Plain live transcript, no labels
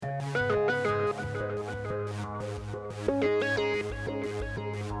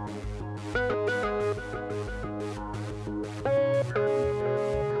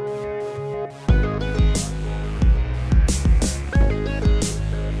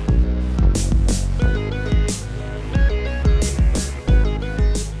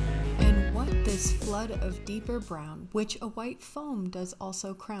deeper brown, which a white foam does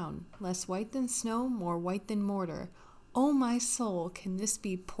also crown. Less white than snow, more white than mortar. Oh my soul, can this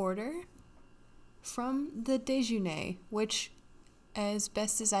be porter? From the déjeuner, which, as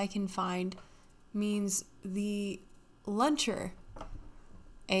best as I can find, means the luncher.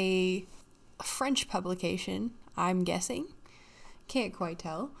 A French publication, I'm guessing. Can't quite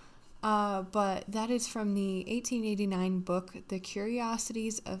tell. But that is from the 1889 book, The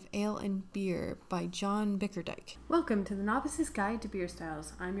Curiosities of Ale and Beer by John Bickerdike. Welcome to the Novice's Guide to Beer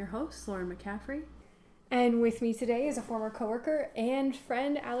Styles. I'm your host, Lauren McCaffrey. And with me today is a former coworker and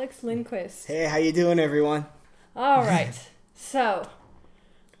friend, Alex Lindquist. Hey, how you doing, everyone? All right. So,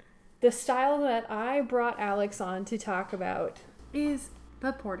 the style that I brought Alex on to talk about is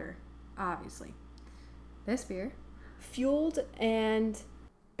the porter, obviously. This beer,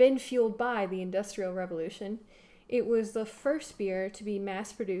 been fueled by the Industrial Revolution. It was the first beer to be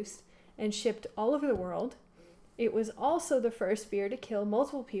mass-produced and shipped all over the world. It was also the first beer to kill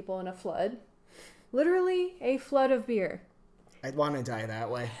multiple people in a flood. Literally, a flood of beer. I'd want to die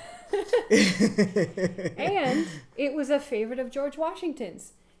that way. And it was a favorite of George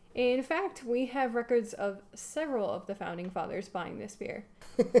Washington's. In fact, we have records of several of the Founding Fathers buying this beer.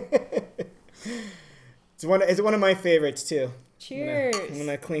 It's one of my favorites, too. Cheers. I'm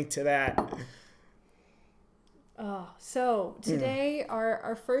gonna cling to that. So today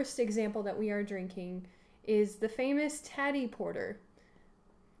our first example that we are drinking is the famous Taddy Porter.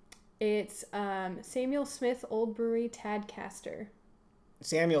 It's Samuel Smith Old Brewery Tadcaster.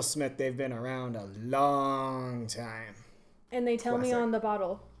 Samuel Smith, they've been around a long time. And they tell me on the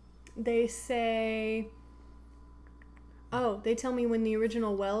bottle, they tell me when the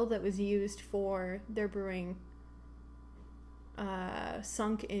original well that was used for their brewing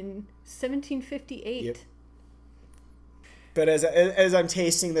sunk in 1758. Yep. But as I'm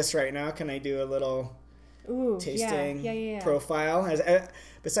tasting this right now, can I do a little tasting profile?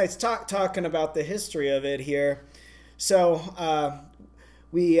 Besides talking about the history of it here. So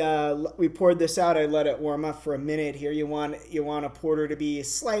we poured this out. I let it warm up for a minute here. You want a porter to be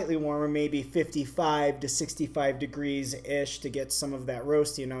slightly warmer, maybe 55 to 65 degrees ish, to get some of that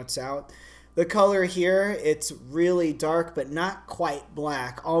roasty notes out. The color here, it's really dark, but not quite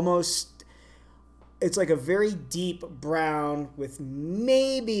black. Almost, it's like a very deep brown with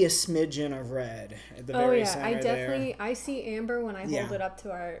maybe a smidgen of red at the very center. I definitely, I see amber when I hold it up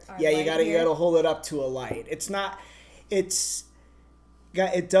to our light. You here. gotta hold it up to a light. It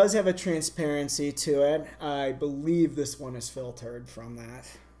does have a transparency to it. I believe this one is filtered from that.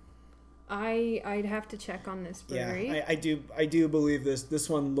 I'd have to check on this brewery. Yeah, I do believe this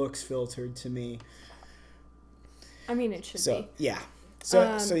one looks filtered to me. I mean, it should be. Yeah.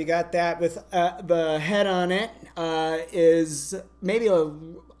 So you got that with the head on it is maybe a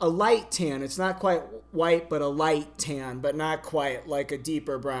light tan. It's not quite white, but a light tan, but not quite like a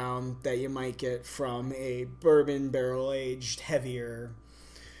deeper brown that you might get from a bourbon barrel aged heavier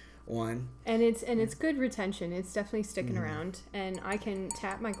one. And it's good retention. It's definitely sticking around, and I can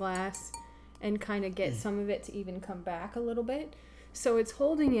tap my glass and kind of get some of it to even come back a little bit. So it's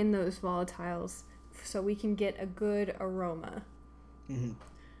holding in those volatiles so we can get a good aroma. Mm-hmm.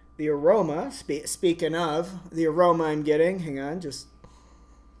 The aroma, speaking of, the aroma I'm getting, hang on, just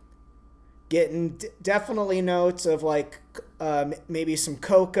getting definitely notes of like maybe some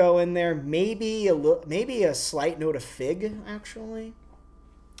cocoa in there, maybe a slight note of fig, actually.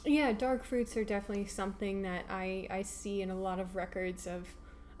 Yeah, dark fruits are definitely something that I see in a lot of records of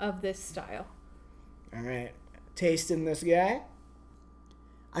this style. All right, tasting this guy.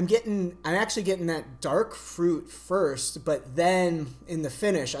 I'm actually getting that dark fruit first, but then in the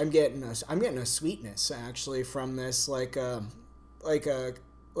finish, I'm getting a sweetness actually from this, like a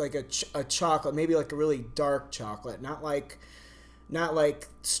chocolate, maybe like a really dark chocolate, not like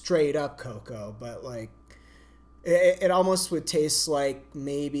straight up cocoa, but like it almost would taste like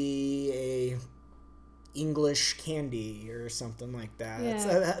maybe a English candy or something like that.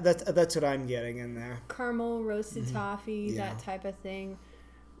 Yeah. That's what I'm getting in there. Caramel, roasted toffee, that type of thing.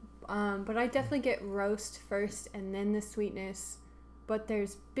 But I definitely get roast first and then the sweetness, but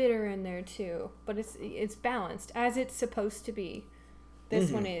there's bitter in there too. But it's balanced as it's supposed to be. This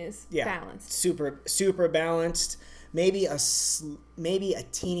one is balanced. Super balanced. Maybe a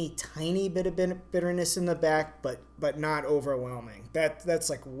teeny tiny bit of bitterness in the back, but not overwhelming. That's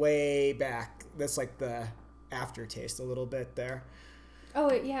like way back. That's like the aftertaste a little bit there. Oh,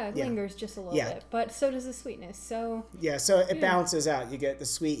 it lingers just a little bit, but so does the sweetness. So it balances out. You get the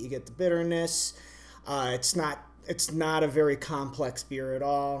sweet, you get the bitterness. It's not a very complex beer at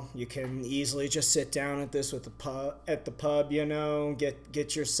all. You can easily just sit down at this at the pub,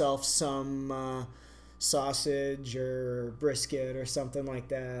 get yourself some sausage or brisket or something like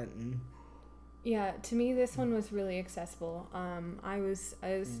that. And yeah, to me this one was really accessible. I was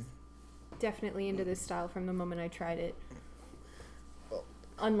definitely into this style from the moment I tried it.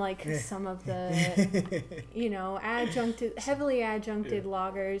 Unlike some of the, heavily adjuncted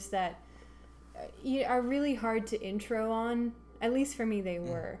lagers that are really hard to intro on. At least for me, they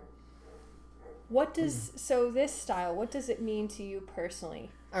were. So this style, what does it mean to you personally?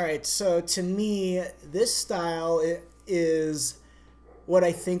 All right, so to me, this style is what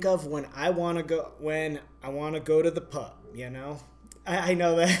I think of when I want to go to the pub. I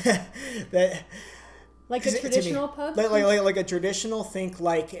know that. Like a traditional pub? Like a traditional, think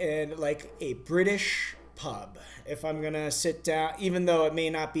like a British pub. If I'm going to sit down, even though it may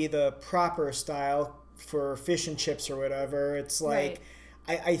not be the proper style for fish and chips or whatever, it's like,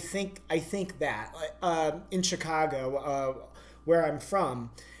 right. I think that in Chicago, where I'm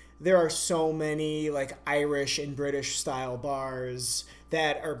from, there are so many like Irish and British style bars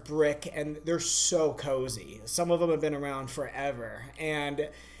that are brick, and they're so cozy. Some of them have been around forever, and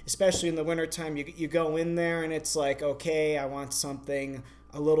especially in the wintertime, you go in there and it's like, okay, I want something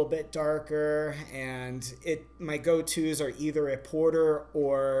a little bit darker, and my go-tos are either a porter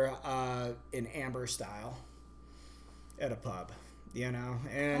or an amber style at a pub, And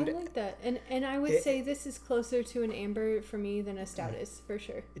I like that. And I would say this is closer to an amber for me than a stout is, for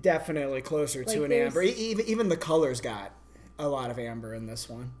sure. Definitely closer to an amber. Even the colors got a lot of amber in this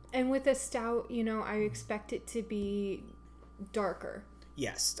one. And with a stout, I expect it to be darker.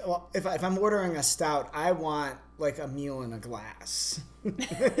 Yes. Well, if I'm ordering a stout, I want like a meal in a glass.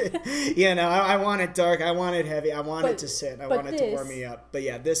 I want it dark. I want it heavy. I want it to sit. I want it to warm me up. But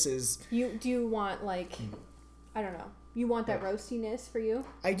yeah, this is. Do you want like, I don't know. You want that roastiness for you?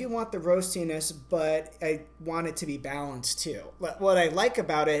 I do want the roastiness, but I want it to be balanced too. What I like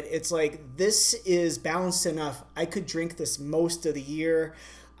about it, it's like this is balanced enough. I could drink this most of the year.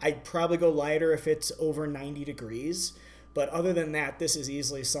 I'd probably go lighter if it's over 90 degrees. But other than that, this is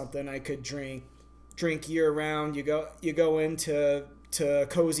easily something I could drink year round. You go into a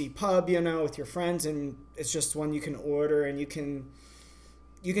cozy pub, with your friends, and it's just one you can order, and you can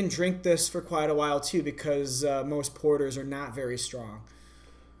drink this for quite a while too, because most porters are not very strong.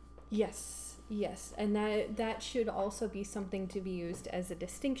 Yes, and that should also be something to be used as a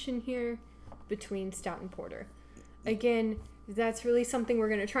distinction here between stout and porter. Again, that's really something we're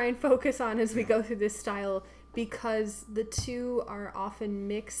going to try and focus on as we go through this style, because the two are often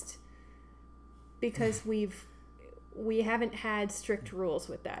mixed, because we haven't had strict rules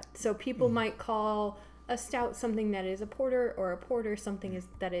with that. So people might call a stout something that is a porter, or a porter something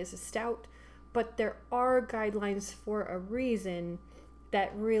that is a stout, but there are guidelines for a reason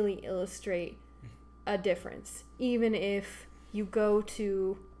that really illustrate a difference. Even if you go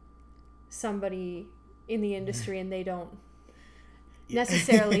to somebody in the industry and they don't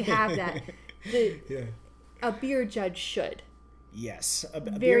necessarily have that, a beer judge should. Yes,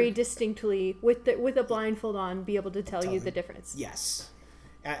 very distinctly, with a blindfold on, be able to tell you the difference. Yes.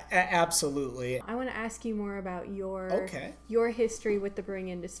 Absolutely. I want to ask you more about your history with the brewing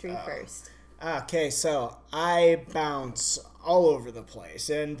industry first. Okay, so I bounce all over the place,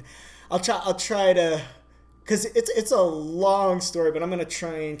 and I'll try to, because it's a long story, but I'm going to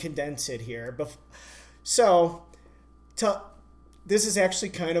try and condense it here. This is actually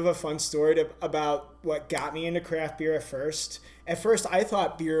kind of a fun story about what got me into craft beer at first. At first, I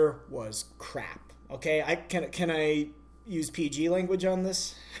thought beer was crap. Okay, can I use PG language on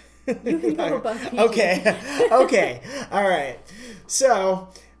this? You can go above PG. Okay. All right. So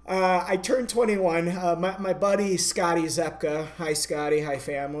I turned 21. My buddy Scotty Zepka. Hi, Scotty. Hi,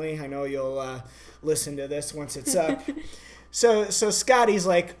 family. I know you'll listen to this once it's up. So Scotty's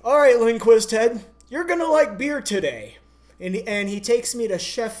like, all right, Lindquist Head, you're going to like beer today. And he takes me to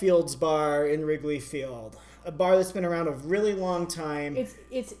Sheffield's bar in Wrigley Field, a bar that's been around a really long time.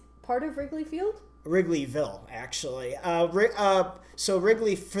 It's part of Wrigley Field? Wrigleyville, actually. So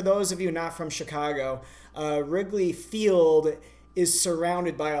Wrigley, for those of you not from Chicago, Wrigley Field is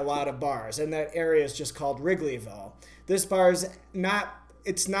surrounded by a lot of bars, and that area is just called Wrigleyville. This bar is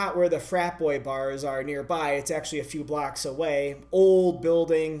it's not where the frat boy bars are nearby. It's actually a few blocks away. Old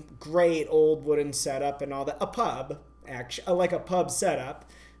building, great old wooden setup and all that. A pub, actually, like a pub setup,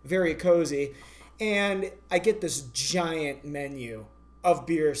 very cozy. And I get this giant menu of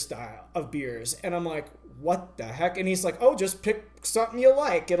beers, and I'm like, what the heck? And he's like, oh, just pick something you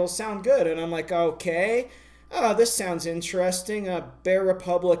like, it'll sound good. And I'm like, okay, this sounds interesting. Bear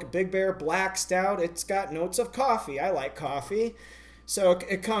Republic Big Bear Black Stout, it's got notes of coffee, I like coffee. So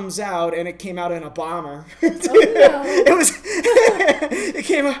it comes out, and it came out in a bomber. Oh, no. It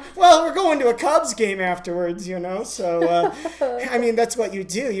came out, well, we're going to a Cubs game afterwards, So, I mean, that's what you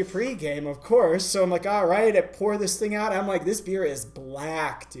do. You pregame, of course. So I'm like, all right, I pour this thing out. I'm like, this beer is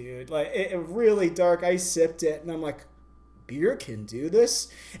black, dude. Like, it really dark. I sipped it, and I'm like, beer can do this?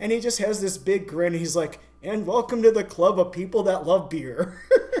 And he just has this big grin. He's like, and welcome to the club of people that love beer.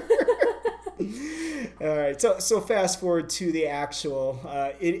 All right, so fast forward to the actual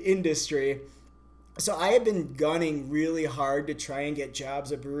industry. So I have been gunning really hard to try and get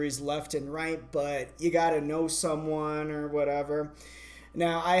jobs at breweries left and right, but you got to know someone or whatever.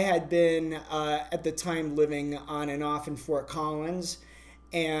 Now, I had been, at the time, living on and off in Fort Collins,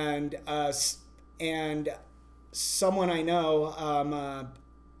 and someone I know,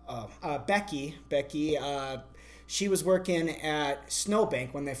 Becky, she was working at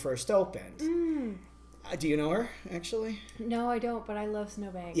Snowbank when they first opened. Mm. Do you know her, actually? No, I don't, but I love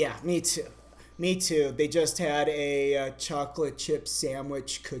Snowbank. Yeah, me too. They just had a chocolate chip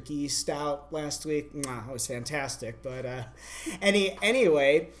sandwich cookie stout last week. It was fantastic. But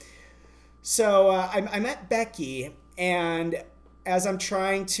anyway, so I met Becky, and as I'm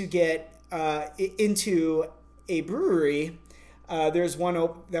trying to get into a brewery, there's one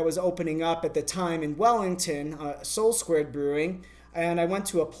that was opening up at the time in Wellington, Soul Squared Brewing, and I went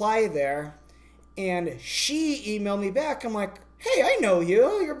to apply there, and she emailed me back. I'm like, hey, I know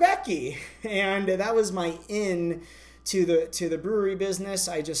you. You're Becky. And that was my in to the brewery business.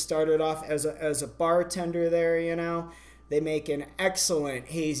 I just started off as a bartender there, They make an excellent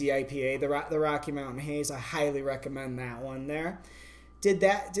hazy IPA, the Rocky Mountain Haze. I highly recommend that one there. Did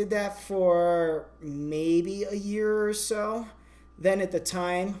that for maybe a year or so. Then at the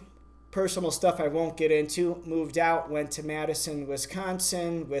time, personal stuff I won't get into, moved out, went to Madison,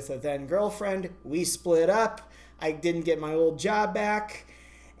 Wisconsin with a then girlfriend. We split up. I didn't get my old job back.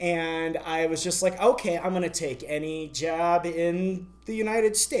 And I was just like, okay, I'm going to take any job in the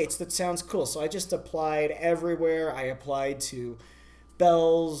United States. That sounds cool. So I just applied everywhere. I applied to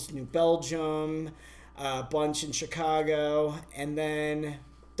Bell's, New Belgium, a bunch in Chicago, and then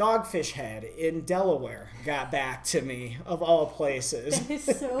Dogfish Head in Delaware got back to me, of all places. That is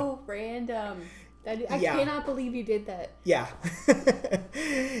so random. I cannot believe you did that. Yeah.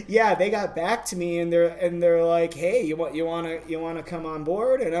 Yeah, they got back to me, and they're like, "Hey, you want to come on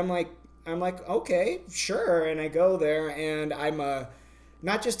board?" And I'm like, "Okay, sure." And I go there, and I'm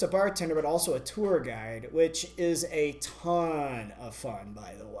not just a bartender, but also a tour guide, which is a ton of fun,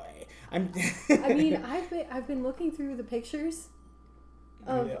 by the way. I mean, I've been looking through the pictures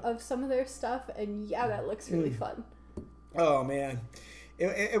of some of their stuff, and that looks really fun. Oh man,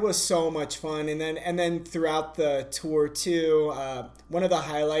 it was so much fun. And then throughout the tour too, one of the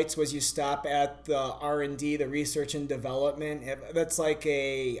highlights was you stop at the R&D, the research and development. That's I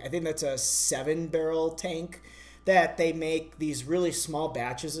think that's a 7-barrel tank that they make these really small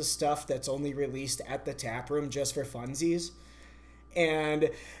batches of stuff that's only released at the tap room just for funsies.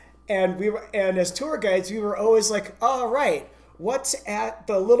 And as tour guides, we were always like, all right, what's at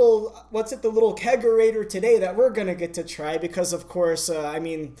the little kegerator today that we're going to get to try? Because of course,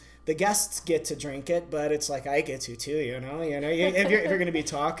 the guests get to drink it, but it's like, I get to too, if you're going to be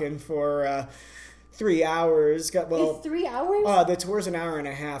talking for 3 hours. It's 3 hours? The tour's an hour and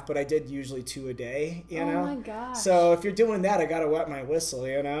a half, but I did usually 2 a day, Oh my gosh. So if you're doing that, I got to wet my whistle,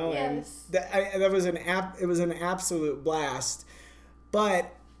 Yes. And it was an absolute blast.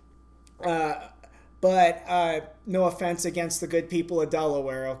 But no offense against the good people of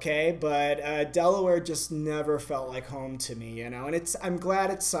Delaware, okay? But Delaware just never felt like home to me, And I'm glad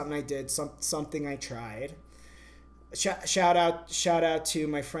it's something I did, something I tried. Shout out to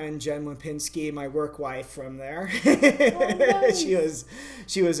my friend Jen Lipinski, my work wife from there. Oh, nice.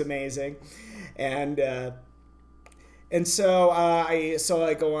 She was amazing, and so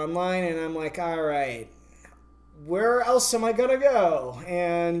I go online and I'm like, all right, where else am I gonna go?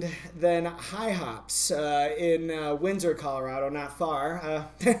 And then High Hops in Windsor, Colorado, not far.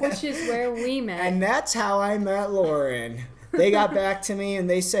 Which is where we met. And that's how I met Lauren. They got back to me and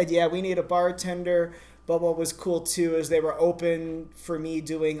they said, yeah, we need a bartender. But what was cool too is they were open for me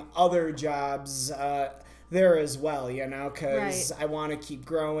doing other jobs there as well, because I want to keep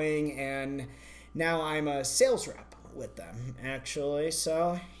growing. And now I'm a sales rep with them, actually.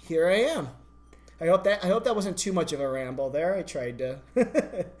 So here I am. I hope that wasn't too much of a ramble there. I tried to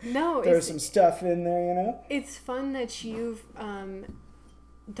throw some stuff in there, It's fun that you've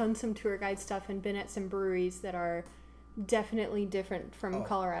done some tour guide stuff and been at some breweries that are definitely different from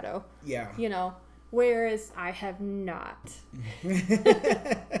Colorado. Yeah. Whereas I have not.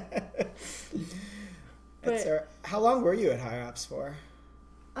 But how long were you at High Hops for?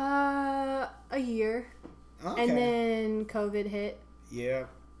 A year. Okay. And then COVID hit. Yeah.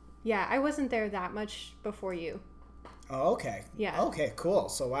 Yeah, I wasn't there that much before you. Oh, okay. Yeah. Okay, cool.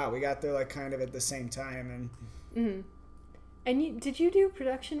 So, wow, we got there like kind of at the same time. And did you do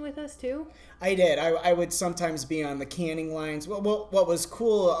production with us too? I did. I would sometimes be on the canning lines. Well, what was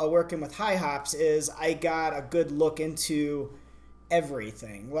cool working with High Hops is I got a good look into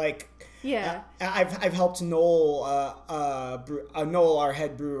everything. Like, yeah, I've helped Noel, Noel, our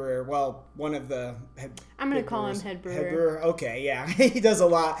head brewer. Well, one of the head. I'm gonna call him head brewer. Head brewer. Okay, yeah, he does a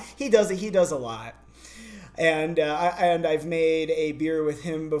lot. He does a lot. And I've made a beer with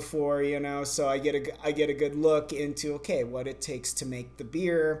him before, so I get a good look into what it takes to make the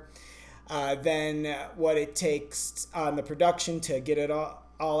beer, then what it takes on the production to get it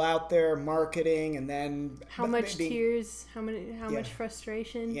all out there, marketing, and then how much tears, how much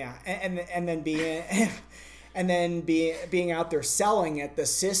frustration, and then being out there selling it, the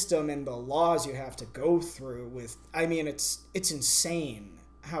system and the laws you have to go through with. I mean, it's insane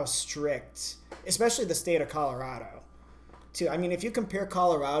how strict, especially the state of Colorado. I mean, if you compare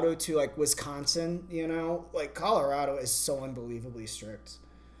Colorado to like Wisconsin, like Colorado is so unbelievably strict.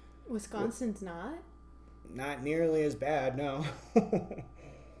 Wisconsin's not nearly as bad, no.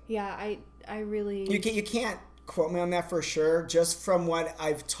 Yeah, I really... You can't quote me on that for sure. Just from what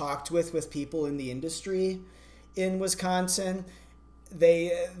I've talked with people in the industry in Wisconsin,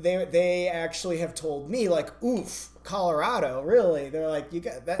 they actually have told me like, oof, Colorado, really? They're like,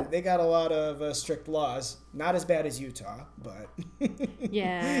 they got a lot of strict laws. Not as bad as Utah, but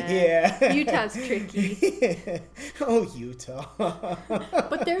yeah, Utah's tricky. Oh, Utah.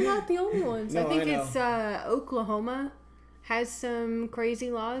 But they're not the only ones. No, I think it's Oklahoma has some crazy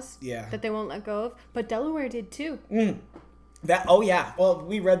laws that they won't let go of, but Delaware did too. Well,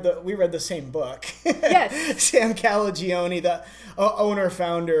 we read the same book. Yes. Sam Calagione, the owner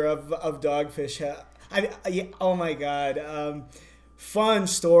founder of Dogfish. Oh my God, fun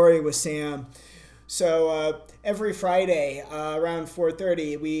story with Sam. So every Friday around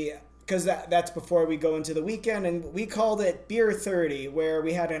 4:30, because that's before we go into the weekend, and we called it Beer 30, where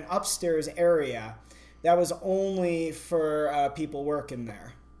we had an upstairs area that was only for people working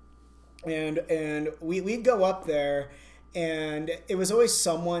there, and we'd go up there. And it was always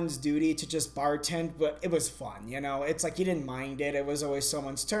someone's duty to just bartend, but it was fun, It's like you didn't mind it. It was always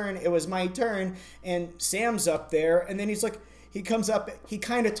someone's turn. It was my turn, and Sam's up there, and then he's like, he comes up, he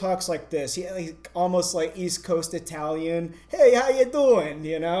kind of talks like this. He almost like East Coast Italian. Hey, how you doing?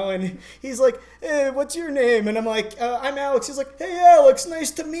 And he's like, hey, what's your name? And I'm like, I'm Alex. He's like, hey, Alex,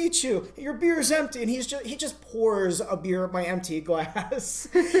 nice to meet you. Your beer's empty. And he just pours a beer at my empty glass.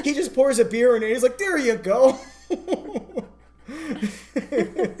 He just pours a beer in it. He's like, there you go.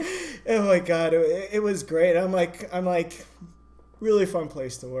 Oh my God, it was great. I'm like, really fun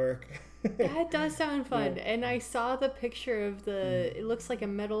place to work. That does sound fun. Yeah. And I saw the picture of it looks like a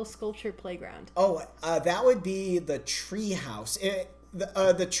metal sculpture playground. Oh, that would be the tree house.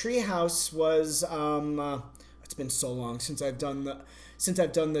 The tree house was it's been so long since I've done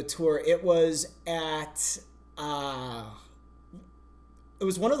the tour. It was at it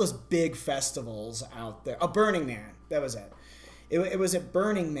was one of those big festivals out there. Burning Man. That was it. It was at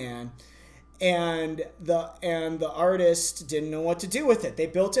Burning Man, and the artist didn't know what to do with it. They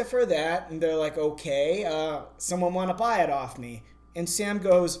built it for that, and they're like, okay, someone want to buy it off me. And Sam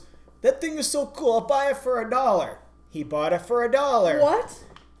goes, that thing is so cool, I'll buy it for $1. He bought it for $1. What?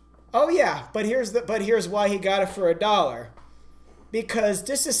 Oh yeah, but here's why he got it for $1. Because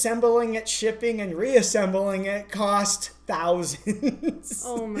disassembling it, shipping, and reassembling it cost thousands.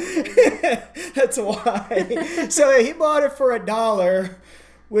 Oh my God. That's why. So he bought it for $1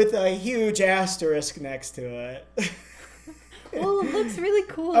 with a huge asterisk next to it. Well, it looks really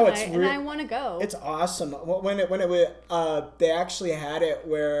cool, and I want to go. It's awesome. When it was, they actually had it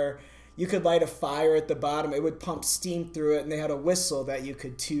where you could light a fire at the bottom. It would pump steam through it, and they had a whistle that you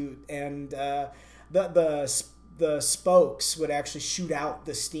could toot, and the spokes would actually shoot out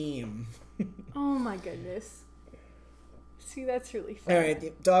the steam. Oh my goodness. See, that's really fun. All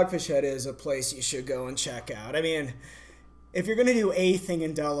right, Dogfish Head is a place you should go and check out. I mean, if you're going to do a thing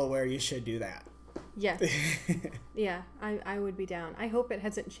in Delaware, you should do that. Yeah. Yeah, I would be down. I hope it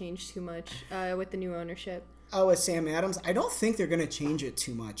hasn't changed too much with the new ownership. Oh, with Sam Adams? I don't think they're going to change it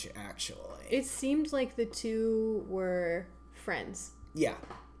too much, actually. It seemed like the two were friends. Yeah.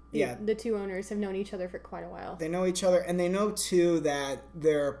 Yeah. The two owners have known each other for quite a while. They know each other, and they know, too, that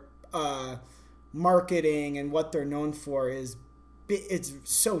their marketing and what they're known for it's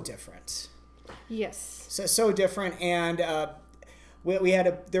so different. Yes. So different, and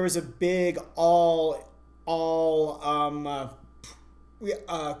there was a big all all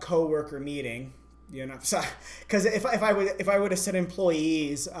co-worker meeting. You know, because if I would have said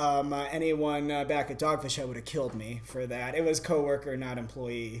employees, anyone back at Dogfish Head would have killed me for that. It was coworker, not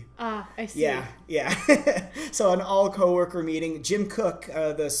employee. Ah, I see. Yeah. So an all coworker meeting. Jim Koch,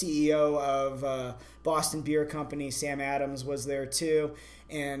 the CEO of Boston Beer Company, Sam Adams was there too,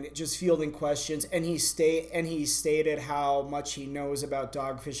 and just fielding questions. And he stated how much he knows about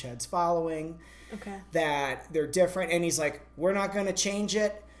Dogfish Head's following. Okay. That they're different, and he's like, we're not going to change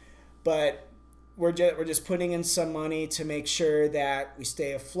it, but we're just putting in some money to make sure that we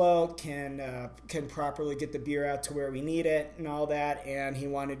stay afloat, can properly get the beer out to where we need it and all that. And he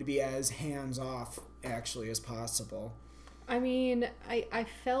wanted to be as hands off actually as possible. I mean, I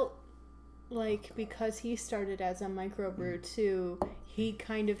felt like because he started as a microbrew too, he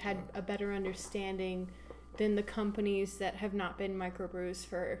kind of had a better understanding than the companies that have not been microbrews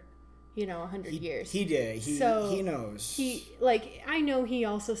for 100 years. He did. He knows. I know he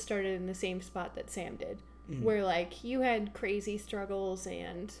also started in the same spot that Sam did, where like you had crazy struggles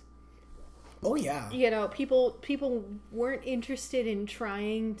and. Oh yeah. People weren't interested in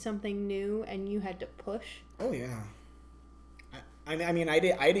trying something new, and you had to push. Oh yeah. I mean, I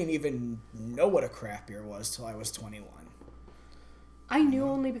didn't even know what a craft beer was till I was 21. I knew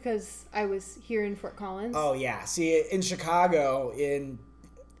only because I was here in Fort Collins. Oh yeah. See, in Chicago,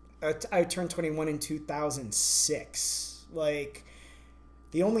 I turned 21 in 2006. Like,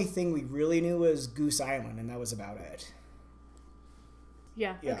 the only thing we really knew was Goose Island, and that was about it.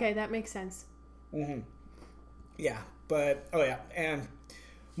 Yeah. Okay, that makes sense. Mm-hmm. Yeah, but, oh yeah, and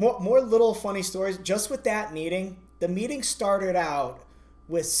more little funny stories. Just with that meeting, the meeting started out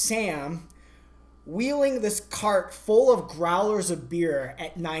with Sam wheeling this cart full of growlers of beer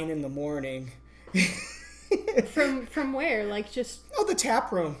at 9 a.m. From where? Like just... Oh, the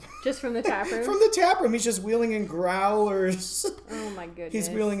tap room. Just from the tap room? From the tap room. He's just wheeling in growlers. Oh, my goodness. He's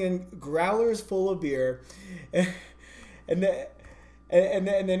wheeling in growlers full of beer. And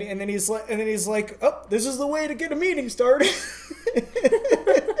then he's like, oh, this is the way to get a meeting started.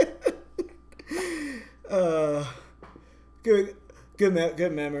 Good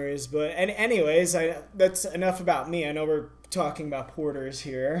memories. But anyways, that's enough about me. I know we're talking about porters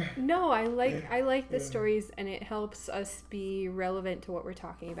here. No, I like the stories, and it helps us be relevant to what we're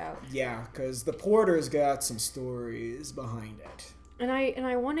talking about. Yeah, because the porter's got some stories behind it. And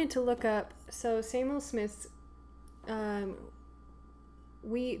I wanted to look up. So Samuel Smith's,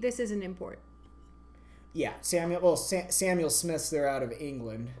 this is an import. Yeah, Samuel Smith's. They're out of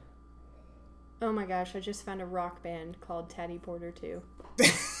England. Oh my gosh! I just found a rock band called Taddy Porter 2.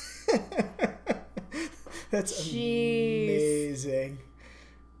 That's amazing.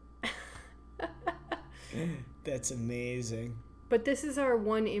 That's amazing. But this is our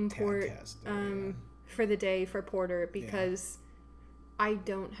one import for the day for porter because I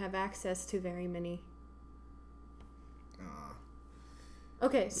don't have access to very many.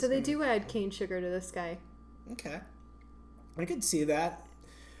 Okay, so they do add cane sugar to this guy. Okay. I could see that.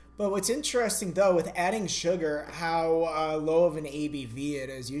 But what's interesting, though, with adding sugar, how low of an ABV it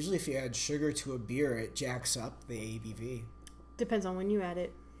is. Usually if you add sugar to a beer, it jacks up the ABV. Depends on when you add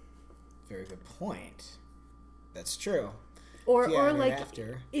it. Very good point. That's true. Or like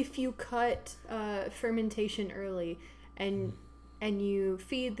if you cut fermentation early and you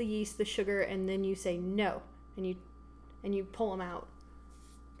feed the yeast the sugar and then you say no and you pull them out.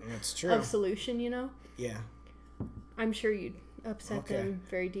 That's true. Of solution, Yeah. I'm sure you'd upset them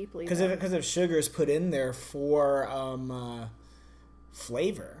very deeply. Because if sugar is put in there for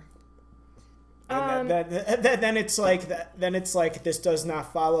flavor, then it's like this does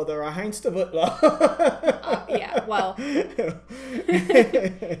not follow the Reinstadt law. Yeah, well,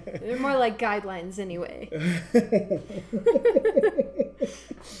 they're more like guidelines anyway.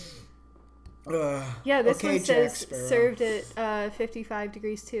 Yeah, this one says served at 55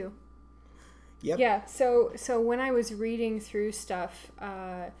 degrees too. Yep. Yeah, so when I was reading through stuff,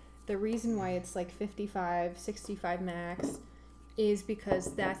 the reason why it's like 55, 65 max is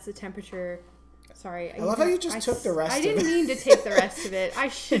because that's the temperature. Sorry. I love how you just took the rest of it. I didn't mean to take the rest of it. I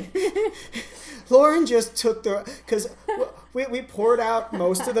should. Lauren just took because we poured out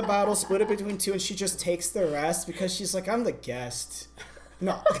most of the bottle, split it between two, and she just takes the rest because she's like, I'm the guest.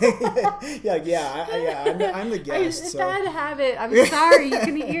 No. I'm the guest. It's bad habit. I'm sorry.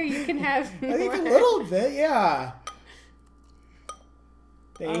 You can have more. I think a little bit, yeah.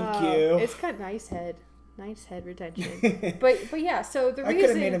 Thank you. It's got nice head retention. But yeah, so the reason... I could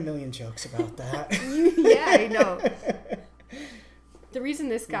have made a million jokes about that. Yeah, I know. The reason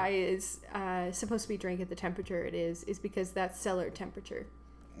this guy is supposed to be drank at the temperature it is because that's cellar temperature.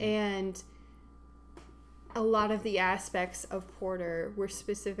 And a lot of the aspects of porter were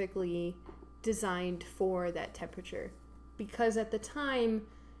specifically designed for that temperature, because at the time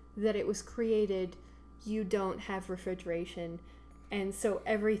that it was created, you don't have refrigeration, and so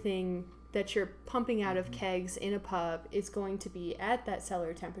everything that you're pumping out of kegs in a pub is going to be at that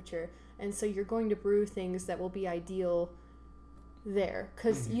cellar temperature, and so you're going to brew things that will be ideal there,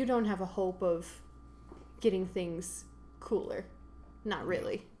 because you don't have a hope of getting things cooler. Not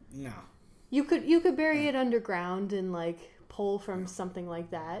really. No. You could bury it underground and like pull from something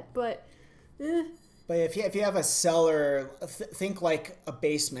like that, but But if you have a cellar, think like a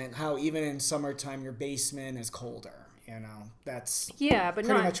basement, how even in summertime your basement is colder. That's but pretty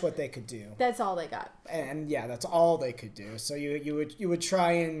much what they could do. That's all they got. And yeah, that's all they could do. So you would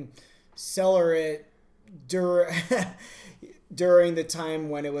try and cellar it during the time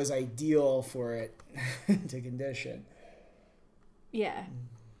when it was ideal for it to condition. Yeah.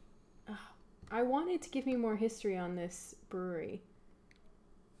 I wanted to give me more history on this brewery,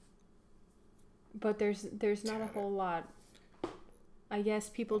 but there's not a whole lot. I guess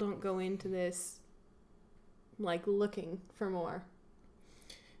people don't go into this like looking for more.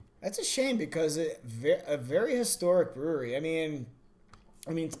 That's a shame, because a very historic brewery. I mean,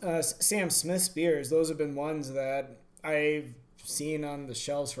 Sam Smith's beers, those have been ones that I've seen on the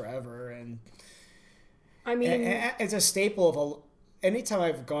shelves forever, and I mean, it's a staple of anytime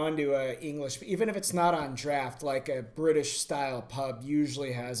I've gone to a English, even if it's not on draft, like a British style pub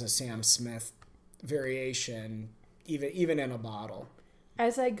usually has a Sam Smith variation, even in a bottle.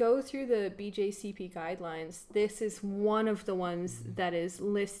 As I go through the BJCP guidelines, this is one of the ones that is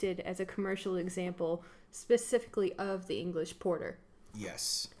listed as a commercial example specifically of the English porter.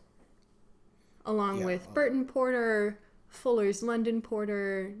 Yes. Along with Burton Porter, Fuller's London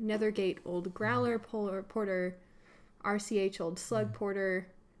Porter, Nethergate Old Growler Porter, RCH Old Slug Porter.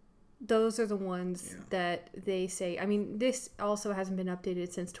 Those are the ones that they say. I mean, this also hasn't been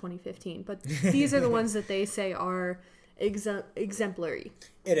updated since 2015, but these are the ones that they say are exemplary.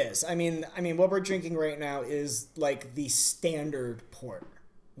 It is. I mean, what we're drinking right now is like the standard porter,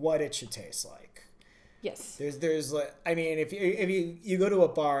 what it should taste like. Yes. There's I mean, if you go to a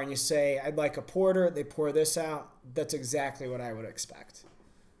bar and you say, I'd like a porter, they pour this out, that's exactly what I would expect.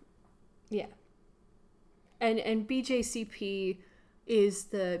 Yeah. And BJCP is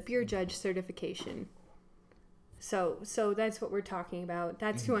the beer judge certification. So that's what we're talking about.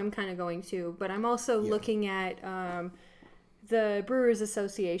 That's who I'm kind of going to. But I'm also looking at the Brewers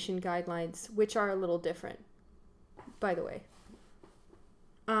Association guidelines, which are a little different, by the way.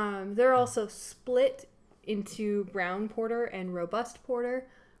 They're also split into brown porter and robust porter,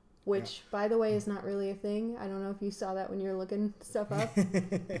 which, by the way, is not really a thing. I don't know if you saw that when you were looking stuff up.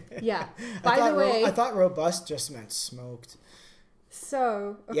 Yeah. By the way, I thought robust just meant smoked.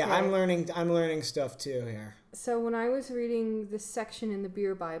 So, okay. Yeah, I'm learning stuff too here. So when I was reading this section in the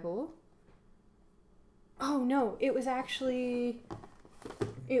Beer Bible, oh no, it was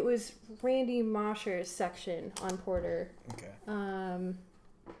Randy Mosher's section on porter. Okay.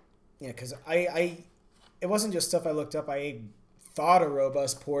 Yeah, because it wasn't just stuff I looked up. I thought a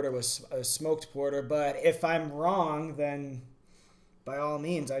robust porter was a smoked porter, but if I'm wrong, then by all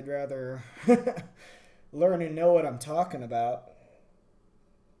means, I'd rather learn and know what I'm talking about.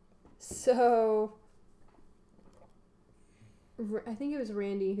 So, I think it was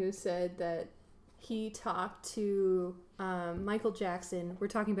Randy who said that he talked to Michael Jackson. We're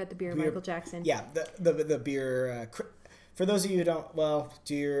talking about the beer Michael Jackson. Yeah, the beer. For those of you who don't,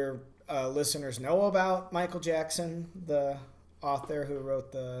 do your listeners know about Michael Jackson, the author who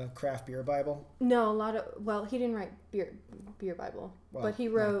wrote the Craft Beer Bible? No, he didn't write beer Bible, but he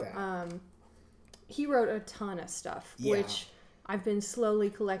wrote a ton of stuff, which I've been slowly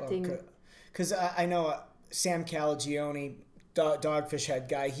collecting. Because I know Sam Calagione, Dogfish Head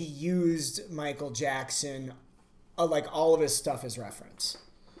guy, he used Michael Jackson, like all of his stuff as reference.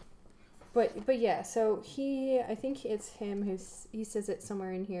 But yeah, so I think it's him he says it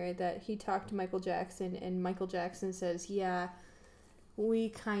somewhere in here that he talked to Michael Jackson, and Michael Jackson says, yeah, we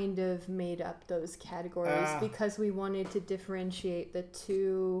kind of made up those categories because we wanted to differentiate the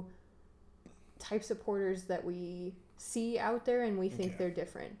two types of porters that we see out there, and we think they're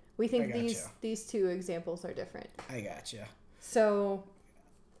different. We think these two examples are different. I gotcha. So,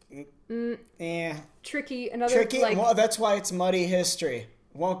 tricky. Well, that's why it's muddy history.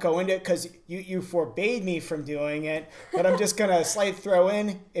 Won't go into it because you forbade me from doing it. But I'm just gonna throw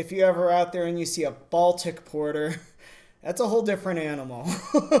in, if you're ever out there and you see a Baltic porter, that's a whole different animal.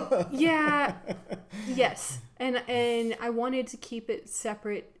 Yeah. Yes. And I wanted to keep it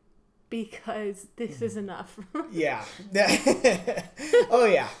separate because this is enough. Yeah. Oh,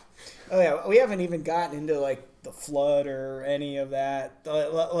 yeah. We haven't even gotten into, like, the flood or any of that.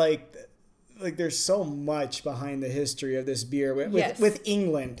 Like there's so much behind the history of this beer with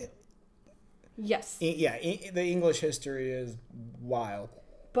England. Yes. Yeah, the English history is wild.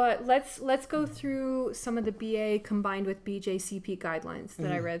 But let's go through some of the BA combined with BJCP guidelines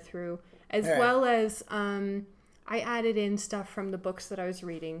that I read through, as well as I added in stuff from the books that I was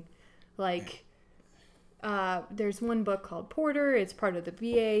reading. Like, there's one book called Porter. It's part of the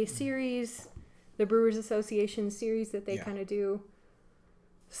BA series, the Brewers Association series that they kind of do.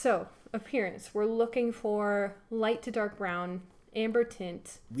 So, appearance. We're looking for light to dark brown, amber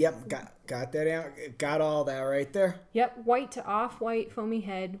tint. Yep, got that out. Got all that right there. Yep, white to off-white foamy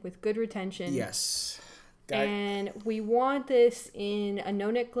head with good retention. Yes. And we want this in a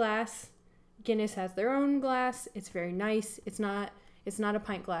no-neck glass. Guinness has their own glass. It's very nice. It's not a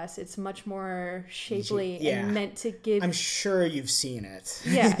pint glass. It's much more shapely and meant to give... I'm sure you've seen it.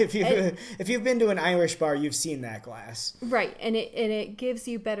 Yeah. if you've been to an Irish bar, you've seen that glass. Right, and it gives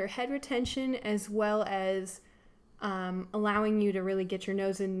you better head retention as well as allowing you to really get your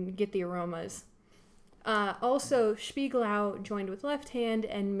nose and get the aromas. Also, Spiegelau joined with Left Hand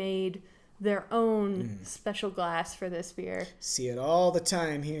and made their own special glass for this beer. See it all the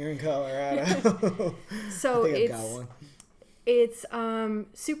time here in Colorado. So it's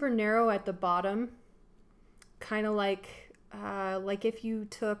super narrow at the bottom, kind of like if you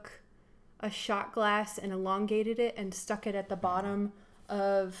took a shot glass and elongated it and stuck it at the bottom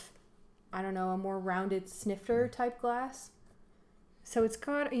of, I don't know, a more rounded snifter type glass. So it's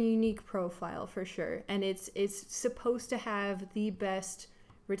got a unique profile for sure, and it's supposed to have the best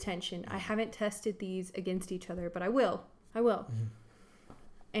retention. I haven't tested these against each other, but I will. Mm-hmm.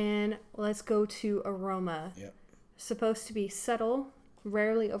 And let's go to aroma. Yep. Supposed to be subtle,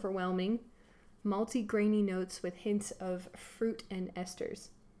 rarely overwhelming, malty, grainy notes with hints of fruit and esters.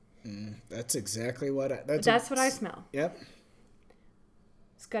 That's exactly what that's what I smell. Yep.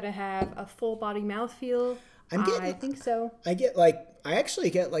 It's got to have a full body mouthfeel. I think so. I actually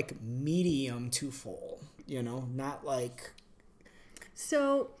get like medium to full, not like.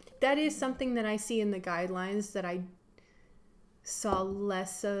 So that is something that I see in the guidelines that I saw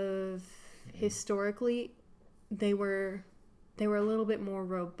less of historically. They were a little bit more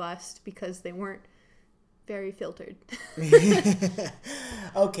robust because they weren't very filtered.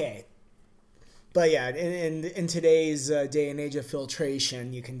 Okay. But yeah, in today's day and age of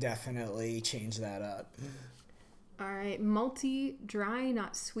filtration, you can definitely change that up. All right. Malty, dry,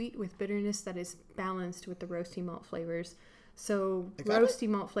 not sweet, with bitterness that is balanced with the roasty malt flavors. So roasty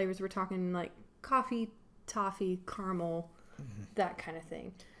malt flavors, we're talking like coffee, toffee, caramel, that kind of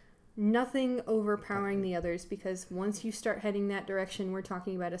thing. Nothing overpowering the others, because once you start heading that direction, we're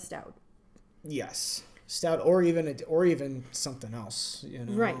talking about a stout. Yes. Stout or even something else,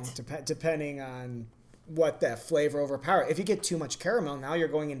 right? Depending on what that flavor overpower. If you get too much caramel, now you're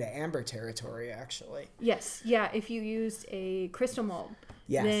going into amber territory. Actually, yes, yeah. If you used a crystal malt,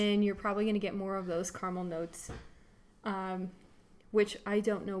 then you're probably going to get more of those caramel notes. Which I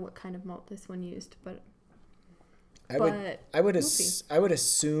don't know what kind of malt this one used, but I would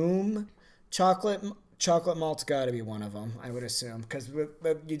assume chocolate malt's got to be one of them. I would assume, because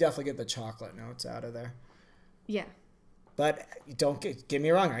you definitely get the chocolate notes out of there. Yeah. But don't get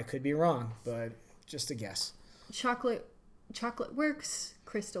me wrong. I could be wrong, but just a guess. Chocolate works.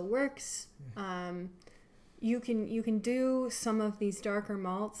 Crystal works. You can do some of these darker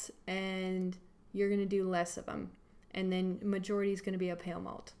malts, and you're gonna do less of them, and then majority is gonna be a pale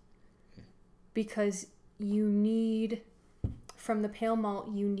malt, because you need, from the pale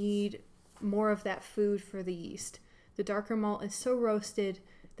malt, you need more of that food for the yeast. The darker malt is so roasted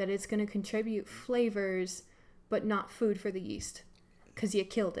that it's going to contribute flavors, but not food for the yeast, because you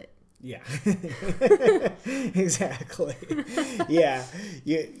killed it. Yeah. Exactly. Yeah.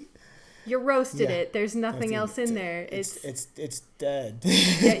 You roasted it. There's nothing else in there. It's dead.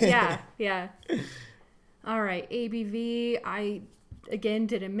 Yeah. All right. ABV, I again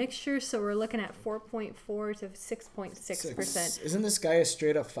did a mixture, so we're looking at 4.4 to 6.6%. Isn't this guy a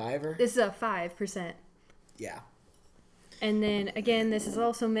straight up 5er? This is a 5%. Yeah. And then again, this is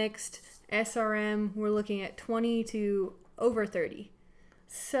also mixed. SRM, we're looking at 20 to over 30.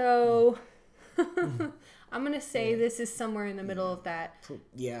 So I'm going to say this is somewhere in the middle of that.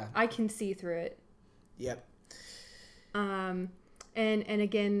 Yeah. I can see through it. Yep. And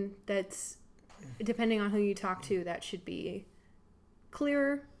again, that's depending on who you talk to, that should be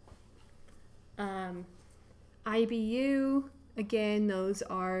clearer. IBU, again, those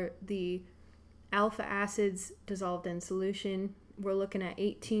are the alpha acids dissolved in solution. we're looking at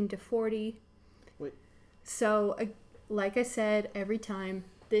 18 to 40. Wait. So, like I said, every time,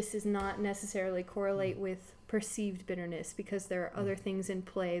 this does not necessarily correlate with perceived bitterness because there are other things in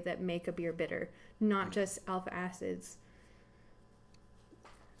play that make a beer bitter, not just alpha acids.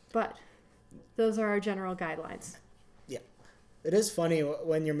 But those are our general guidelines. Yeah. It is funny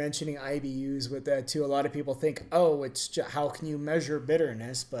when you're mentioning IBUs with that too. A lot of people think, oh, it's just, how can you measure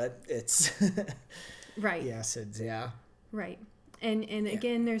bitterness? But it's right. The acids, yeah. Right. And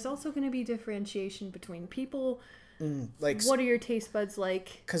again, there's also going to be differentiation between people. Like, what are your taste buds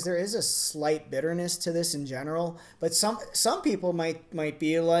like? Because there is a slight bitterness to this in general, but some people might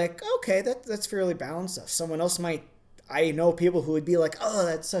be like, okay, that's fairly balanced. Someone else might. I know people who would be like, oh,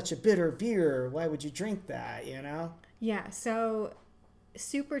 that's such a bitter beer. Why would you drink that? You know? Yeah. So,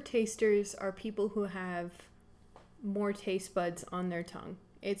 super tasters are people who have more taste buds on their tongue.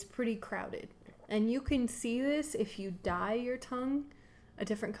 It's pretty crowded, and you can see this if you dye your tongue a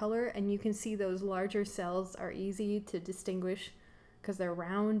different color, and you can see those larger cells are easy to distinguish because they're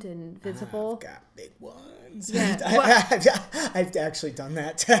round and visible. I've got big ones. Yeah, I've actually done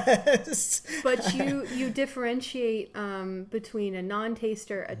that test. But you differentiate between a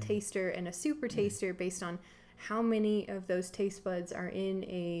non-taster, a taster, and a super taster based on how many of those taste buds are in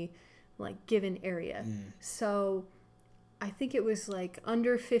a like given area. So I think it was like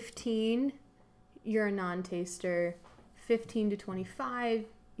under 15, you're a non-taster. 15 to 25,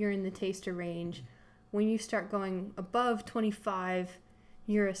 you're in the taster range. When you start going above 25,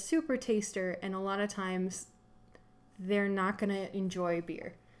 you're a super taster, and a lot of times they're not going to enjoy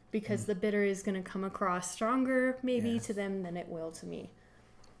beer because the bitter is going to come across stronger maybe to them than it will to me.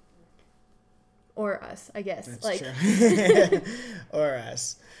 Or us, I guess. That's true. Or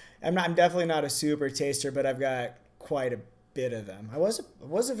us. I'm definitely not a super taster, but I've got quite a bit of them. I was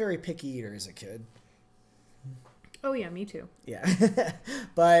a very picky eater as a kid. Oh yeah, me too. Yeah.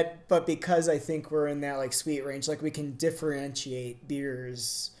 but because I think we're in that like sweet range, like we can differentiate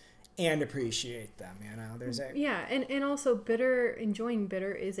beers and appreciate them, you know. There's a yeah, and also enjoying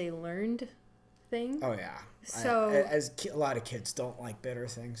bitter is a learned thing. Oh yeah. So a lot of kids don't like bitter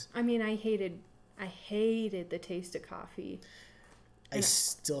things. I mean, I hated the taste of coffee. I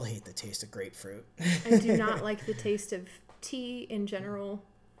still hate the taste of grapefruit. I do not like the taste of tea in general.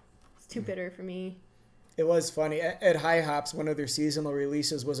 It's too bitter for me. It was funny. At High Hops, one of their seasonal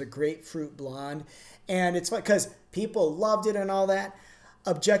releases was a grapefruit blonde. And it's funny because people loved it and all that.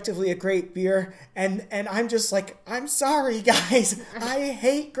 Objectively a great beer. And I'm just like, I'm sorry, guys. I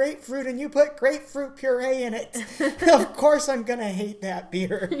hate grapefruit and you put grapefruit puree in it. Of course I'm going to hate that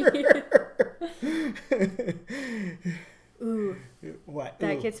beer. Ooh. What?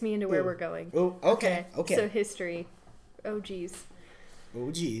 That gets me into where we're going. Ooh, okay. So history. Oh, geez.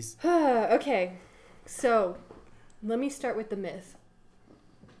 Oh, geez. Okay. So, let me start with the myth.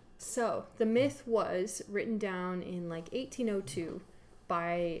 So, the myth was written down in like 1802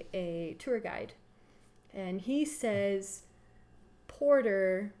 by a tour guide. And he says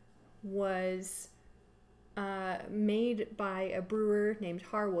porter was made by a brewer named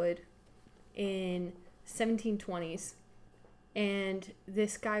Harwood in 1720s. And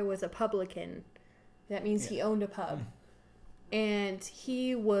this guy was a publican. That means he owned a pub. And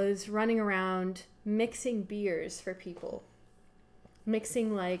he was running around mixing beers for people.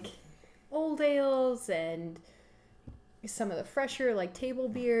 Mixing like old ales and some of the fresher like table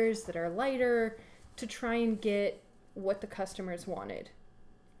beers that are lighter to try and get what the customers wanted.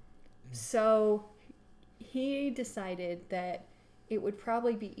 So he decided that it would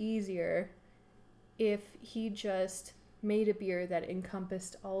probably be easier if he just made a beer that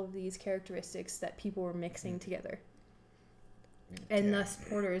encompassed all of these characteristics that people were mixing together. And thus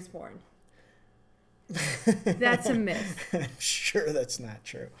porter is born. That's a myth. I'm sure that's not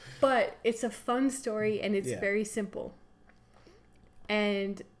true. But it's a fun story and it's very simple.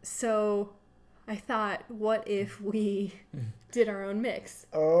 And so I thought, what if we did our own mix?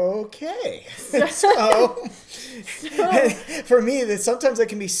 Okay. So for me, sometimes it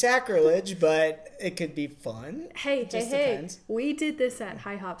can be sacrilege, but it could be fun. Hey, depends. We did this at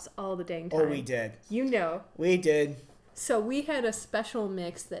High Hops all the dang time. Oh, we did. You know. We did. So we had a special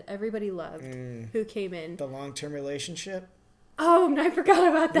mix that everybody loved who came in. The long-term relationship? Oh, and I forgot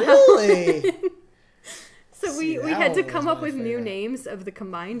about that. Really? So we had to come up with new names of the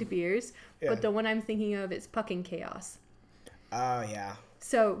combined beers, but the one I'm thinking of is Puck and Chaos. Oh, yeah.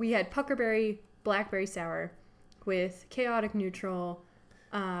 So we had Puckerberry Blackberry Sour with Chaotic Neutral,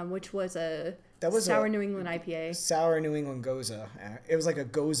 which was a Sour New England IPA. Sour New England Goza. It was like a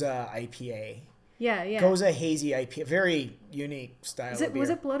Goza IPA. Yeah. Goza Hazy IPA. Very unique style of beer. Was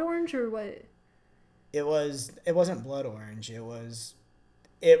it blood orange or what? It wasn't blood orange. It was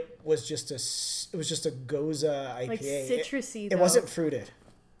just a Goza IPA. Like citrusy. It wasn't fruited.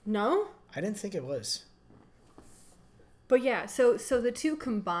 No? I didn't think it was. But yeah, so the two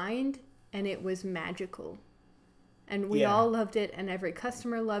combined and it was magical. And we all loved it, and every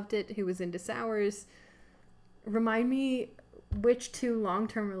customer loved it who was into sours. Remind me which two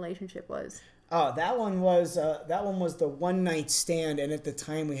long-term relationship was. Oh, that one was the one night stand, and at the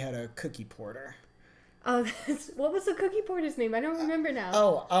time we had a cookie porter. Oh, what was the cookie porter's name? I don't remember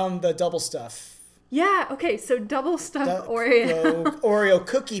now. The double stuff. Yeah. Okay. So double stuff Oreo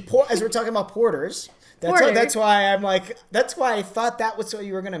cookie as we're talking about porters. That's why I thought that was what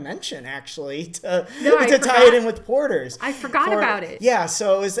you were going to mention, actually, to tie it in with porters. I forgot about it. Yeah,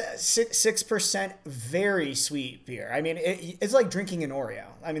 so it was 6%, very sweet beer. I mean, it's like drinking an Oreo.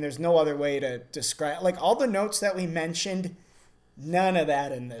 I mean, there's no other way to describe. Like, all the notes that we mentioned, none of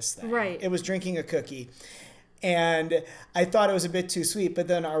that in this thing. Right. It was drinking a cookie. And I thought it was a bit too sweet, but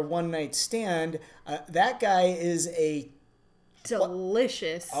then our one night stand, that guy is a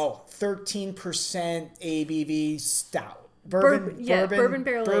delicious. 13% ABV stout. Bourbon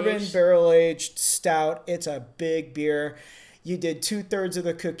barrel aged stout. It's a big beer. You did 2/3 of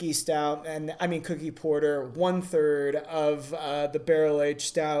the cookie stout, cookie porter, 1/3 of the barrel aged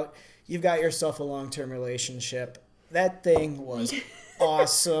stout. You've got yourself a long-term relationship. That thing was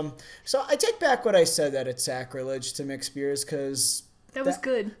awesome. So I take back what I said, that it's sacrilege to mix beers, because that was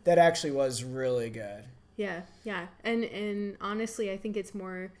good. That actually was really good. Yeah. And honestly, I think it's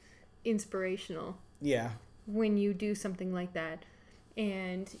more inspirational. Yeah. When you do something like that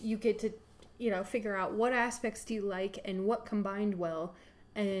and you get to, figure out what aspects do you like and what combined well,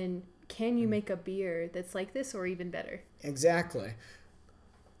 and can you make a beer that's like this or even better? Exactly.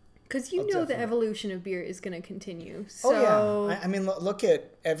 Because the evolution of beer is going to continue. So, I mean, look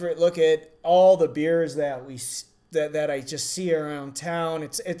at all the beers that I just see around town.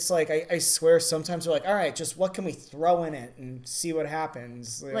 It's like, I swear sometimes we're like, all right, just what can we throw in it and see what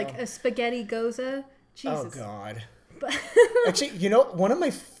happens? Like a spaghetti Goza? Jesus. Oh God. Actually, one of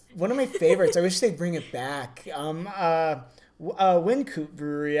my favorites, I wish they'd bring it back. Wynkoop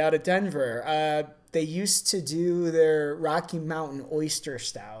Brewery out of Denver. They used to do their Rocky Mountain Oyster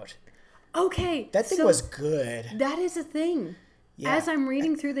Stout. Okay. That thing was good. That is a thing. Yeah. As I'm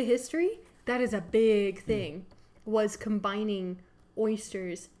reading through the history, that is a big thing. Was combining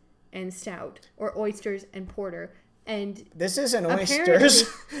oysters and stout, or oysters and porter. And this isn't oysters.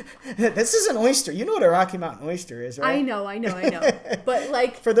 This is an oyster. You know what a Rocky Mountain oyster is, right? I know. But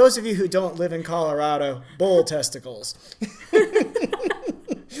like, for those of you who don't live in Colorado, bull testicles.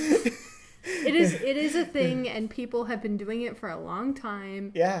 It is a thing, and people have been doing it for a long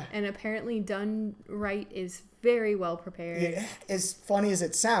time. Yeah. And apparently done right is very well prepared. Yeah, as funny as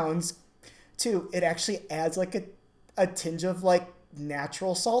it sounds, too, it actually adds like a tinge of like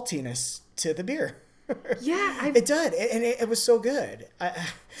natural saltiness to the beer. Yeah. It did. And it was so good.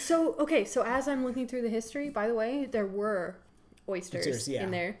 So as I'm looking through the history, by the way, there were oysters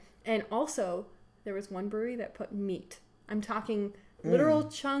in there. And also, there was one brewery that put meat. I'm talking literal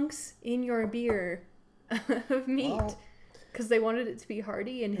chunks in your beer of meat, because they wanted it to be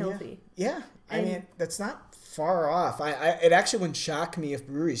hearty and healthy. Yeah. I mean, that's not far off. It actually wouldn't shock me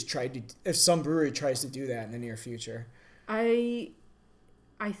if some brewery tries to do that in the near future. I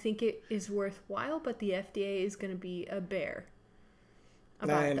think it is worthwhile, but the FDA is going to be a bear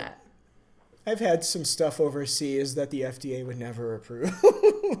about that. I've had some stuff overseas that the FDA would never approve,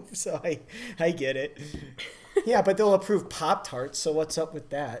 so I get it. Yeah, but they'll approve Pop-Tarts, so what's up with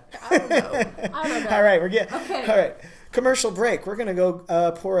that? I don't know. All right, okay. All right, commercial break. We're going to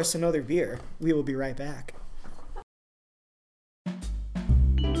go pour us another beer. We will be right back.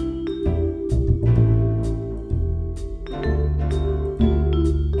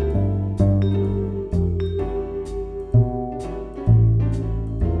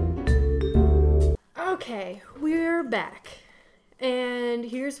 Okay, we're back. And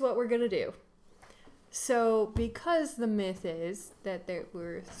here's what we're going to do. So, because the myth is that there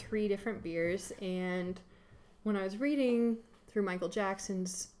were 3 different beers, and when I was reading through Michael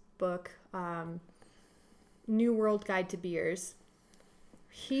Jackson's book, New World Guide to Beers,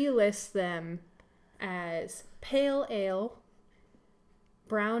 he lists them as pale ale,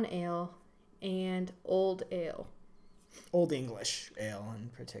 brown ale, and old ale. Old English ale in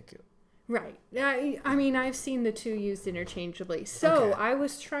particular. Right. I mean, I've seen the two used interchangeably. So I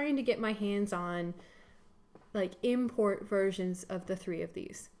was trying to get my hands on like import versions of the 3 of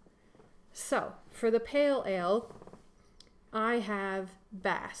these. So for the pale ale, I have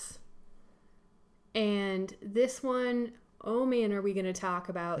Bass. And this one oh man, are we going to talk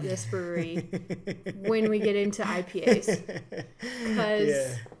about this brewery when we get into IPAs?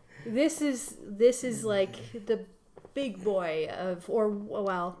 Because this is like the big boy of, or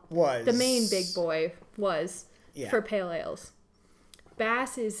well, was the main big boy was for pale ales.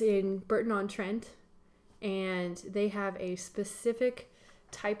 Bass is in Burton-on-Trent, and they have a specific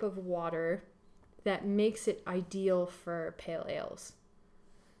type of water that makes it ideal for pale ales.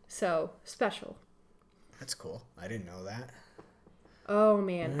 So, special. That's cool. I didn't know that. Oh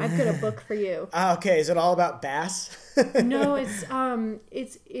man, I've got a book for you. Okay, is it all about bass? No,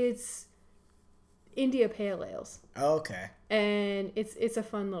 it's India Pale Ales. Okay. And it's a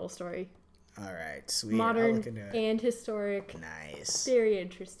fun little story. All right, sweet. Modern and historic. Nice. Very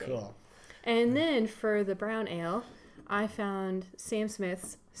interesting. Cool. And then for the brown ale, I found Sam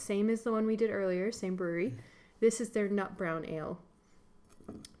Smith's, same as the one we did earlier, same brewery. This is their nut brown ale.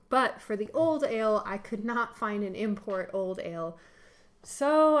 But for the old ale, I could not find an import old ale.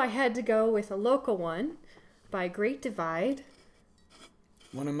 So I had to go with a local one by Great Divide.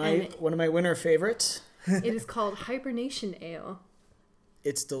 One of my winter favorites. It is called Hibernation Ale.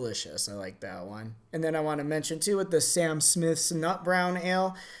 It's delicious. I like that one. And then I want to mention too with the Sam Smith's Nut Brown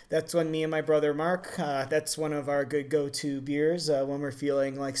Ale. That's when me and my brother Mark, that's one of our good go-to beers when we're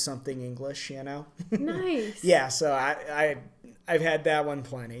feeling like something English, you know? Nice. Yeah, so I've had that one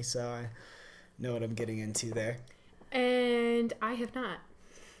plenty, so I know what I'm getting into there. And I have not.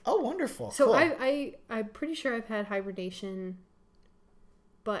 Oh, wonderful. So cool. I'm pretty sure I've had Hibernation,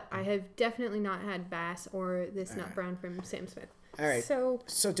 but I have definitely not had Bass or this Nut Brown from Sam Smith. All right.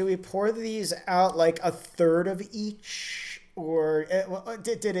 So do we pour these out like a third of each, or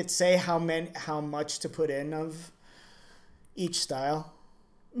did it say how much to put in of each style?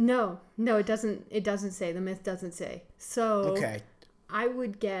 No, it doesn't. It doesn't say. The myth doesn't say. So okay. I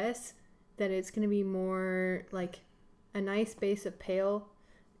would guess that it's going to be more like a nice base of pale,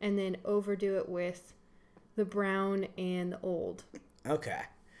 and then overdo it with the brown and the old. Okay.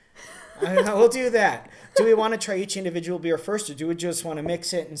 We'll do that. Do we want to try each individual beer first, or do we just want to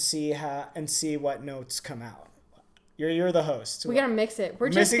mix it and see what notes come out? You're the host. We gotta mix it. We're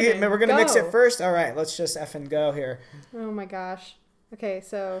gonna mix it first. All right, let's just effing go here. Oh my gosh. Okay,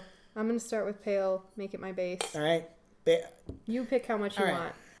 so I'm gonna start with pale. Make it my base. All right. You pick how much you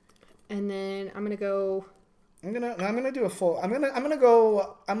want, and then I'm gonna go. I'm gonna do a full. I'm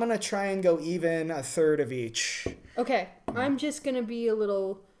gonna try and go even a third of each. Okay, I'm just gonna be a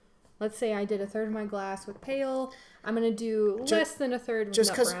little. Let's say I did a third of my glass with pale. I'm going to do less than a third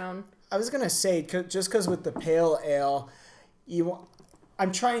with nut brown. I was going to say, just because with the pale ale,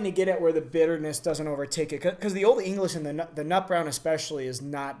 I'm trying to get it where the bitterness doesn't overtake it. Because the Old English and the nut brown especially is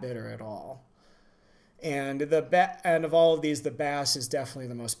not bitter at all. And of all of these, the Bass is definitely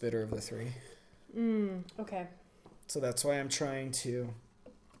the most bitter of the three. Okay. So that's why I'm trying to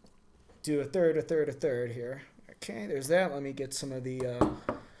do a third here. Okay, there's that. Let me get some of the...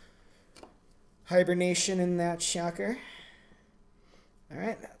 Hibernation in that shocker. All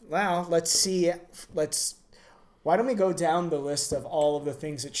right. Now, let's see. Why don't we go down the list of all of the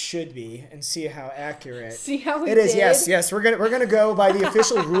things it should be and see how accurate see how it is. Yes. We're gonna go by the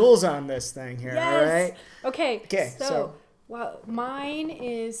official rules on this thing here. Yes. All right. Okay. So mine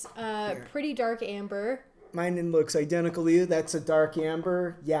is pretty dark amber. Mine looks identical to you. That's a dark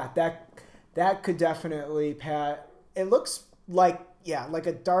amber. Yeah, that could definitely it looks like. Yeah, like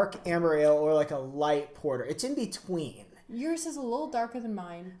a dark amber ale or like a light porter. It's in between. Yours is a little darker than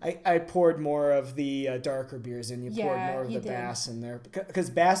mine. I poured more of the darker beers in. You poured more of the Bass in there. Because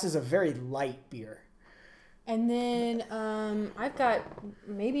Bass is a very light beer. And then I've got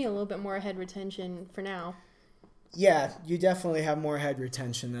maybe a little bit more head retention for now. Yeah, you definitely have more head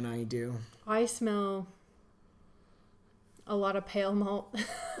retention than I do. I smell a lot of pale malt.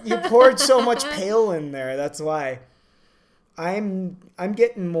 You poured so much pale in there. That's why. I'm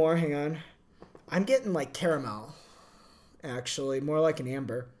getting more. Hang on, I'm getting like caramel, actually, more like an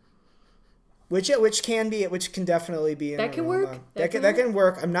amber, which can definitely be. That can work. That can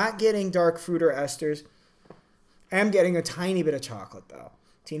work. I'm not getting dark fruit or esters. I am getting a tiny bit of chocolate though.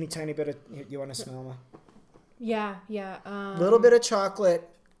 Tiny bit of. You want to smell it? Yeah. A little bit of chocolate.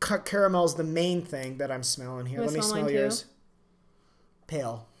 Caramel's the main thing that I'm smelling here. Let me smell yours.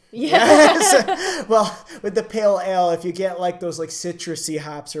 Pale. Yes. Well, with the pale ale, if you get like those like citrusy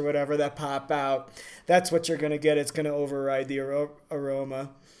hops or whatever that pop out, that's what you're going to get. It's going to override the aroma.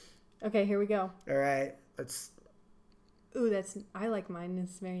 Okay, here we go. All right. I like mine.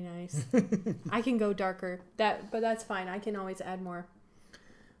 It's very nice. I can go darker. But that's fine. I can always add more.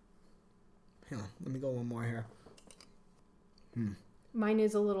 Hang on. Let me go one more here. Mine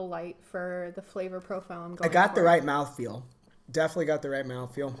is a little light for the flavor profile I'm going I got for. the right mouthfeel. Definitely got the right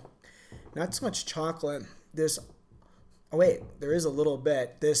mouthfeel. Not so much chocolate. There is a little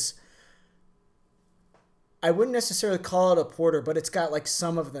bit. I wouldn't necessarily call it a porter, but it's got like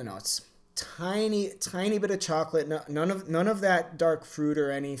some of the notes. Tiny bit of chocolate. None of that dark fruit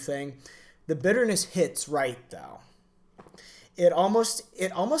or anything. The bitterness hits right though. It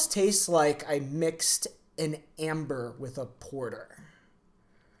almost tastes like I mixed an amber with a porter.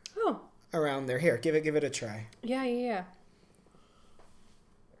 Oh. Around there. Here, give it a try. Yeah.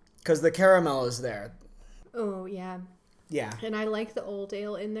 Because the caramel is there. Oh, yeah. Yeah. And I like the old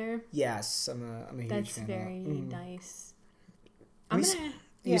ale in there. Yes, I'm a huge That's fan. That's very nice.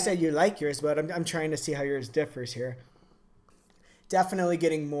 You said you like yours, but I'm trying to see how yours differs here. Definitely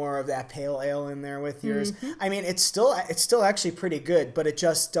getting more of that pale ale in there with yours. Mm-hmm. I mean, it's still actually pretty good, but it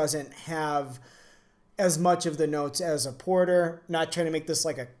just doesn't have as much of the notes as a porter. Not trying to make this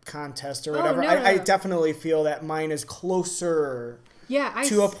like a contest or whatever. No. I definitely feel that mine is closer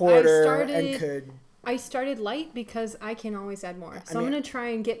to a porter I started light because I can always add more. So I'm going to try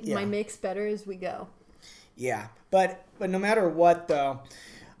and get my mix better as we go. Yeah. But no matter what, though,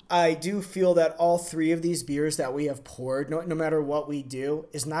 I do feel that all three of these beers that we have poured, no matter what we do,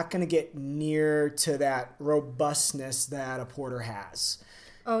 is not going to get near to that robustness that a porter has.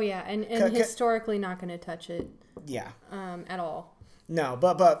 Oh, yeah. And historically not going to touch it. Yeah. At all. No,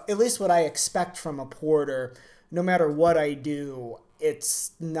 but at least what I expect from a porter, no matter what I do,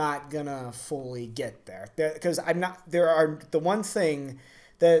 it's not going to fully get there. Because the one thing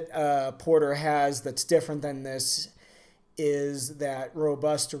that porter has that's different than this is that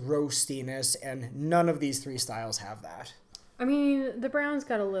robust roastiness, and none of these three styles have that. I mean, the brown's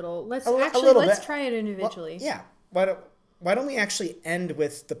got a little. Let's try it individually. Well, yeah. Why don't we actually end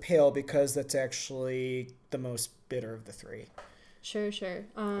with the pale, because that's actually the most bitter of the three. Sure.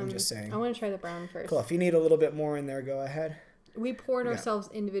 I'm just saying. I want to try the brown first. Cool. If you need a little bit more in there, go ahead. We poured ourselves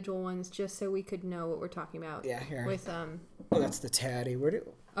individual ones just so we could know what we're talking about. Yeah, here. With Oh, that's the Taddy.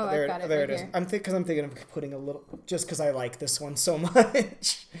 I've got it. There right it is. here. I'm thinking of putting a little, just because I like this one so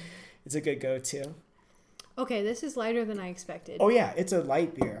much. It's a good go-to. Okay, this is lighter than I expected. Oh yeah, it's a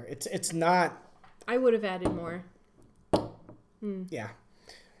light beer. It's not. I would have added more. Yeah.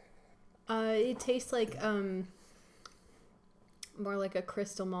 It tastes like more like a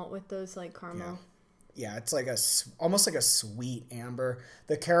crystal malt with those like caramel. Yeah, it's like almost like a sweet amber.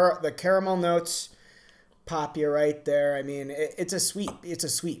 The caramel notes pop you right there. I mean, it's a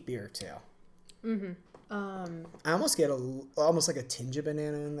sweet beer too. Mm-hmm. I almost get almost like a tinge of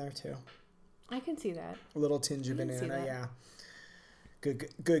banana in there too. I can see that. A little tinge of banana, yeah.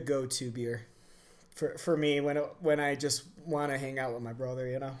 Good go-to beer for me when I just want to hang out with my brother,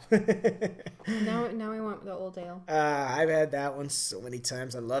 you know. Now I want the old ale. I've had that one so many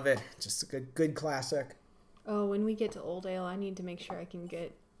times. I love it. Just a good classic. Oh, when we get to old ale, I need to make sure I can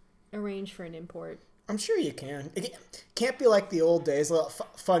get arranged for an import. I'm sure you can. It can't be like the old days. A little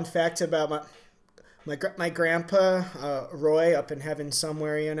fun fact about my grandpa, Roy, up in heaven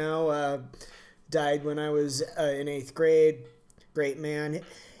somewhere, you know, died when I was in 8th grade. Great man.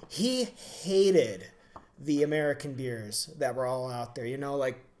 He hated the American beers that were all out there, you know,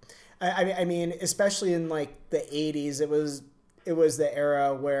 like, I mean, especially in like the 80s, it was the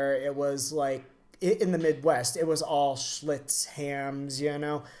era where it was like in the Midwest, it was all Schlitz hams, you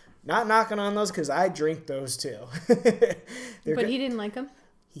know. Not knocking on those because I drink those too. But he didn't like them?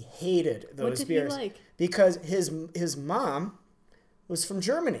 He hated those beers. What did he like? Because his mom was from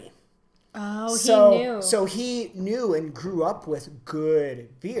Germany. Oh, he knew. So he knew and grew up with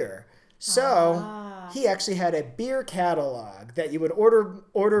good beer. So he actually had a beer catalog that you would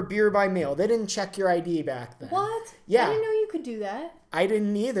order beer by mail. They didn't check your ID back then. What? Yeah. I didn't know you could do that. I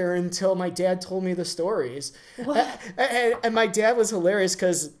didn't either until my dad told me the stories. What? And my dad was hilarious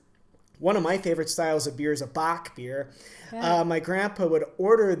because one of my favorite styles of beer is a Bock beer. Yeah. My grandpa would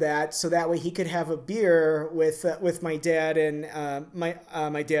order that so that way he could have a beer with my dad and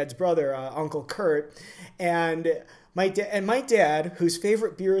my dad's brother, Uncle Kurt, and my dad, whose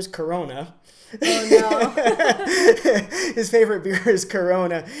favorite beer is Corona. Oh no! His favorite beer is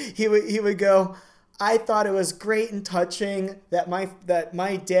Corona. He would go, I thought it was great and touching that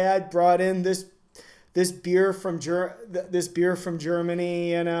my dad brought in this beer from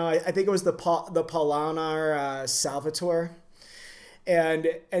Germany, you know. I think it was the Paulaner Salvatore, and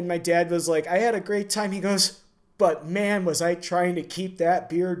my dad was like, I had a great time. He goes, But man, was I trying to keep that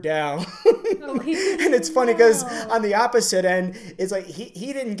beer down. And it's funny because on the opposite end, it's like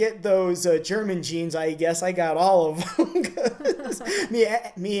he didn't get those German genes. I guess I got all of them.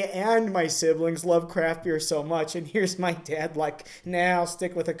 me and my siblings love craft beer so much, and here's my dad like, nah, I'll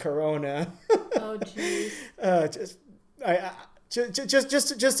stick with a Corona. Oh, jeez.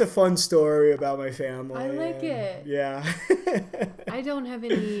 Just a fun story about my family. I like it. Yeah. I don't have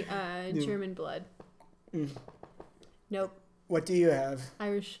any German blood. Nope. What do you have?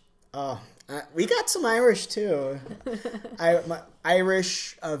 Irish. Oh, we got some Irish too.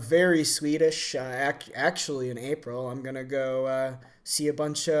 Irish, very Swedish. Actually, in April, I'm gonna go see a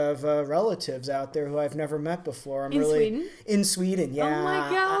bunch of relatives out there who I've never met before. Sweden? In Sweden, yeah. Oh my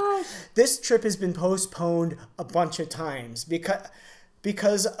gosh! This trip has been postponed a bunch of times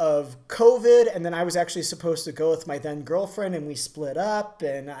because of COVID, and then I was actually supposed to go with my then girlfriend, and we split up,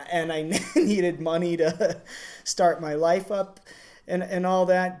 and I needed money to start my life up. And all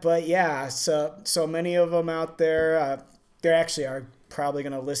that, but yeah, so many of them out there, they actually are probably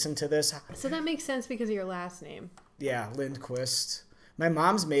going to listen to this. So that makes sense because of your last name. Yeah, Lindquist. My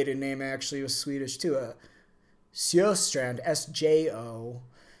mom's maiden name actually was Swedish too. Sjöstrand, S-J-O.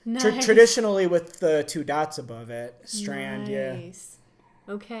 Nice. Traditionally with the 2 dots above it. Strand, nice.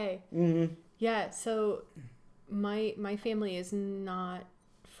 Yeah. Okay. Mm-hmm. Yeah, so my family is not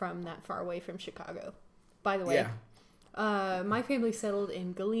from that far away from Chicago, by the way. Yeah. My family settled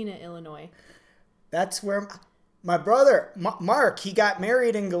in Galena, Illinois. That's where my brother, Mark, he got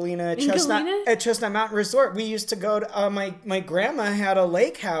married in Galena at Chestnut Mountain Resort. We used to go to, my grandma had a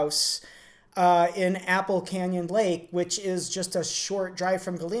lake house in Apple Canyon Lake, which is just a short drive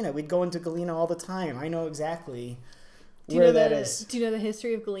from Galena. We'd go into Galena all the time. I know exactly where that is. Do you know the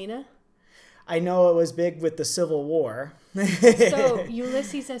history of Galena? I know it was big with the Civil War. So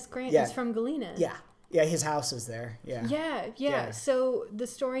Ulysses S. Grant is from Galena. Yeah. Yeah, his house is there. Yeah. Yeah. So the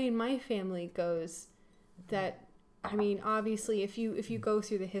story in my family goes that, I mean, obviously, if you go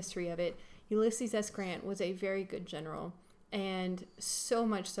through the history of it, Ulysses S. Grant was a very good general, and so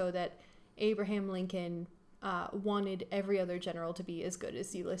much so that Abraham Lincoln wanted every other general to be as good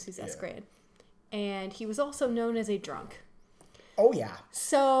as Ulysses S. Grant. And he was also known as a drunk. Oh, yeah.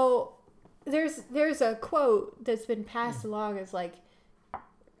 So there's a quote that's been passed along as like,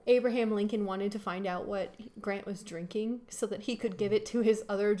 Abraham Lincoln wanted to find out what Grant was drinking so that he could give it to his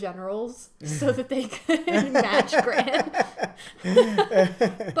other generals so that they could match Grant.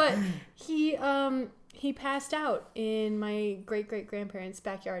 But he passed out in my great-great-grandparents'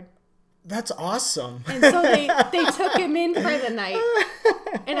 backyard. That's awesome. And so they took him in for the night.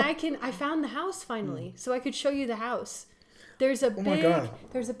 And I found the house finally, so I could show you the house. There's a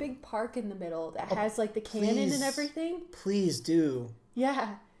big park in the middle that has like the cannon and everything. Please do.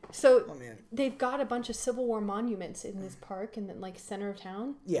 Yeah. So they've got a bunch of Civil War monuments in this park in the like center of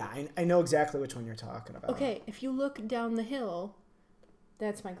town. Yeah, I know exactly which one you're talking about. Okay, if you look down the hill,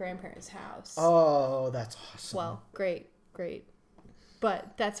 that's my grandparents' house. Oh, that's awesome. Well, great.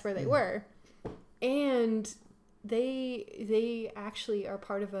 But that's where they were. And they actually are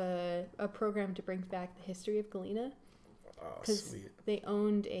part of a program to bring back the history of Galena. Oh, sweet. They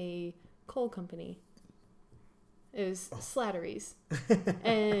owned a coal company. It was Slattery's.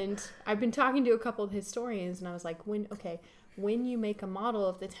 And I've been talking to a couple of historians, and I was like, when you make a model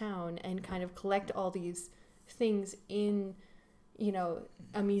of the town and kind of collect all these things in,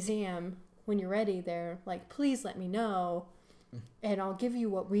 a museum, when you're ready there, like, please let me know, and I'll give you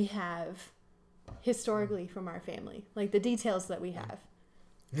what we have historically from our family, like the details that we have.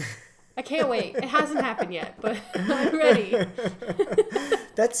 I can't wait. It hasn't happened yet, but I'm ready.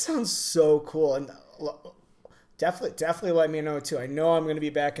 That sounds so cool. And definitely let me know too. I know I'm going to be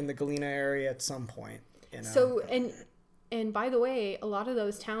back in the Galena area at some point. So, and by the way, a lot of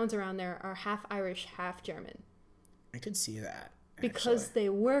those towns around there are half Irish, half German. I could see that. Because they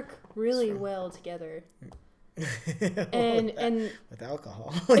work really well together. and with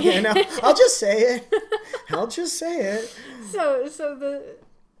alcohol. I'll just say it. So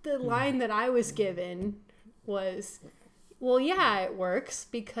the line that I was given was, well, yeah, it works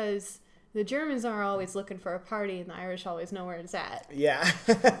because the Germans are always looking for a party and the Irish always know where it's at. Yeah.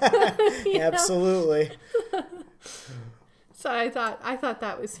 Absolutely. So I thought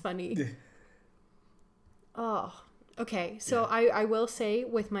that was funny. Oh, okay. So yeah. I will say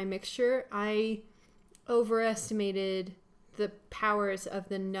with my mixture, I overestimated the powers of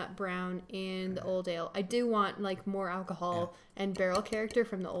the nut brown and the old ale. I do want like more alcohol and barrel character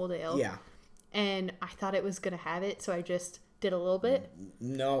from the old ale. Yeah. And I thought it was going to have it, so I just did a little bit.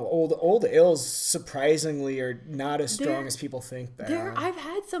 No, old ales surprisingly are not as strong as people think they are. I've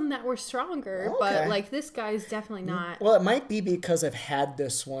had some that were stronger, but like this guy's definitely not. Well, it might be because I've had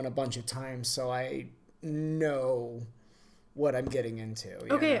this one a bunch of times, so I know what I'm getting into.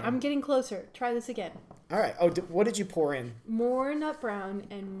 Okay, I'm getting closer. Try this again. All right. Oh, what did you pour in? More nut brown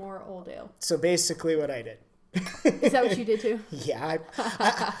and more old ale. So basically what I did. Is that what you did too? Yeah.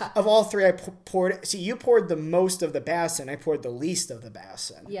 I, of all three, I poured... See, you poured the most of the Bassin. I poured the least of the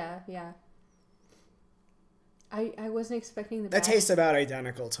Bassin. Yeah. I wasn't expecting the That tastes about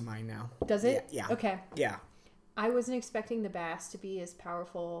identical to mine now. Does it? Yeah. Okay. Yeah. I wasn't expecting the Bass to be as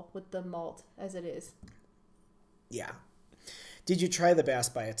powerful with the malt as it is. Yeah. Did you try the Bass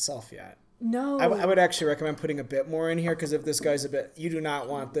by itself yet? No. I would actually recommend putting a bit more in here because if this guy's a bit... You do not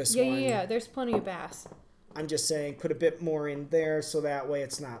want this one. Yeah. There's plenty of Bass. I'm just saying put a bit more in there so that way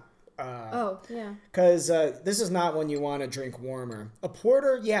it's not... yeah. Because this is not one you want to drink warmer. A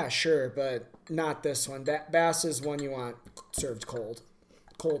porter, yeah, sure, but not this one. That Bass is one you want served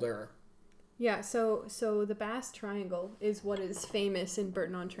colder. Yeah, so the Bass Triangle is what is famous in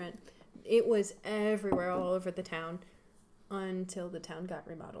Burton-on-Trent. It was everywhere all over the town until the town got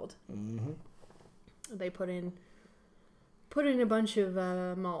remodeled. Mm-hmm. They put in a bunch of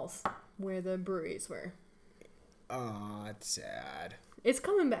malls where the breweries were. Oh, it's sad. It's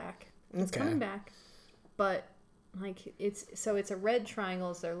coming back. It's coming back. But like it's a red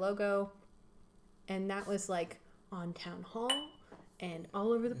triangle is their logo, and that was like on town hall and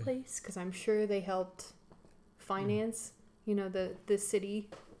all over the place because I'm sure they helped finance, the city.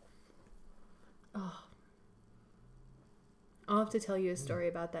 Oh, I'll have to tell you a story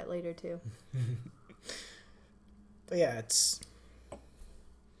about that later too. But yeah, it's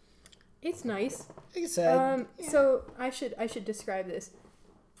nice. Like I said, So I should describe this.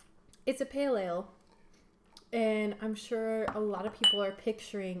 It's a pale ale, and I'm sure a lot of people are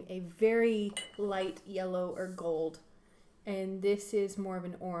picturing a very light yellow or gold, and this is more of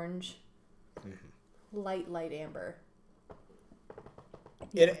an orange, light amber.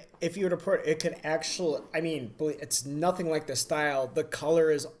 If you were to pour it could actually, it's nothing like the style. The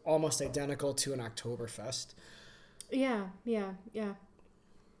color is almost identical to an Oktoberfest. Yeah.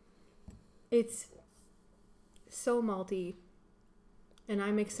 It's so malty, and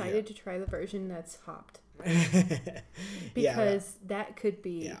I'm excited to try the version that's hopped. Because that could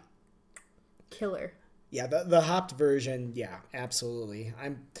be killer. Yeah, the hopped version, yeah, absolutely.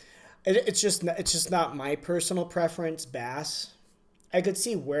 It's just not my personal preference, Bass. I could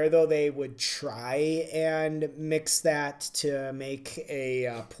see where though they would try and mix that to make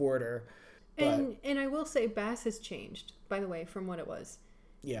a porter. And I will say Bass has changed, by the way, from what it was.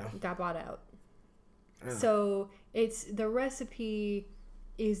 Yeah. It got bought out. Oh. So the recipe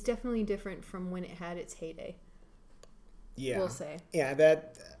is definitely different from when it had its heyday. Yeah. We'll say. Yeah,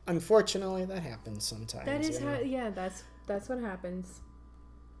 that unfortunately that happens sometimes. That is that's what happens.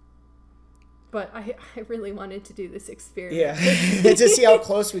 But I really wanted to do this experiment. Yeah, to see how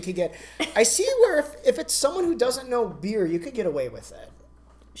close we could get. I see where if it's someone who doesn't know beer, you could get away with it.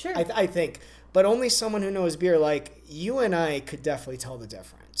 Sure. I think. But only someone who knows beer, like you and I, could definitely tell the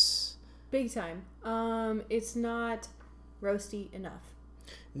difference. Big time. It's not roasty enough.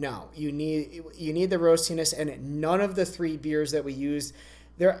 No, you need the roastiness, and none of the three beers that we used.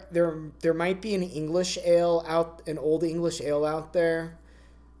 There might be an old English ale out there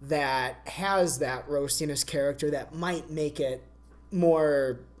that has that roastiness character that might make it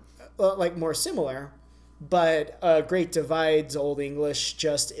more similar, but Great Divide's Old English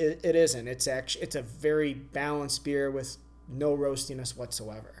it isn't. It's a very balanced beer with no roastiness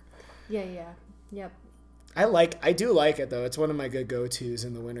whatsoever. Yeah, yep. I do like it though. It's one of my good go-tos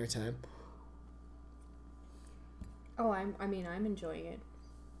in the wintertime. Oh, I'm enjoying it.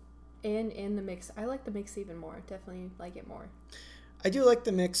 And in the mix, I like the mix even more. Definitely like it more. I do like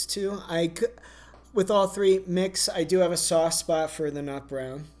the mix too. With all three mix, I do have a soft spot for the nut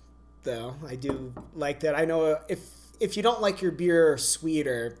brown, though. I do like that. I know if you don't like your beer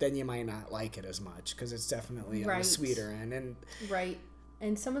sweeter, then you might not like it as much because it's definitely on the sweeter end. And right.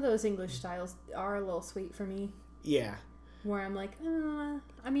 And some of those English styles are a little sweet for me. Yeah. Where I'm like,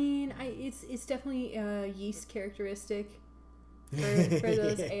 it's definitely a yeast characteristic for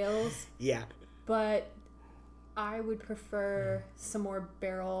those ales. Yeah. But I would prefer some more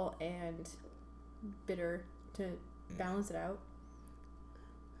barrel and bitter to balance it out.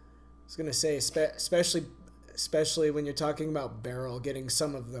 I was gonna say, especially when you're talking about barrel, getting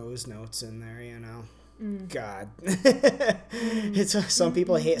some of those notes in there, God, it's some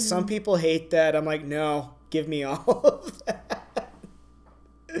people hate that. I'm like, no, give me all of that.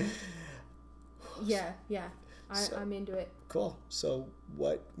 Yeah. I'm into it. Cool. So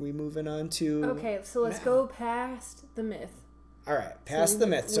what we moving on to? Okay, so let's go past the myth. All right, past the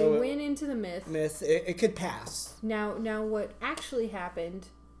myth. So we went into the myth. It could pass. Now, what actually happened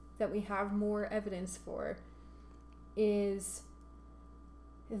that we have more evidence for is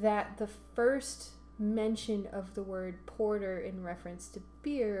that the first mention of the word porter in reference to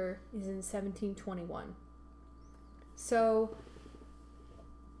beer is in 1721. So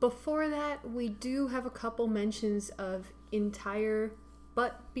before that, we do have a couple mentions of entire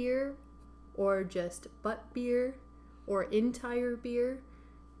butt beer, or just butt beer, or entire beer,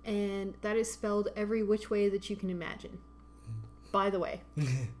 and that is spelled every which way that you can imagine. By the way,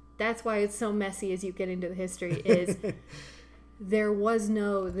 that's why it's so messy as you get into the history, is there was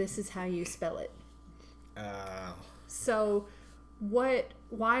no this is how you spell it. So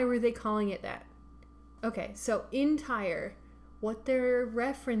why were they calling it that? Okay, so entire, what they're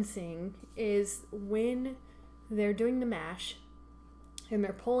referencing is when they're doing the mash and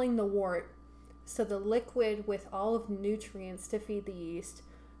they're pulling the wort, so the liquid with all of the nutrients to feed the yeast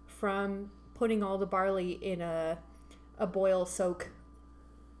from putting all the barley in a boil soak.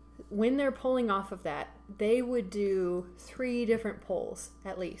 When they're pulling off of that, they would do 3 different pulls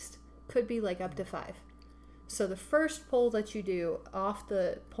at least. Could be like up to 5. So the first pull that you do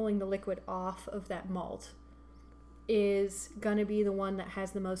pulling the liquid off of that malt is gonna be the one that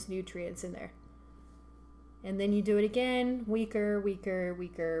has the most nutrients in there. And then you do it again, weaker, weaker,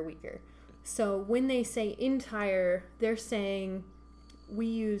 weaker, weaker. So when they say entire, they're saying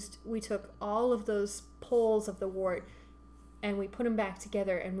we took all of those pulls of the wort and we put them back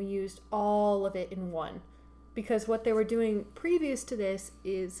together and we used all of it in one. Because what they were doing previous to this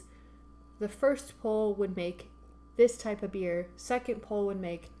is the first pull would make this type of beer, second pull would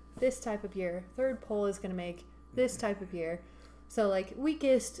make this type of beer, third pull is going to make this type of beer. So like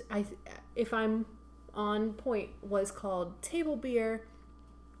weakest, if I'm on point, was called table beer.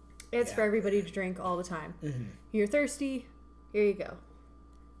 It's for everybody to drink all the time. Mm-hmm. You're thirsty, here you go.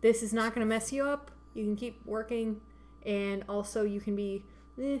 This is not going to mess you up. You can keep working, and also you can be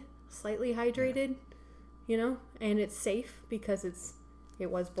slightly hydrated, and it's safe because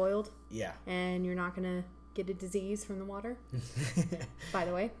it was boiled. Yeah. And you're not going to get a disease from the water. By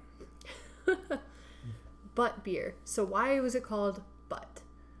the way. Butt beer. So why was it called butt?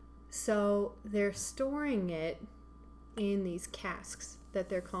 So they're storing it in these casks that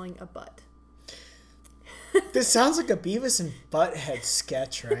they're calling a butt. This sounds like a Beavis and Butthead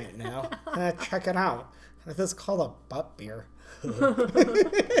sketch right now. Check it out. This is called a butt beer.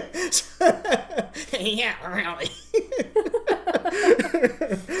 Yeah, really.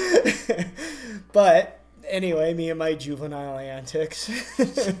 But anyway, me and my juvenile antics.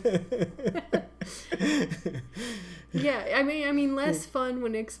 Yeah, I mean, less fun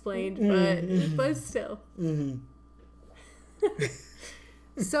when explained, but still. Mm-hmm.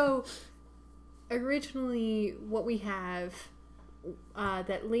 So, originally, what we have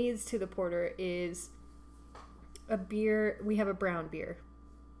that leads to the porter is a beer. We have a brown beer.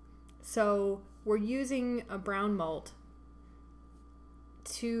 So, we're using a brown malt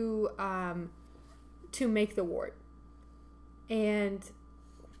to make the wort. And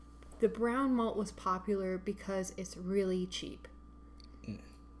the brown malt was popular because it's really cheap.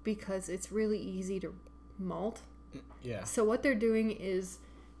 Because it's really easy to malt. Yeah. So what they're doing is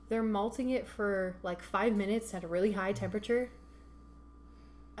they're malting it for like 5 minutes at a really high temperature.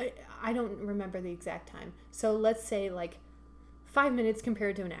 I don't remember the exact time. So let's say like 5 minutes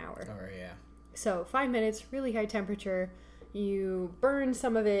compared to an hour. Oh, yeah. So 5 minutes, really high temperature. You burn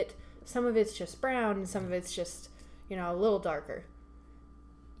some of it. Some of it's just brown and some of it's just, a little darker.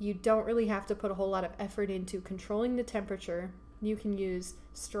 You don't really have to put a whole lot of effort into controlling the temperature. You can use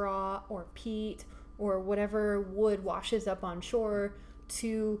straw or peat or whatever wood washes up on shore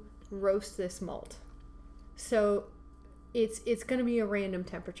to roast this malt. So it's going to be a random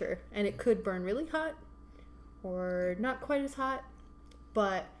temperature, and it could burn really hot or not quite as hot,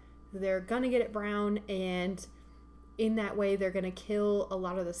 but they're going to get it brown, and in that way they're going to kill a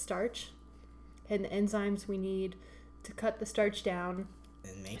lot of the starch and the enzymes we need to cut the starch down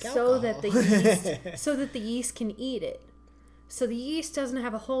so that the yeast can eat it. So the yeast doesn't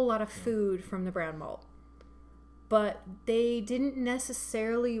have a whole lot of food from the brown malt. But they didn't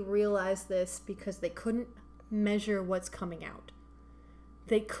necessarily realize this because they couldn't measure what's coming out.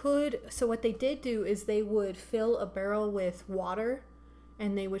 So what they did do is they would fill a barrel with water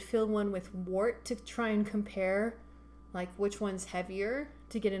and they would fill one with wort to try and compare like which one's heavier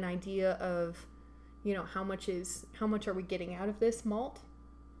to get an idea of, how much are we getting out of this malt.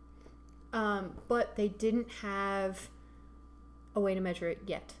 But they didn't have a way to measure it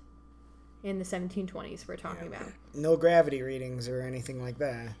yet. in the 1720s we're talking about. No gravity readings or anything like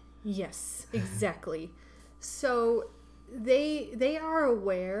that. Yes, exactly. So they are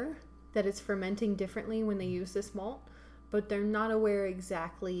aware that it's fermenting differently when they use this malt, but they're not aware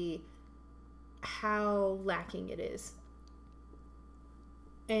exactly how lacking it is.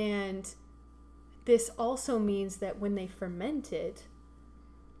 And this also means that when they ferment it,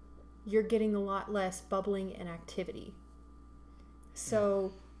 you're getting a lot less bubbling and activity.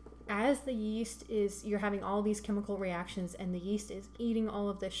 So as the yeast you're having all these chemical reactions and the yeast is eating all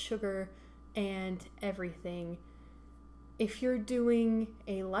of the sugar and everything, if you're doing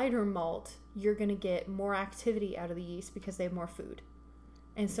a lighter malt, you're going to get more activity out of the yeast because they have more food.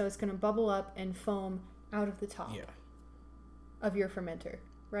 And so it's going to bubble up and foam out of the top of your fermenter,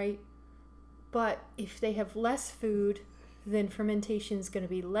 right? But if they have less food, then fermentation is going to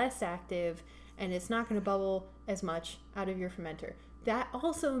be less active and it's not going to bubble as much out of your fermenter. That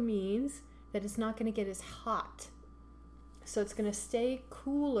also means that it's not going to get as hot. So it's going to stay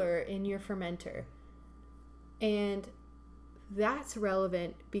cooler in your fermenter. And that's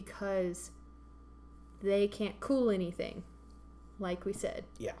relevant because they can't cool anything, like we said.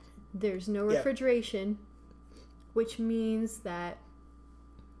 Yeah. There's no refrigeration, which means that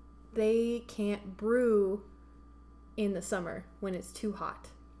they can't brew in the summer when it's too hot.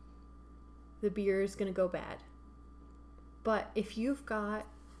 The beer is going to go bad. But if you've got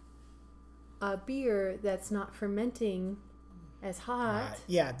a beer that's not fermenting as hot,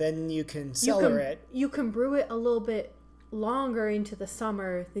 then you can cellar it. You can brew it a little bit longer into the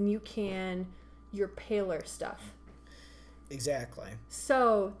summer than you can your paler stuff. Exactly.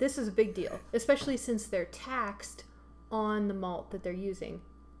 So this is a big deal, especially since they're taxed on the malt that they're using.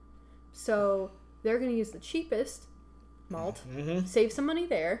 So they're going to use the cheapest malt, save some money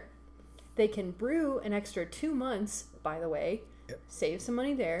there. They can brew an extra 2 months, by the way, save some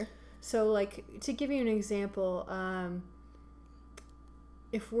money there. So, like, to give you an example,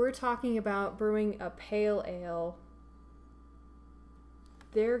 if we're talking about brewing a pale ale,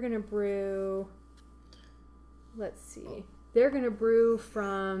 they're going to brew, they're going to brew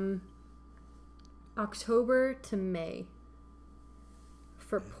from October to May.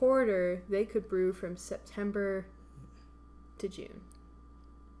 For porter, they could brew from September to June.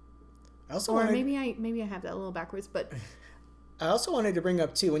 Maybe I have that a little backwards, but I also wanted to bring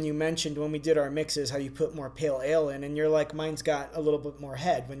up too, when you mentioned when we did our mixes how you put more pale ale in, and you're like, mine's got a little bit more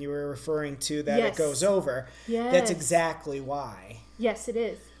head when you were referring to that it goes over. Yes. That's exactly why. Yes, it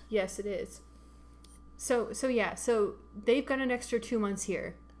is. Yes, it is. So they've got an extra 2 months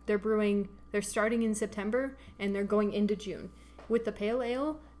here. They're starting in September and they're going into June. With the pale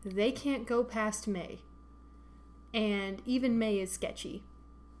ale, they can't go past May. And even May is sketchy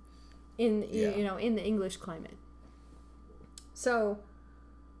in the English climate. So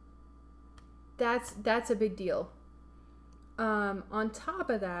that's a big deal. On top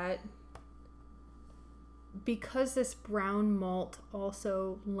of that, because this brown malt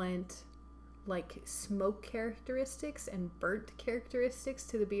also lent like smoke characteristics and burnt characteristics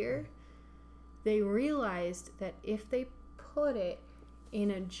to the beer, they realized that if they put it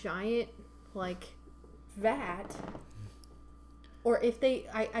in a giant like vat, or if they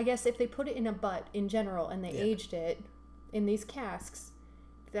if they put it in a butt in general and they aged it in these casks,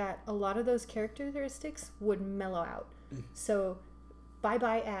 that a lot of those characteristics would mellow out. So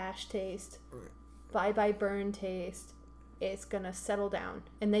bye ash taste, bye burn taste. It's gonna settle down,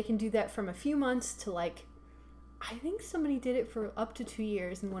 and they can do that from a few months to like, I think somebody did it for up to 2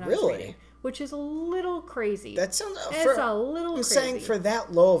 years. And when I was reading, which is a little crazy. That sounds a little crazy. I'm saying for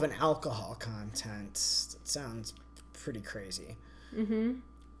that low of an alcohol content, it sounds pretty crazy. Mm-hmm.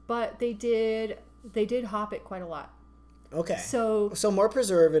 But they did hop it quite a lot. Okay. So more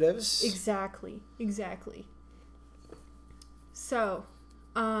preservatives. Exactly. So,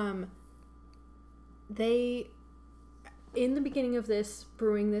 they, in the beginning of this,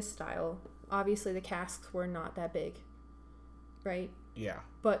 brewing this style, obviously the casks were not that big, right? Yeah.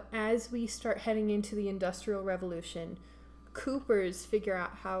 But as we start heading into the Industrial Revolution, coopers figure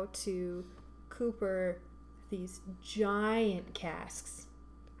out how to cooper these giant casks.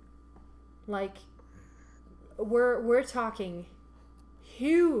 Like, we're talking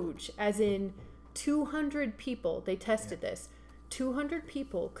huge, as in 200 people. They tested this. 200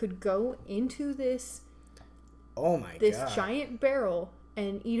 people could go into this giant barrel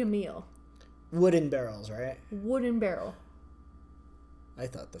and eat a meal. Wooden barrels, right? Wooden barrel. I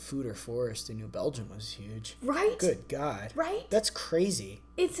thought the Fooder Forest in New Belgium was huge. Right? Good God. Right? That's crazy.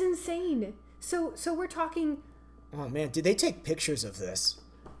 It's insane. So we're talking... Oh, man. Did they take pictures of this?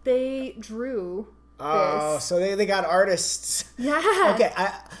 They drew this. So they got artists. Yeah. Okay.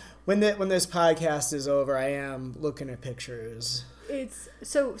 when this podcast is over, I am looking at pictures. It's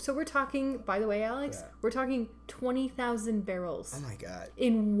so we're talking, by the way, Alex, we're talking 20,000 barrels. Oh my God.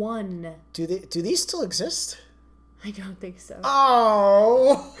 In one. Do these still exist? I don't think so.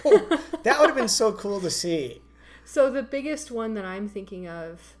 Oh, that would have been so cool to see. So the biggest one that I'm thinking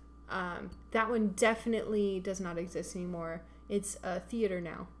of, that one definitely does not exist anymore. It's a theater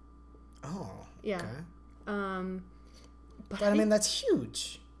now. Oh, yeah. Okay. But I mean, that's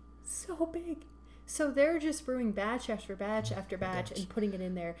huge. So big. So they're just brewing batch after batch after batch and putting it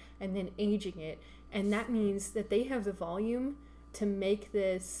in there and then aging it. And that means that they have the volume to make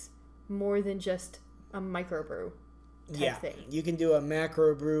this more than just a microbrew type thing. You can do a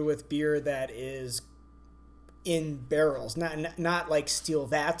macro brew with beer that is in barrels, not like steel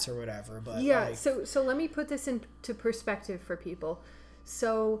vats or whatever. But yeah, so let me put this into perspective for people.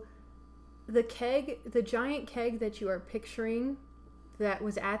 So the giant keg that you are picturing that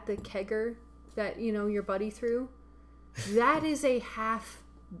was at the kegger that, your buddy threw, that is a half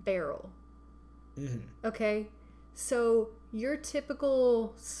barrel. Mm-hmm. Okay? So your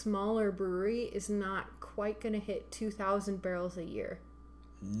typical smaller brewery is not quite going to hit 2,000 barrels a year.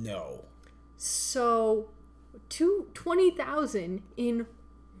 No. So 20,000 in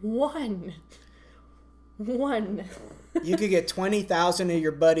one. You could get 20,000 of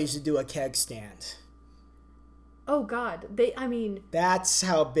your buddies to do a keg stand. Oh God, that's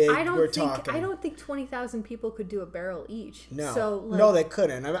how big we're talking. I don't think 20,000 people could do a barrel each. No, so, no, they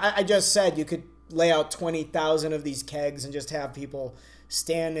couldn't. I just said you could lay out 20,000 of these kegs and just have people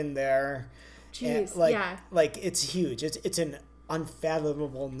standing there. Jeez, like it's huge. It's an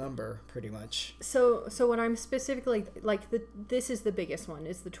unfathomable number, pretty much. So what I'm specifically this is the biggest one,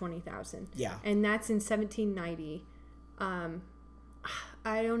 is the 20,000. Yeah, and that's in 1790.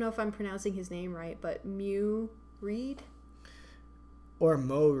 I don't know if I'm pronouncing his name right, but Meaux Reed or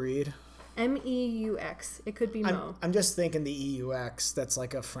Mo Reed. Meux. It could be Mo. I'm just thinking the EUX. That's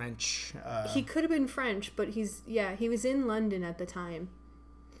like a French. He could have been French, but he was in London at the time.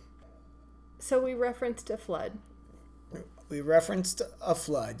 So we referenced a flood.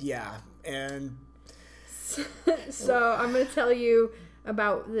 Yeah, and so I'm going to tell you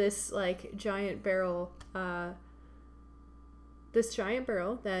about this giant barrel. This giant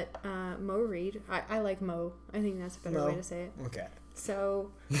barrel that Mo Reed. I like Mo. I think that's a better way to say it. Okay.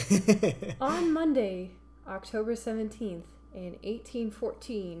 So, on Monday, October 17th, in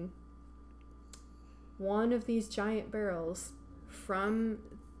 1814, one of these giant barrels from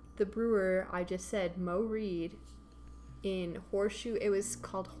the brewer I just said, Mo Reed, in Horseshoe, it was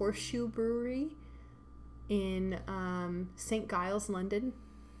called Horseshoe Brewery in St. Giles, London.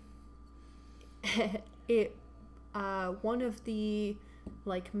 One of the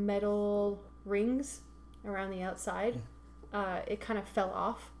metal rings around the outside, it kind of fell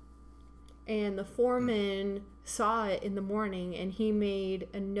off, and the foreman saw it in the morning, and he made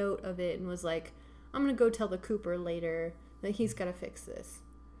a note of it and was like, I'm gonna go tell the cooper later that he's gotta fix this.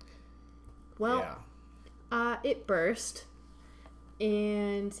 Well, it burst,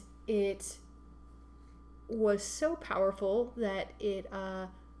 and it was so powerful that it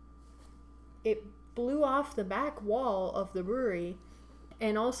blew off the back wall of the brewery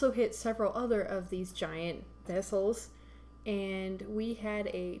and also hit several other of these giant vessels. And we had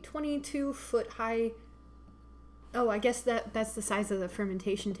a 22-foot high... Oh, I guess that's the size of the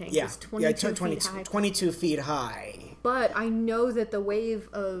fermentation tank. Yeah, it's 22 feet high. 22 feet high. But I know that the wave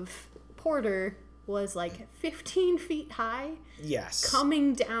of porter was 15 feet high. Yes.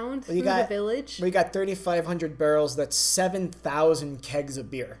 Coming down through the village. We got 3,500 barrels. That's 7,000 kegs of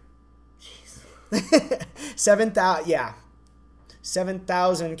beer.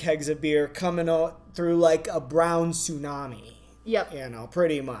 7,000 kegs of beer coming out through a brown tsunami. Yep.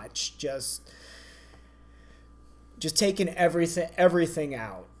 Pretty much just taking everything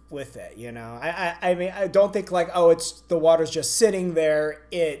out with it. I mean, I don't think it's the water's just sitting there.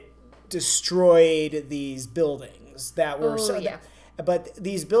 It destroyed these buildings that were but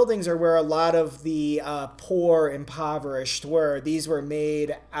these buildings are where a lot of the poor, impoverished were. These were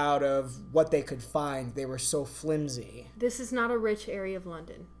made out of what they could find. They were so flimsy. This is not a rich area of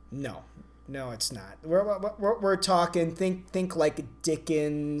London. No, it's not. We're talking, think like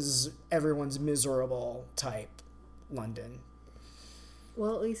Dickens, everyone's miserable type London.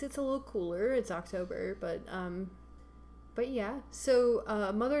 Well, at least it's a little cooler. It's October, but yeah.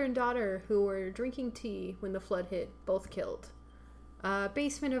 So mother and daughter who were drinking tea when the flood hit, both killed.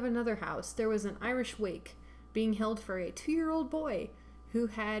 Basement of another house, there was an Irish wake being held for a 2-year-old boy who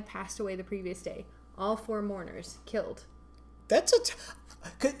had passed away the previous day. All 4 mourners killed. That's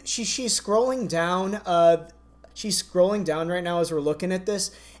she's scrolling down. She's scrolling down right now as we're looking at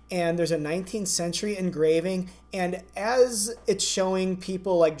this, and there's a 19th century engraving, and as it's showing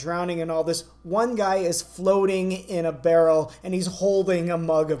people like drowning and all this, one guy is floating in a barrel and he's holding a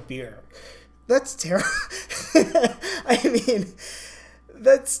mug of beer. That's terrible. I mean,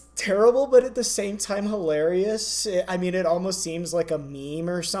 that's terrible, but at the same time hilarious. I mean, it almost seems like a meme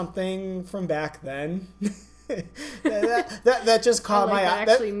or something from back then. that just caught my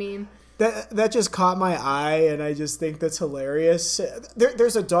eye. Meme. That just caught my eye, and I just think that's hilarious.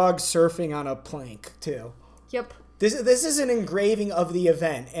 There's a dog surfing on a plank too. Yep. This is an engraving of the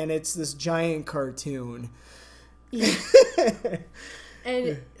event, and it's this giant cartoon. Yeah.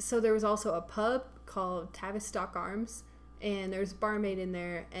 And so there was also a pub called Tavistock Arms, and there's a barmaid in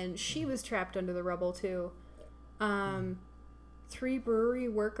there, and she was trapped under the rubble too. 3 brewery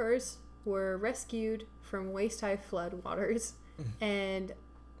workers were rescued from waist-high flood waters, and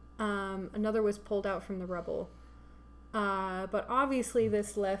another was pulled out from the rubble. But obviously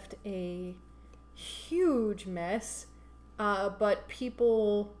this left a huge mess, but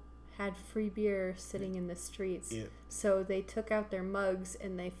people had free beer sitting in the streets. Yeah. So they took out their mugs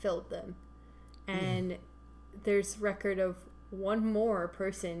and they filled them. And there's record of one more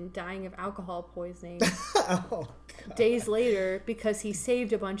person dying of alcohol poisoning days later because he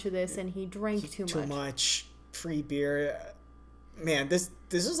saved a bunch of this and he drank too much. Too much free beer. Man, this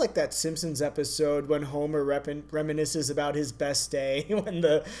is like that Simpsons episode when Homer reminisces about his best day when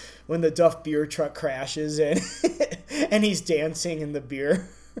the Duff beer truck crashes and he's dancing in the beer.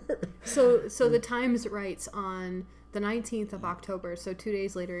 So the Times writes on the 19th of October, so 2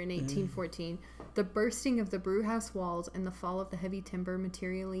 days later in 1814, the bursting of the brewhouse walls and the fall of the heavy timber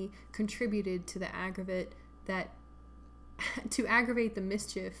materially contributed to aggravate the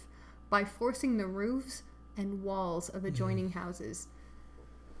mischief by forcing the roofs and walls of adjoining houses.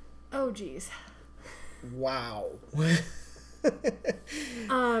 Oh, geez. Wow.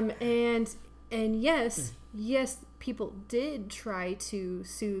 And yes, people did try to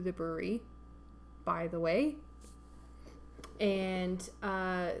sue the brewery, by the way. And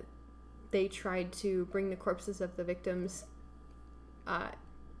they tried to bring the corpses of the victims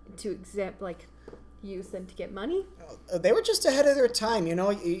to use them to get money. They were just ahead of their time. You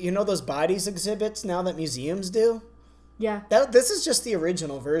know those bodies exhibits now that museums do? Yeah. This is just the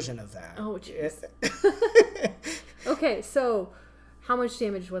original version of that. Oh, jeez. Okay, so how much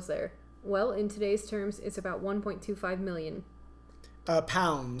damage was there? Well, in today's terms, it's about 1.25 million.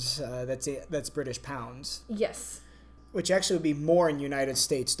 Pounds. That's British pounds. Yes. Which actually would be more in United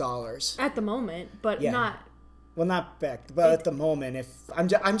States dollars. At the moment, but not... Well, not back, but at the moment, if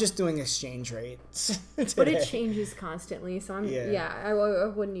I'm just doing exchange rates. But it changes constantly, so I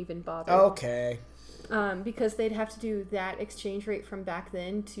wouldn't even bother. Okay. Because they'd have to do that exchange rate from back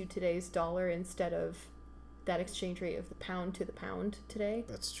then to today's dollar instead of that exchange rate of the pound to the pound today.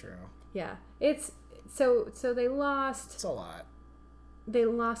 That's true. Yeah, it's so they lost. It's a lot. They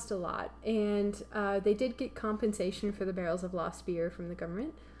lost a lot, and they did get compensation for the barrels of lost beer from the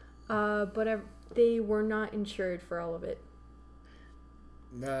government, but they were not insured for all of it.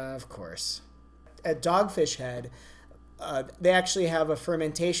 Of course. At Dogfish Head, they actually have a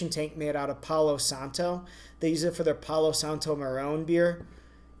fermentation tank made out of Palo Santo. They use it for their Palo Santo Marron beer.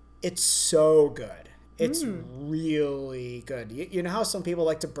 It's so good. It's really good. You know how some people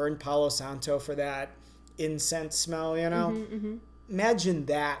like to burn Palo Santo for that incense smell, you know? Mm-hmm. Imagine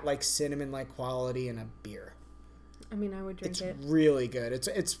that, like cinnamon-like quality in a beer. I mean, I would drink it. It's really good.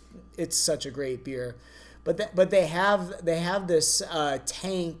 It's such a great beer. But they have this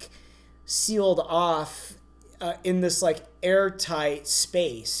tank sealed off in this like airtight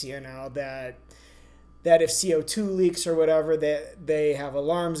space, you know, that if CO2 leaks or whatever, they have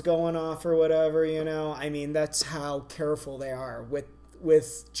alarms going off or whatever, you know. I mean, that's how careful they are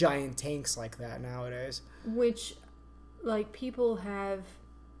with giant tanks like that nowadays. Which, like, people have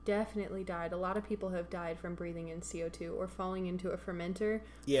definitely died. A lot of people have died from breathing in CO2 or falling into a fermenter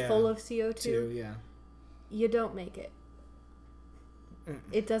full of CO2. Yeah. You don't make it.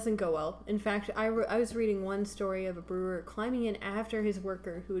 It doesn't go well. In fact, I was reading one story of a brewer climbing in after his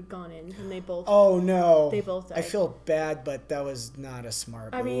worker who had gone in, and they both... Oh, no. They both died. I feel bad, but that was not a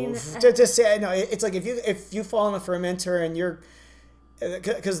smart move. I mean... Just say, no, it's like if you fall in the fermenter and you're...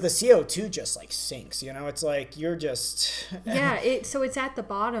 Because the CO2 just, like, sinks, you know? It's like you're just... Yeah, so it's at the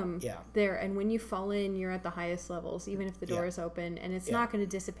bottom there, and when you fall in, you're at the highest levels, even if the door is open, and it's not going to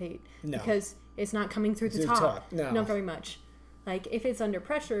dissipate because it's not coming through the top. No. Not very much. Like, if it's under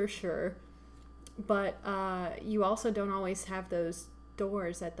pressure, sure. But you also don't always have those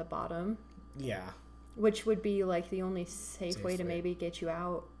doors at the bottom. Yeah. Which would be, like, the only safe way to maybe get you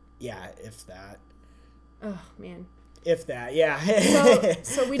out. Yeah, if that. Oh, man. If that, yeah.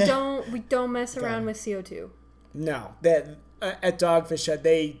 So we don't mess around with CO2. No, that at Dogfish Head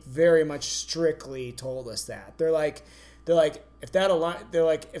they very much strictly told us that. They're like if that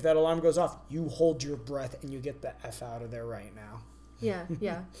alarm goes off, you hold your breath and you get the F out of there right now. Yeah.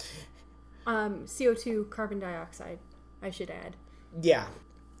 CO2, carbon dioxide, I should add. Yeah,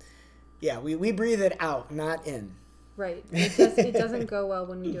 we breathe it out, not in. Right. It doesn't go well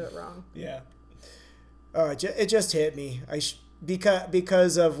when we do it wrong. Yeah. It just hit me.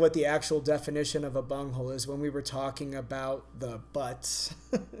 Because of what the actual definition of a bunghole is. When we were talking about the butts,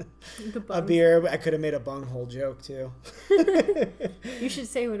 a beer, I could have made a bunghole joke too. You should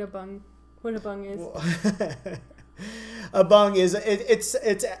say what a bung is. A bung is it's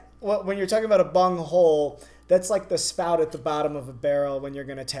when you're talking about a bunghole, that's like the spout at the bottom of a barrel when you're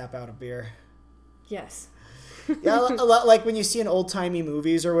gonna tap out a beer. Yes. Yeah, a lot like when you see in old-timey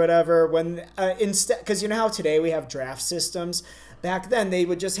movies or whatever, when instead, because you know how today we have draft systems, back then they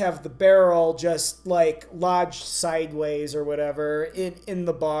would just have the barrel just like lodged sideways or whatever in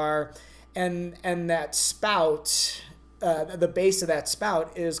the bar, and that spout, the base of that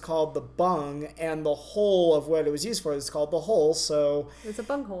spout is called the bung, and the hole of what it was used for is called the hole. So it's a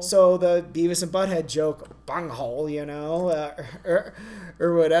bunghole. So the Beavis and Butthead joke, bunghole,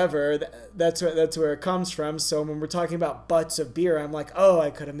 or whatever. That's where it comes from. So when we're talking about butts of beer, I'm like, oh, I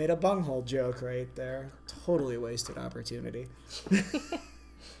could have made a bunghole joke right there. Totally wasted opportunity.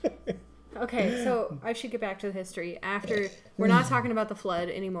 Okay, so I should get back to the history. We're not talking about the flood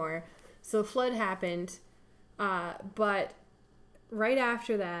anymore. So the flood happened. But right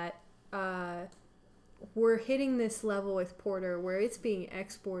after that, we're hitting this level with porter where it's being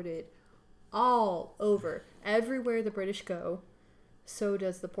exported all over. Everywhere the British go, so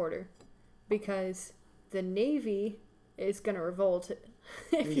does the porter. Because the Navy is going to revolt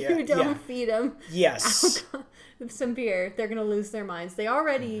if you don't feed them some beer. They're going to lose their minds. They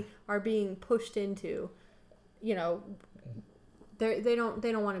already are being pushed into, they don't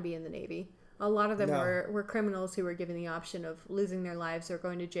want to be in the Navy. A lot of them were criminals who were given the option of losing their lives or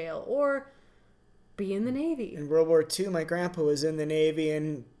going to jail or be in the Navy. In World War II, my grandpa was in the Navy,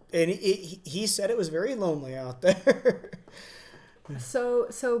 and he said it was very lonely out there.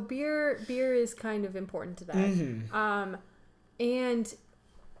 So beer is kind of important to that. Mm-hmm. And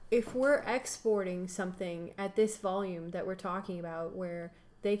if we're exporting something at this volume that we're talking about, where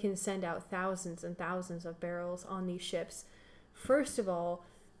they can send out thousands and thousands of barrels on these ships, first of all,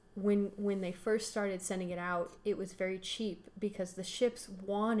 when they first started sending it out, it was very cheap because the ships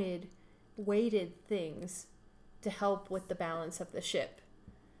wanted weighted things to help with the balance of the ship.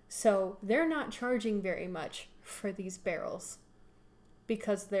 So they're not charging very much for these barrels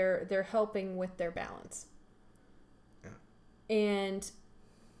because they're helping with their balance. Yeah. And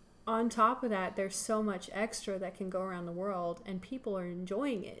on top of that, there's so much extra that can go around the world, and people are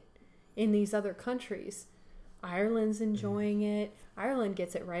enjoying it in these other countries. Ireland's enjoying it. Ireland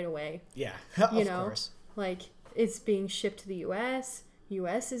gets it right away. Yeah, of course. Like, it's being shipped to the U.S.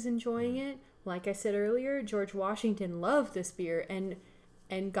 U.S. is enjoying it. Like I said earlier, George Washington loved this beer and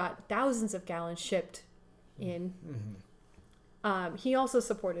got thousands of gallons shipped in. Mm-hmm. He also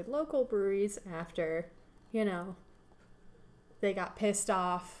supported local breweries after, they got pissed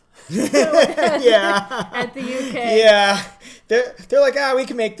off. At the UK. Yeah. They're like, we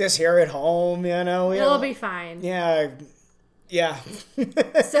can make this here at home, It'll be fine. Yeah.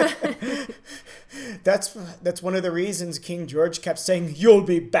 So that's one of the reasons King George kept saying, "You'll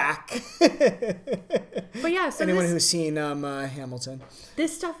be back." But yeah, so anyone who's seen Hamilton,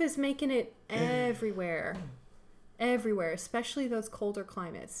 this stuff is making it everywhere, especially those colder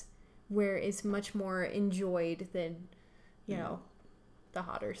climates where it's much more enjoyed than, the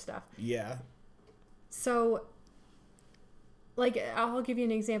hotter stuff. Yeah. So, like, I'll give you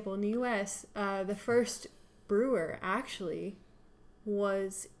an example. In the U.S., the first brewer actually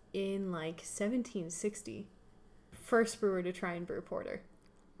was in 1760. First brewer to try and brew porter.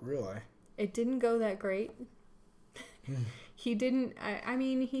 Really? It didn't go that great. He didn't. I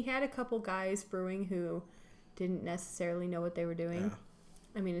mean, he had a couple guys brewing who didn't necessarily know what they were doing. Yeah.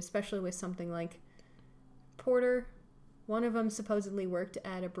 I mean, especially with something like porter. One of them supposedly worked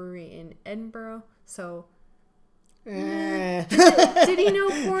at a brewery in Edinburgh, so... Did he know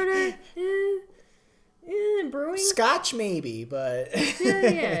porter? Brewing? Scotch, maybe, but...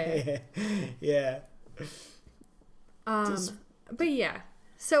 Yeah. Yeah. But yeah,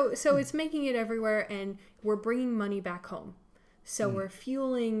 so it's making it everywhere, and we're bringing money back home. So we're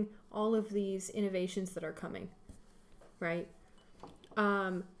fueling all of these innovations that are coming, right?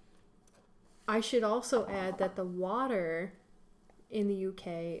 I should also add that the water in the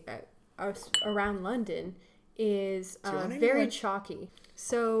UK, around London, is very chalky.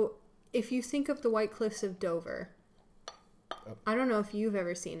 So if you think of the White Cliffs of Dover, I don't know if you've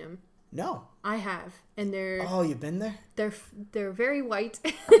ever seen them. No, I have, and they're. Oh, you've been there? They're very white.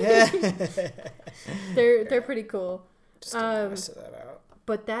 Yeah. they're pretty cool. Just the rest of that out.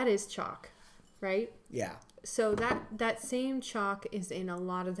 But that is chalk, right? Yeah. So that same chalk is in a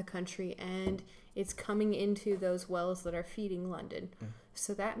lot of the country, and it's coming into those wells that are feeding London.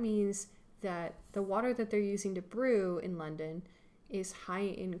 So that means that the water that they're using to brew in London is high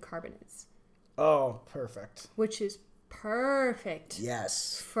in carbonates. Oh, perfect. Which is perfect.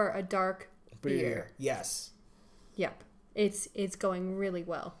 Yes. For a dark beer. Yes. Yep. It's going really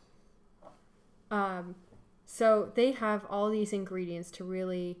well. So they have all these ingredients to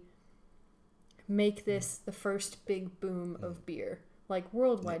really make this the first big boom of beer, like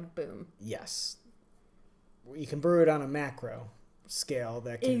worldwide boom. Yes. You can brew it on a macro scale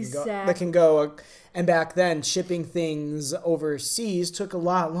that can go, and back then shipping things overseas took a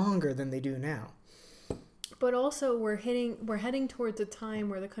lot longer than they do now. But also we're heading towards a time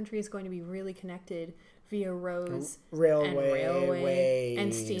where the country is going to be really connected via roads, railway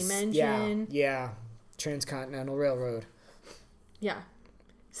and steam engine. Yeah. Transcontinental Railroad. Yeah.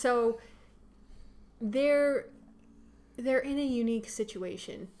 So they're in a unique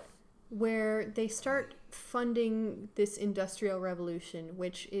situation where they start funding this industrial revolution,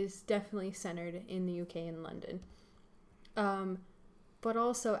 which is definitely centered in the UK and London. But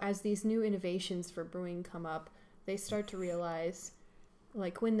also, as these new innovations for brewing come up, they start to realize,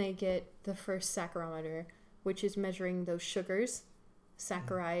 like when they get the first saccharometer, which is measuring those sugars,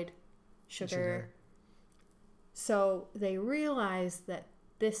 saccharide, sugar. So they realize that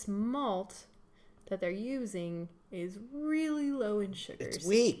this malt that they're using is really low in sugars. It's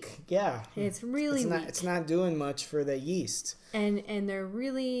weak, yeah. It's really weak. It's not doing much for the yeast. And they're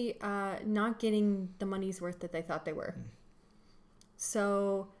really not getting the money's worth that they thought they were.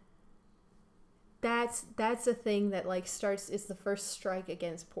 So that's a thing that like is the first strike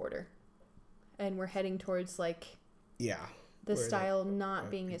against porter. And we're heading towards like the style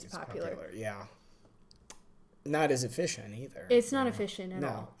not being as popular. Yeah. Not as efficient either. It's not efficient at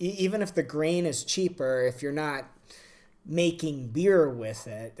all. Even if the grain is cheaper, if you're not making beer with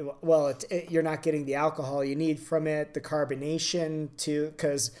it, well, you're not getting the alcohol you need from it, the carbonation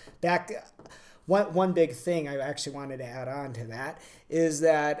because one big thing I actually wanted to add on to that is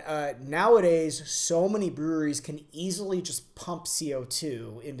that nowadays so many breweries can easily just pump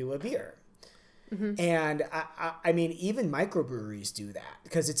CO2 into a beer. Mm-hmm. And I mean, even microbreweries do that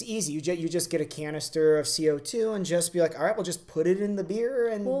because it's easy. You just get a canister of CO2 and just be like, all right, we'll just put it in the beer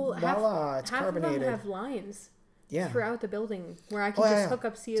and voila, it's carbonated. Half of them have lines throughout the building where I can just hook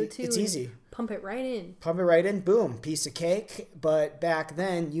up CO2 it's easy. Pump it right in. Pump it right in, boom, piece of cake. But back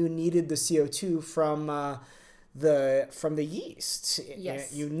then, you needed the CO2 from the yeast.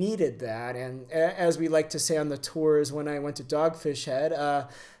 Yes. You needed that. And as we like to say on the tours when I went to Dogfish Head,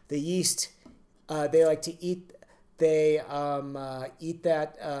 the yeast... they like to eat. They eat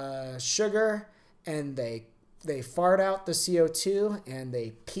that sugar, and they fart out the CO2, and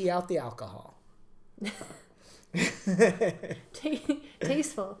they pee out the alcohol.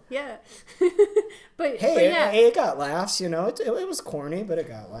 Tasteful, yeah. but it got laughs. You know, it was corny, but it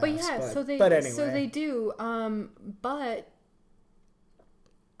got laughs. But anyway, so they do. But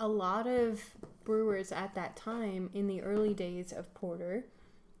a lot of brewers at that time in the early days of porter,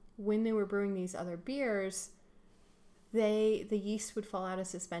 when they were brewing these other beers, the yeast would fall out of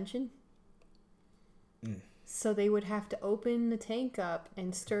suspension. So they would have to open the tank up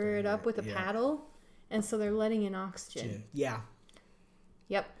and stir it up with a paddle. And so they're letting in oxygen. Yeah.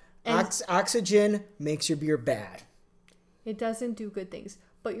 Yep. Oxygen makes your beer bad. It doesn't do good things.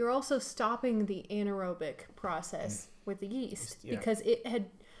 But you're also stopping the anaerobic process with the yeast. Because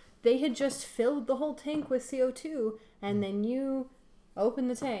they had just filled the whole tank with CO2. And then you... open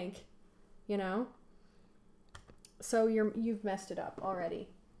the tank, you know? So you've messed it up already.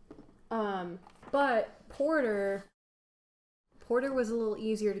 But porter was a little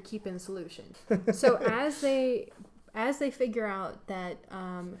easier to keep in solution. So as they figure out that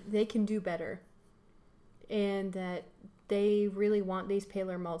they can do better and that they really want these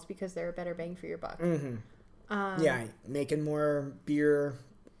paler malts because they're a better bang for your buck. Mm-hmm. Making more beer,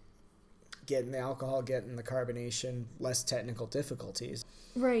 getting the alcohol, getting the carbonation, less technical difficulties.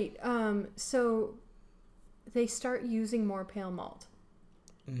 Right. So they start using more pale malt.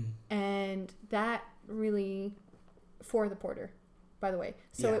 And that really, for the porter, by the way.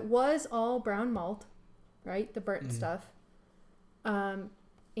 So it was all brown malt, right? The burnt stuff.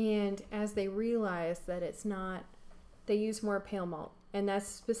 And as they realize that it's not, they use more pale malt. And that's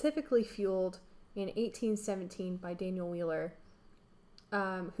specifically fueled in 1817 by Daniel Wheeler,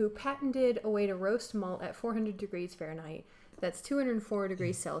 who patented a way to roast malt at 400 degrees Fahrenheit, that's 204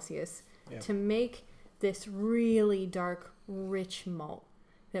 degrees Celsius, to make this really dark, rich malt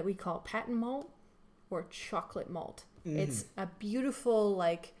that we call patent malt or chocolate malt. It's a beautiful,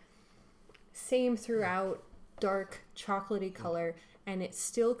 like, same throughout, dark, chocolatey color, and it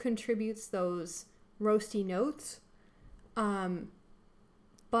still contributes those roasty notes.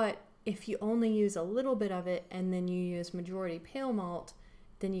 But if you only use a little bit of it and then you use majority pale malt,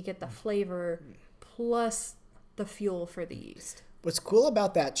 then you get the flavor plus the fuel for the yeast. What's cool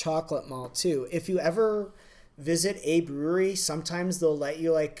about that chocolate malt too, if you ever visit a brewery, sometimes they'll let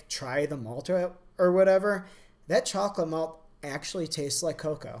you like try the malt or whatever. That chocolate malt actually tastes like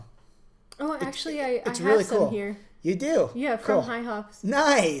cocoa. Oh, actually, I have really some here. You do? Yeah, from High Hops.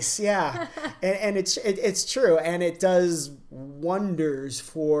 Nice, yeah. and it's true, and it does wonders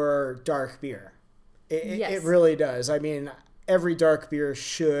for dark beer. It really does. I mean, every dark beer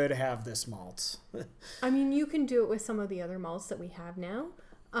should have this malt. I mean, you can do it with some of the other malts that we have now,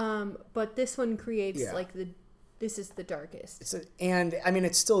 but this one creates this is the darkest. And I mean,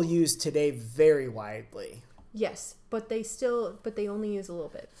 it's still used today very widely. Yes, but they only use a little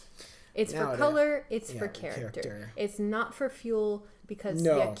bit. It's for color. It's for character. It's not for fuel because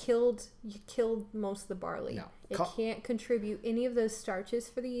you killed most of the barley. No. It can't contribute any of those starches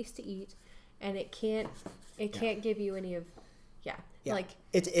for the yeast to eat, and it can't give you any of like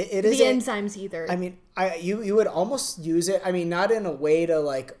it is the enzymes either. I mean, you would almost use it. I mean, not in a way to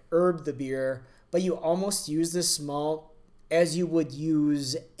like herb the beer, but you almost use this malt as you would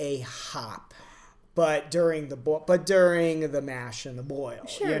use a hop. But during the mash and the boil,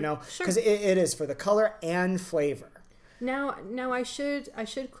 because it is for the color and flavor. Now I should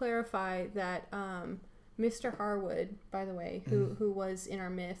clarify that Mr. Harwood, by the way, who was in our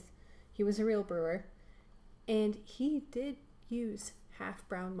myth, he was a real brewer, and he did use half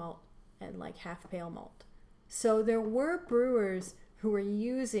brown malt and like half pale malt. So there were brewers who were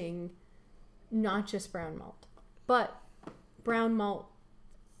using not just brown malt, but brown malt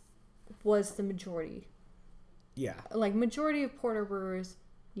was the majority. Yeah. Like majority of porter brewers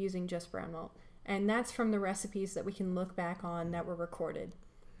using just brown malt. And that's from the recipes that we can look back on that were recorded.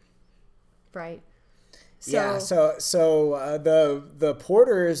 Right? So the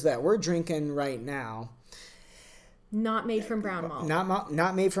porters that we're drinking right now, not made from brown malt.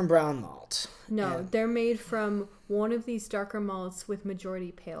 Not made from brown malt. No, they're made from one of these darker malts with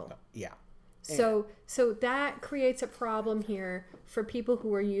majority pale. Yeah. So that creates a problem here for people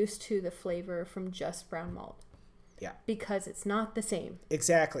who are used to the flavor from just brown malt. Yeah. Because it's not the same.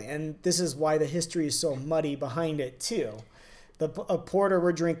 Exactly. And this is why the history is so muddy behind it too. A porter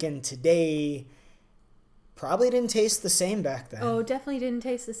we're drinking today probably didn't taste the same back then. Oh, definitely didn't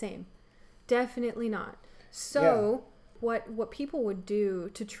taste the same. Definitely not. So what people would do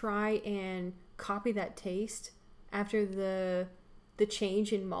to try and copy that taste after the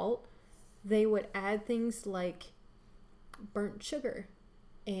change in malt, they would add things like burnt sugar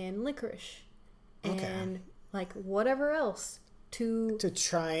and licorice and like whatever else to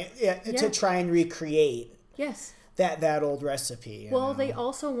try and recreate that old recipe. Well, they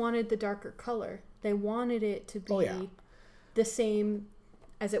also wanted the darker color. They wanted it to be the same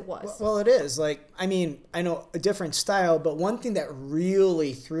as it was. Well, it is. Like, I mean, I know a different style, but one thing that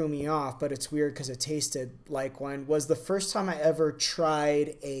really threw me off, but it's weird because it tasted like one, was the first time I ever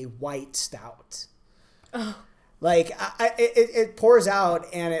tried a white stout. Oh. Like, it pours out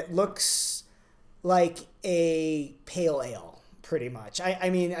and it looks like a pale ale, pretty much.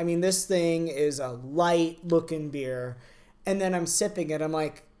 I mean, this thing is a light-looking beer, and then I'm sipping it. I'm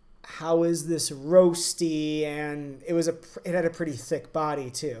like, how is this roasty? And it had a pretty thick body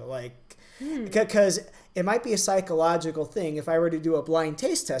too, like because it might be a psychological thing. If I were to do a blind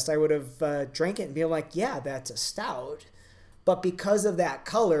taste test, I would have drank it and be like, yeah, that's a stout. But because of that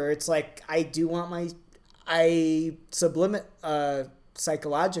color, it's like I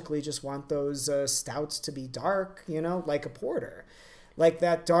psychologically just want those stouts to be dark, like a porter, like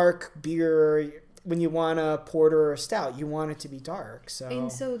that dark beer. When you want a porter or a stout, you want it to be dark.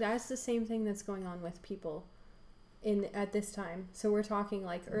 So that's the same thing that's going on with people at this time. So we're talking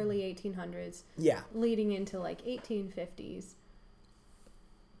like early 1800s, leading into like 1850s.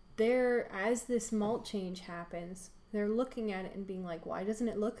 As this malt change happens, they're looking at it and being like, why doesn't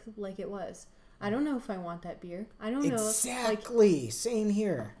it look like it was? I don't know if I want that beer. I don't know. Exactly. Same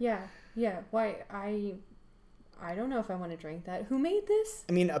here. Yeah. Why I don't know if I want to drink that. Who made this?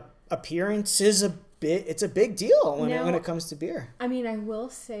 I mean, appearance is it's a big deal when it comes to beer. I mean, I will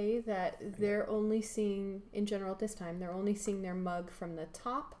say that they're only seeing, in general at this time, they're only seeing their mug from the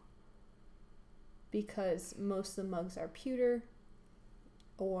top because most of the mugs are pewter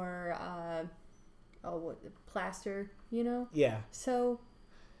or plaster, you know? Yeah. So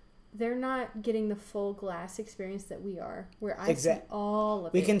they're not getting the full glass experience that we are, where I see all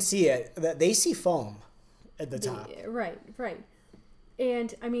of it. We can see it. They see foam at the top. Right.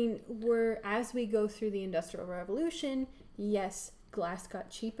 And I mean, as we go through the Industrial Revolution, yes, glass got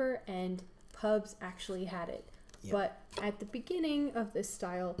cheaper and pubs actually had it. Yep. But at the beginning of this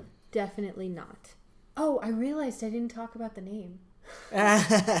style, definitely not. Oh, I realized I didn't talk about the name.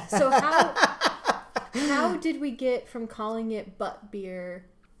 So how did we get from calling it butt beer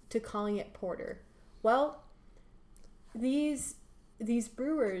to calling it porter? Well, these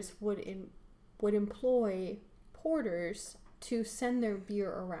brewers would employ porters to send their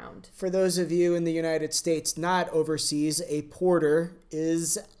beer around. For those of you in the United States, not overseas, a porter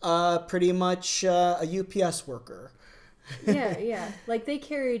is pretty much a UPS worker. Yeah. Like they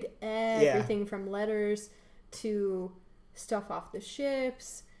carried everything from letters to stuff off the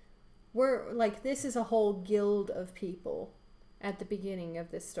ships. This is a whole guild of people at the beginning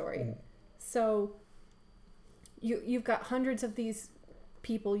of this story. Mm. So you've got hundreds of these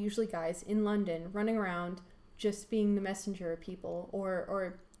people, usually guys, in London running around just being the messenger of people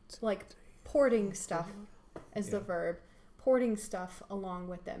or like porting stuff as the verb, porting stuff along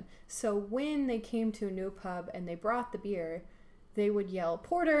with them. So when they came to a new pub and they brought the beer, they would yell,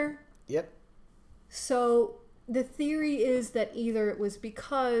 "Porter!" Yep. So the theory is that either it was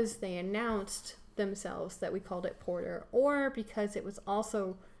because they announced themselves that we called it porter, or because it was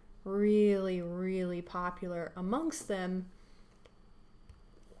also really, really popular amongst them.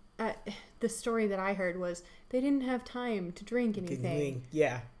 The story that I heard was they didn't have time to drink anything.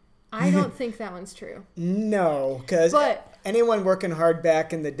 Yeah. I don't think that one's true. No, because anyone working hard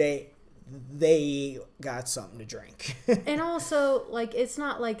back in the day, they got something to drink. And also, like, it's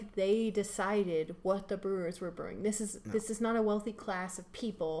not like they decided what the brewers were brewing. This is not a wealthy class of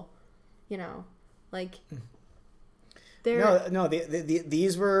people, you know, like.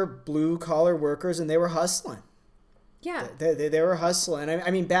 These were blue collar workers, and they were hustling. Yeah, they were hustling. I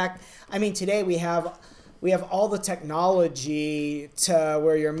mean, today we have all the technology to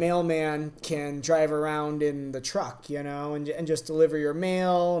where your mailman can drive around in the truck, you know, and just deliver your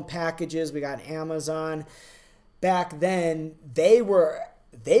mail and packages. We got Amazon. Back then, they were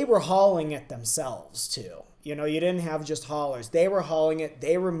hauling it themselves too. You know, you didn't have just haulers. They were hauling it.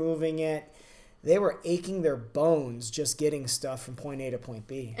 They were moving it. They were aching their bones just getting stuff from point A to point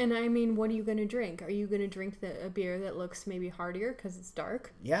B. And I mean, what are you going to drink? Are you going to drink a beer that looks maybe heartier because it's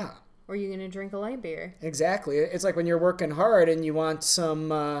dark? Yeah. Or are you going to drink a light beer? Exactly. It's like when you're working hard and you want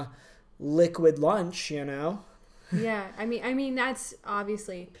some liquid lunch, you know? Yeah. I mean, that's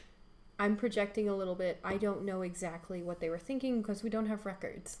obviously, I'm projecting a little bit. I don't know exactly what they were thinking because we don't have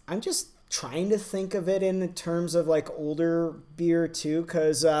records. I'm just trying to think of it in terms of like older beer too,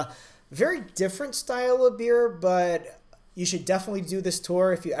 because very different style of beer, but you should definitely do this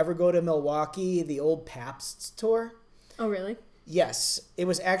tour if you ever go to Milwaukee, the old Pabst tour. Oh, really? Yes. It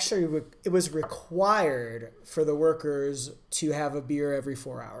was actually, it was required for the workers to have a beer every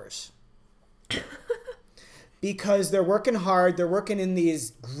 4 hours. Because they're working hard, they're working in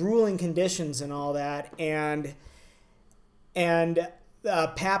these grueling conditions and all that, and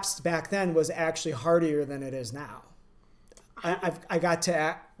Pabst back then was actually hardier than it is now. I got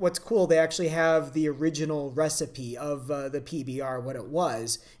to, what's cool, they actually have the original recipe of the PBR, what it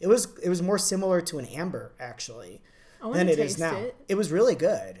was. It was more similar to an amber, actually, than it is now. It was really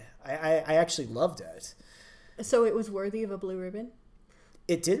good. I actually loved it. So it was worthy of a blue ribbon?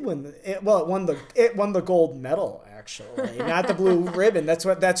 It did win. It won the gold medal, actually, not the blue ribbon. That's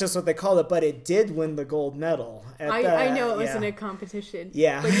just what they called it. But it did win the gold medal. I know it was in a competition.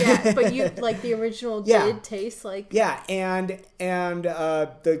 Yeah, but you like the original did taste like. Yeah, and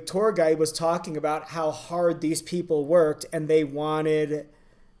the tour guide was talking about how hard these people worked, and they wanted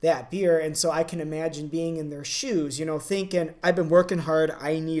that beer. And so I can imagine being in their shoes, you know, thinking, I've been working hard.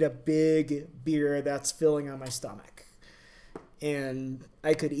 I need a big beer that's filling on my stomach. And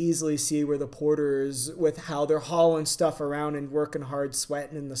I could easily see where the porters, with how they're hauling stuff around and working hard,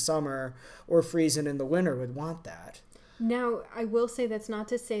 sweating in the summer or freezing in the winter, would want that. Now, I will say that's not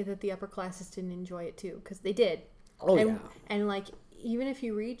to say that the upper classes didn't enjoy it too, because they did. Oh, yeah. And like, even if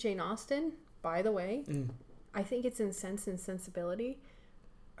you read Jane Austen, by the way, I think it's in Sense and Sensibility,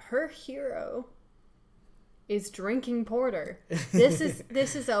 her hero is drinking porter. This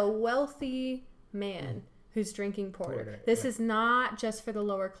is a wealthy man who's drinking porter. This is not just for the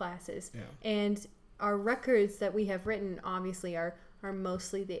lower classes. Yeah. And our records that we have written obviously are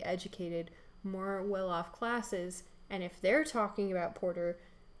mostly the educated, more well-off classes. And if they're talking about porter,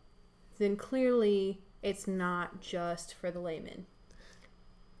 then clearly it's not just for the layman.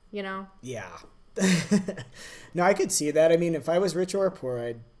 You know? Yeah. No, I could see that. I mean, if I was rich or poor,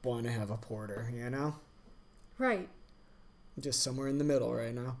 I'd want to have a porter, you know? Right. Just somewhere in the middle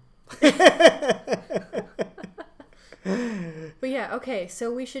right now. But yeah, okay,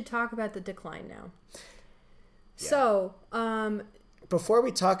 so we should talk about the decline now. Yeah. So, before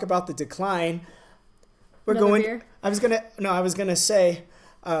we talk about the decline, we're another going beer? I was going to say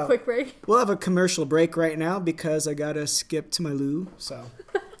quick break. We'll have a commercial break right now because I got to skip to my loo, so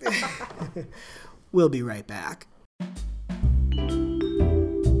we'll be right back.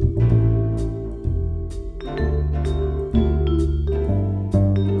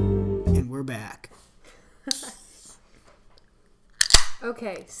 And we're back.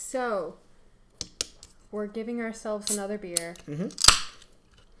 Okay, so we're giving ourselves another beer. Mm-hmm.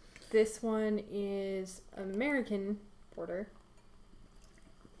 This one is American Porter.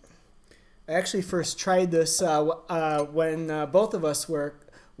 I actually first tried this when both of us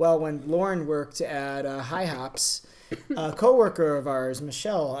when Lauren worked at High Hops. A coworker of ours,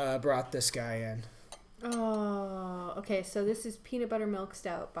 Michelle, brought this guy in. Oh, okay. So this is Peanut Butter Milk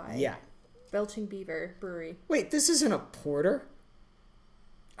Stout by Belching Beaver Brewery. Wait, this isn't a porter?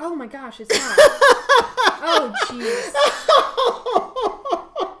 Oh my gosh, it's not. Oh, jeez.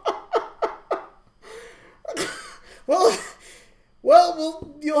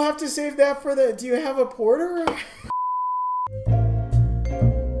 Well, you'll have to save that for the... Do you have a porter?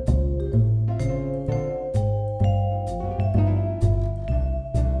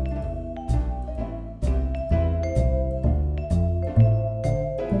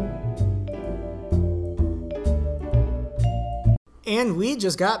 And we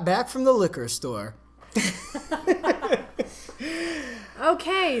just got back from the liquor store.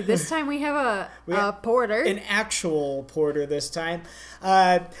 Okay, this time we have a porter. An actual porter this time.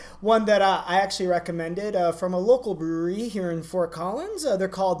 One that I actually recommended from a local brewery here in Fort Collins. They're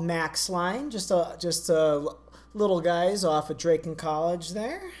called Max Line. Just little guys off of Drake and College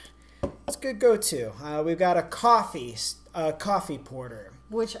there. It's a good go-to. We've got a coffee porter.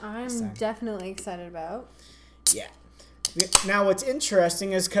 Which I'm definitely excited about. Yeah. Now, what's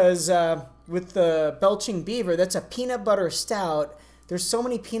interesting is because with the Belching Beaver, that's a peanut butter stout. There's so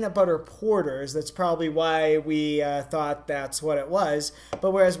many peanut butter porters. That's probably why we thought that's what it was.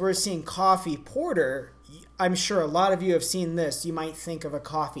 But whereas we're seeing coffee porter, I'm sure a lot of you have seen this. You might think of a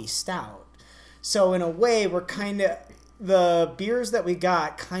coffee stout. So in a way, we're the beers that we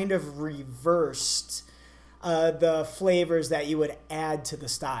got kind of reversed the flavors that you would add to the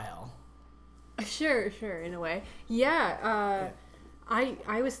style. Sure, in a way. Yeah,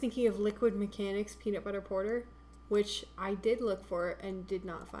 I was thinking of Liquid Mechanics Peanut Butter Porter, which I did look for and did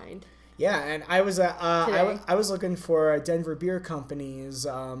not find. Yeah, and I was looking for Denver Beer Company's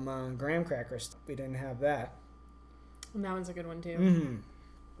graham crackers. We didn't have that. And that one's a good one too. Mm-hmm.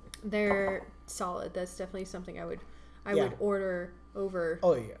 They're solid. That's definitely something I would order over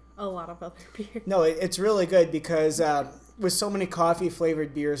a lot of other beers. No, it's really good because with so many coffee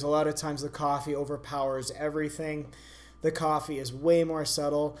flavored beers, a lot of times the coffee overpowers everything. The coffee is way more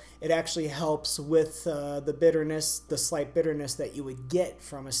subtle. It actually helps with the bitterness, the slight bitterness that you would get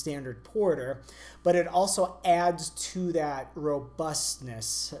from a standard porter, but it also adds to that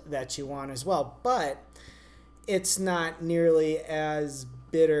robustness that you want as well. But it's not nearly as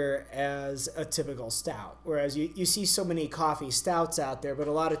bitter as a typical stout. Whereas you see so many coffee stouts out there, but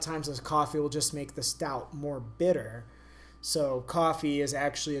a lot of times this coffee will just make the stout more bitter. So coffee is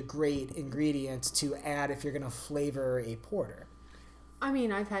actually a great ingredient to add if you're going to flavor a porter. I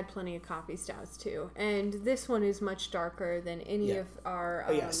mean, I've had plenty of coffee stouts too, and this one is much darker than any of our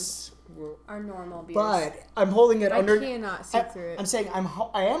our normal beers. But I'm holding it under. I cannot see through it. I'm saying I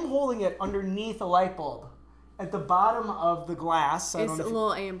am holding it underneath a light bulb. At the bottom of the glass, it's a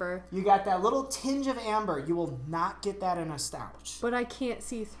little amber. You got that little tinge of amber. You will not get that in a stout. But I can't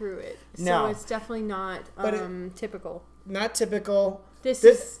see through it, so no. it's definitely not typical. Not typical. This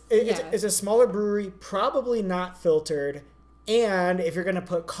is a smaller brewery, probably not filtered, and if you're going to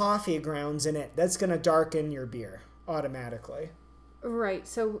put coffee grounds in it, that's going to darken your beer automatically. Right.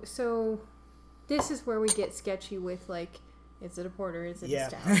 So this is where we get sketchy with is it a porter? Is it a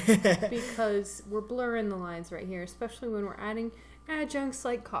stout? Because we're blurring the lines right here, especially when we're adding adjuncts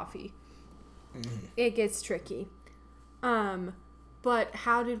like coffee. Mm-hmm. It gets tricky. But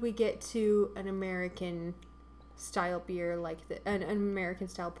how did we get to an American style beer like an American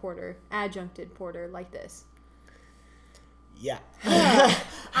style porter, adjuncted porter like this? Yeah.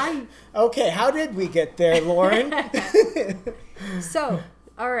 Okay, how did we get there, Lauren? So,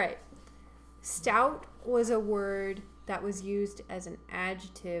 all right. Stout was a word that was used as an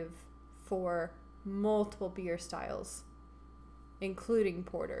adjective for multiple beer styles, including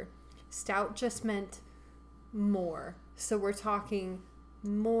porter. Stout just meant more. So we're talking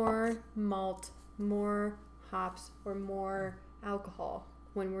more malt, more hops, or more alcohol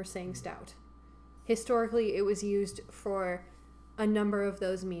when we're saying stout. Historically, it was used for a number of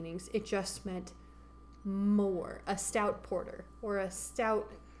those meanings. It just meant more. A stout porter, or a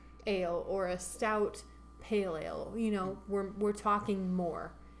stout ale, or a stout pale ale. You know, we're talking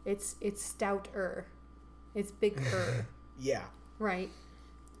more. It's stouter. It's bigger. Yeah. Right.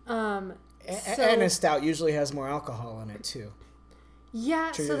 And a stout usually has more alcohol in it too.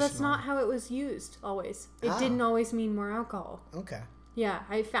 Yeah, so that's not how it was used always. It didn't always mean more alcohol. Okay. Yeah,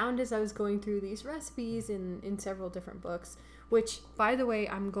 I found as I was going through these recipes in several different books, which, by the way,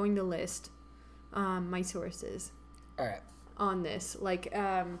 I'm going to list my sources. All right. On this. Like,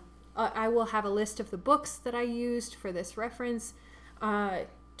 I will have a list of the books that I used for this reference.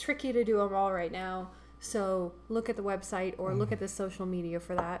 Tricky to do them all right now, so look at the website or look at the social media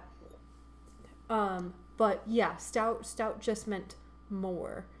for that. But yeah, stout just meant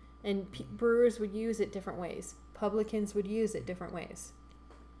more, and brewers would use it different ways. Publicans would use it different ways.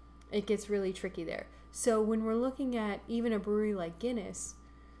 It gets really tricky there. So when we're looking at even a brewery like Guinness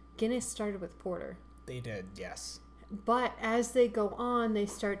started with porter. They did, yes. But as they go on, they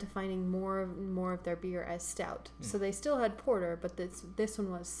start defining more of their beer as stout. So they still had porter, but this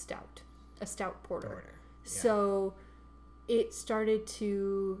one was stout, a stout porter. Yeah. So it started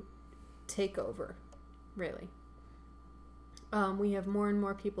to take over, really. We have more and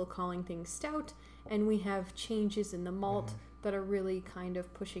more people calling things stout, and we have changes in the malt that are really kind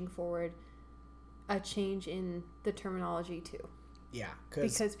of pushing forward a change in the terminology too. Yeah,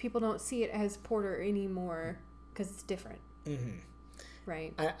 because people don't see it as porter anymore because it's different. Mm-hmm.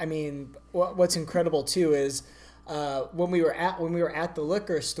 Right. I mean, what's incredible too is when we were at the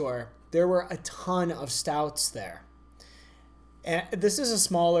liquor store, there were a ton of stouts there, and this is a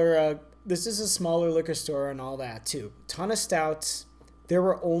smaller liquor store and all that too. Ton of stouts. There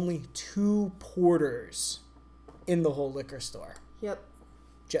were only 2 porters in the whole liquor store. Yep.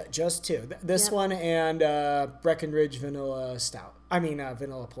 Just 2. This one and Breckenridge Vanilla Stout. I mean,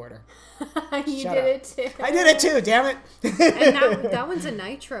 Vanilla Porter. You did it too. I did it too, damn it. And that one's a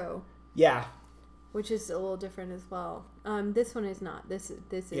nitro. Yeah. Which is a little different as well. This one is not. This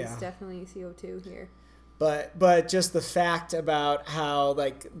is definitely CO2 here. But just the fact about how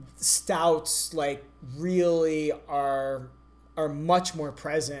like stouts like really are much more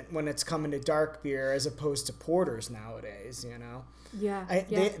present when it's coming to dark beer as opposed to porters nowadays, you know. Yeah.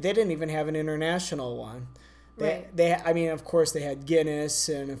 They didn't even have an international one. Right. I mean, of course they had Guinness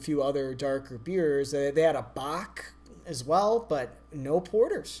and a few other darker beers. They had a Bock as well, but no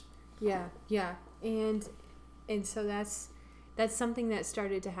porters. Yeah. And so that's something that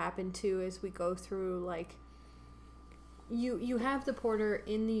started to happen too as we go through, like, you have the porter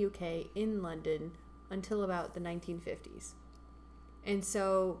in the UK, in London, until about the 1950s. And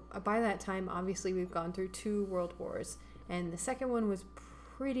so by that time, obviously, we've gone through 2 world wars, and the second one was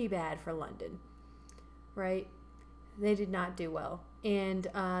pretty bad for London, right? They did not do well. And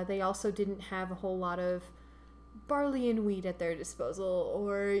they also didn't have a whole lot of barley and wheat at their disposal,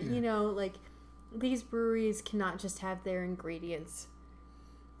 or, you know, like, these breweries cannot just have their ingredients.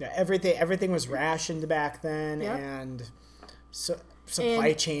 Yeah, everything was rationed back then, and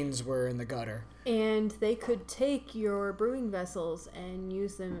supply chains were in the gutter. And they could take your brewing vessels and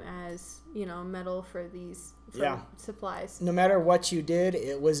use them as, you know, metal for these supplies. No matter what you did,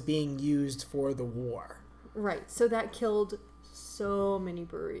 it was being used for the war. Right. So that killed so many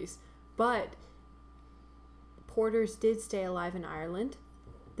breweries. But porters did stay alive in Ireland.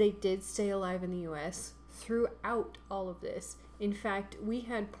 They did stay alive in the U.S. throughout all of this. In fact, we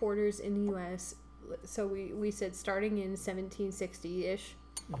had porters in the U.S., so we said starting in 1760-ish,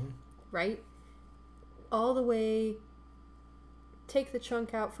 right? All the way, take the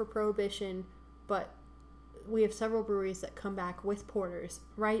chunk out for Prohibition, but we have several breweries that come back with porters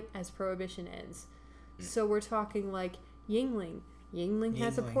right as Prohibition ends. So we're talking like Yuengling. Yuengling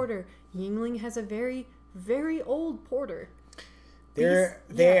has a porter. Yuengling has a very, very old porter. They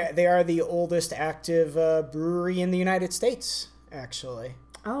are the oldest active brewery in the United States, actually.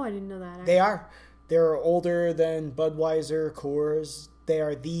 Oh, I didn't know that. They are. They're older than Budweiser, Coors. They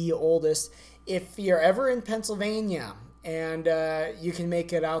are the oldest. If you're ever in Pennsylvania and you can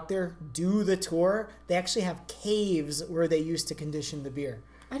make it out there, do the tour. They actually have caves where they used to condition the beer.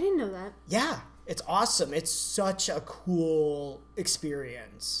 I didn't know that. Yeah, it's awesome. It's such a cool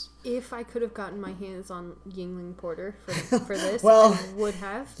experience. If I could have gotten my hands on Yuengling Porter for this, well, I would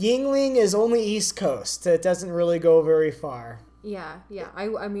have. Yuengling is only East Coast. It doesn't really go very far. Yeah.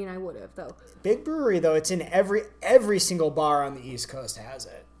 I mean, I would have though. Big Brewery though, it's in every single bar on the East Coast has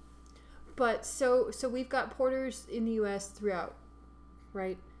it. But so we've got porters in the U.S. throughout,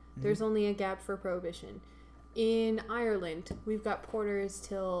 right? Mm-hmm. There's only a gap for Prohibition. In Ireland, we've got porters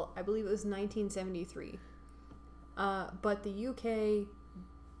till I believe it was 1973. But the UK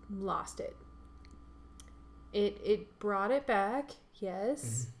lost it. It brought it back, yes.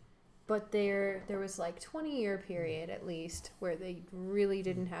 Mm-hmm. But there was like 20-year period at least where they really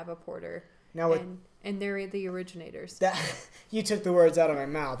didn't have a porter. Now and they're the originators. That you took the words out of my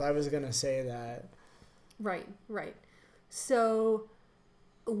mouth. I was going to say that. Right. So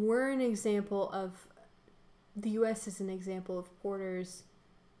we're an example of the US is an example of porters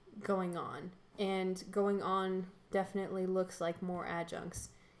going on. And going on definitely looks like more adjuncts.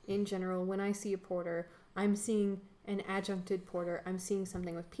 In general, when I see a porter, I'm seeing an adjuncted porter. I'm seeing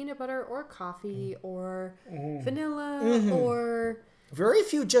something with peanut butter or coffee or vanilla or... Very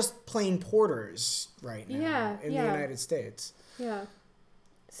few just plain porters right now in the United States. Yeah.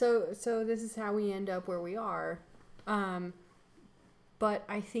 So this is how we end up where we are. But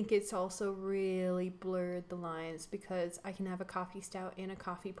I think it's also really blurred the lines because I can have a coffee stout and a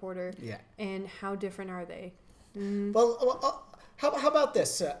coffee porter. Yeah. And how different are they? Well, how about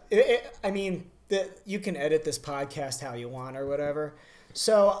this? You can edit this podcast how you want or whatever.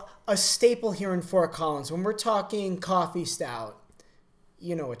 So a staple here in Fort Collins, when we're talking coffee stout,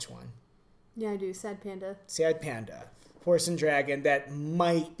 you know which one? Yeah, I do. Sad Panda. Horse and Dragon. That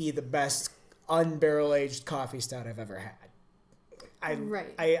might be the best unbarrel-aged coffee stout I've ever had.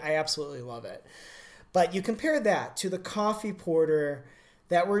 I absolutely love it. But you compare that to the coffee porter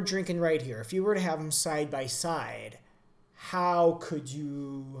that we're drinking right here. If you were to have them side by side, how could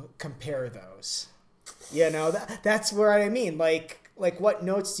you compare those? You know, that's where I mean. Like what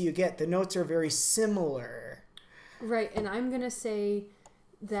notes do you get? The notes are very similar. Right, and I'm going to say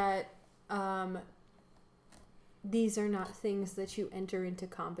that these are not things that you enter into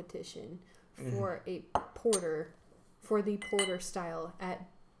competition for a porter, for the porter style at,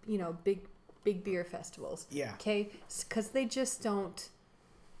 big beer festivals. Yeah. Okay? Because they just don't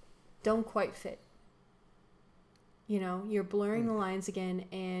quite fit. You're blurring the lines again,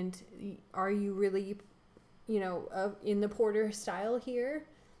 and are you really, in the porter style here?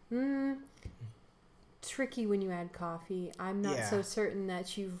 Tricky when you add coffee. I'm not so certain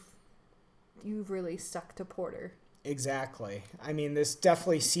that you've really stuck to porter. Exactly. I mean, this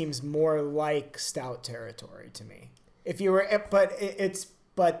definitely seems more like stout territory to me. If you were,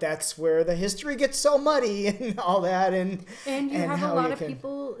 but that's where the history gets so muddy and all that, and you have a lot of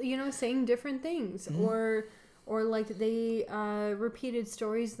people, saying different things, or like they repeated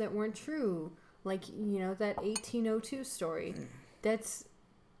stories that weren't true, like that 1802 story. That's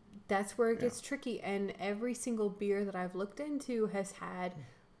where it gets tricky, and every single beer that I've looked into has had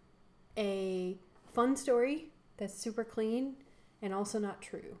a fun story that's super clean and also not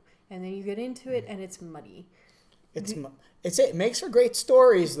true. And then you get into it and it's muddy. It makes for great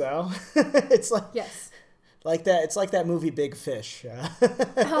stories though. It's like yes. Like that. It's like that movie Big Fish.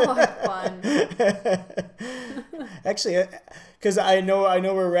 Oh, fun. Actually, because I know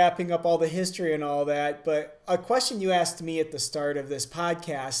we're wrapping up all the history and all that, but a question you asked me at the start of this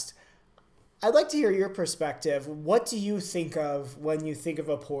podcast, I'd like to hear your perspective. What do you think of when you think of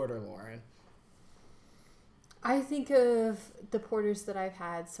a porter, Lauren? I think of the porters that I've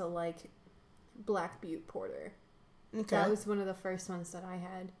had, so like Black Butte Porter. Okay. That was one of the first ones that I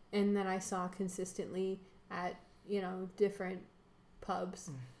had, and that I saw consistently at, different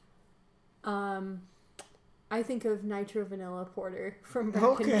pubs. I think of Nitro Vanilla Porter from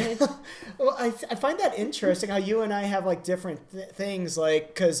Breckenridge. Okay. Well, I find that interesting how you and I have like different things, like,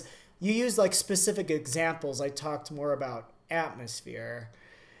 because you use like specific examples. I talked more about atmosphere.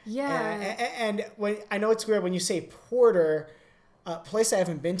 Yeah. And when I know it's weird when you say porter, a place I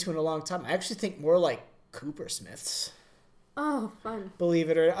haven't been to in a long time, I actually think more like Coopersmith's. Oh, fun. Believe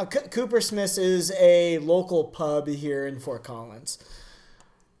it or not. Coopersmith's is a local pub here in Fort Collins.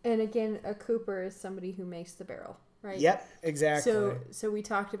 And again, a Cooper is somebody who makes the barrel, right? Yep, exactly. So we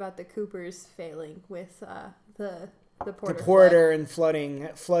talked about the Coopers failing with the porter. The porter and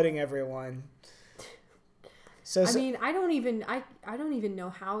flooding everyone. So I mean, I don't even know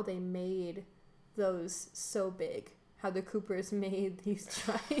how they made those so big. How the Coopers made these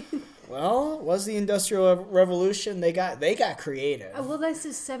giant. Well, it was the Industrial Revolution. They got creative. Well, this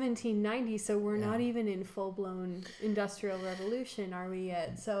is 1790, so we're not even in full blown Industrial Revolution, are we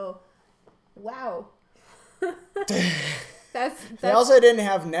yet? So, wow. That's they also didn't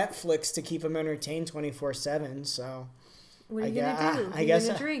have Netflix to keep them entertained 24/7. So what are you gonna do? Are you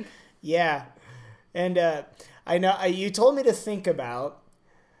gonna drink? Yeah. And I know you told me to think about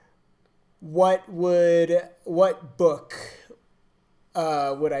what book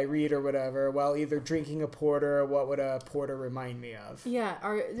would I read or whatever while either drinking a porter, or what would a porter remind me of? Yeah,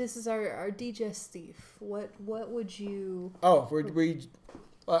 this is our digestif. What would you? Oh, we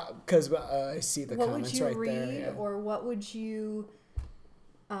because I see the comments right there. What would you read, or what would you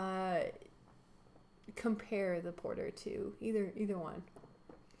compare the porter to? Either one.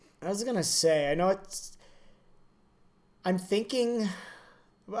 I was gonna say, I know I'm thinking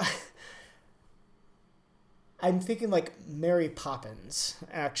like Mary Poppins,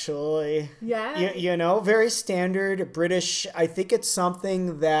 actually. Yeah. You know, very standard British. I think it's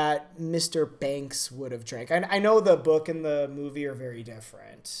something that Mr. Banks would have drank. I know the book and the movie are very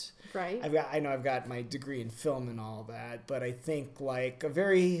different. Right. I've got my degree in film and all that, but I think like a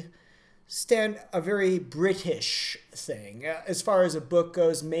very British thing. As far as a book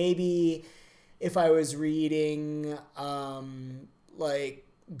goes, maybe if I was reading like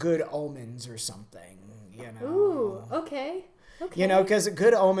Good Omens or something. You know. Ooh, okay. You know, because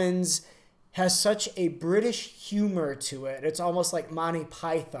Good Omens has such a British humor to it. It's almost like Monty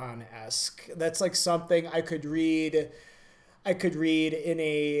Python-esque. That's like something I could read in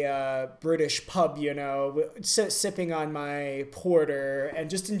a British pub, you know, sipping on my porter and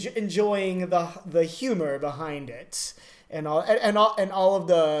just enjoying the humor behind it and all of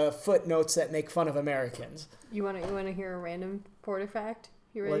the footnotes that make fun of Americans. You want to hear a random porter fact?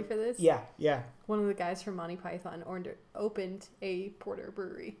 You ready for this? Yeah. One of the guys from Monty Python opened a porter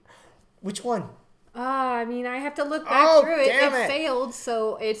brewery. Which one? I mean, I have to look back through it. It failed,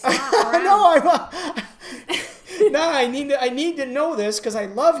 so it's not around. No, I need to know this because I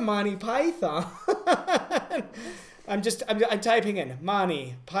love Monty Python. I'm typing in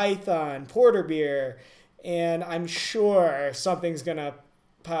Monty Python porter beer, and I'm sure something's gonna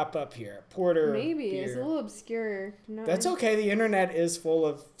pop up here. Porter maybe beer. It's a little obscure. No, that's okay. The internet is full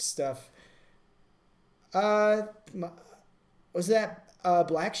of stuff. Was that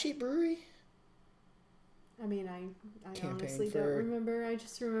Black Sheep Brewery? I mean, I honestly don't remember. I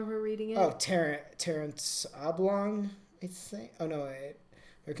just remember reading it. Oh, Terrence Oblong, I think. Oh no,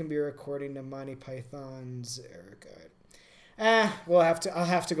 there can be a recording to Monty Python's Eric. I'll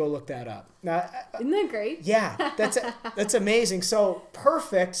have to go look that up. Now, isn't that great? Yeah, that's amazing. So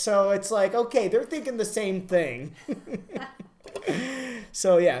perfect. So it's like, okay, they're thinking the same thing.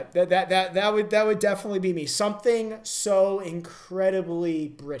 So yeah, that would definitely be me. Something so incredibly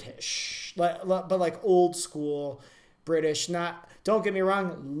British, but like old school British. Don't get me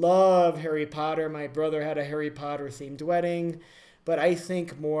wrong, love Harry Potter. My brother had a Harry Potter themed wedding, but I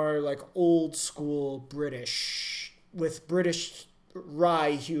think more like old school British. With British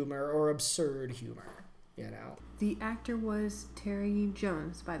wry humor or absurd humor, you know. The actor was Terry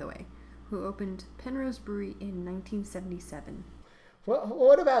Jones, by the way, who opened Penrose Brewery in 1977.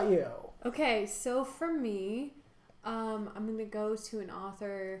 What about you? Okay, so for me, I'm going to go to an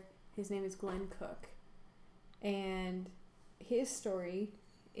author. His name is Glenn Cook. And his story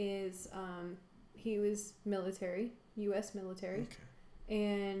is he was military, U.S. military. Okay.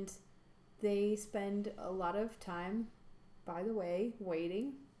 And they spend a lot of time, by the way,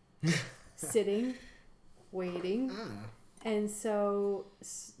 waiting, sitting, waiting. And so,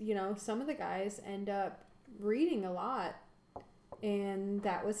 you know, some of the guys end up reading a lot. And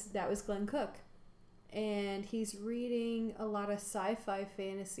that was Glenn Cook. And he's reading a lot of sci-fi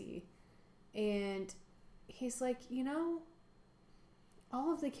fantasy. And he's like, you know,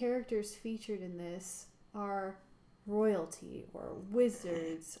 all of the characters featured in this are royalty or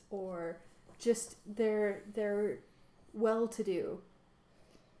wizards or just they're well-to-do,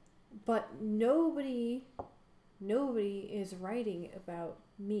 but nobody is writing about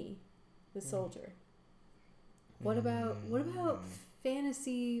me, the soldier. What about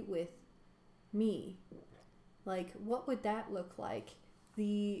fantasy with me? Like, what would that look like?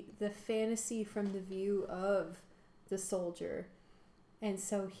 The fantasy from the view of the soldier. And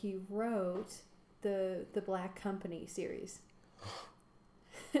so he wrote the Black Company series.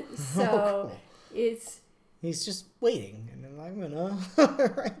 So cool. He's just waiting, and then I'm gonna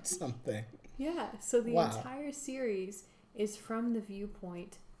write something. Yeah, so the entire series is from the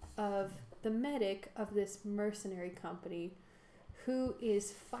viewpoint of the medic of this mercenary company who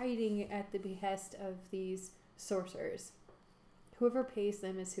is fighting at the behest of these sorcerers. Whoever pays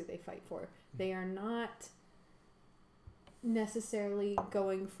them is who they fight for. They are not necessarily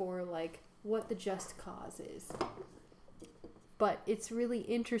going for like what the just cause is. But it's really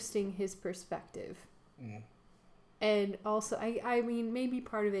interesting, his perspective. And also, I mean, maybe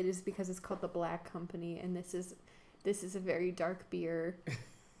part of it is because it's called the Black Company, and this is a very dark beer.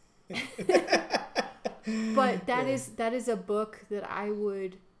 But that is a book that I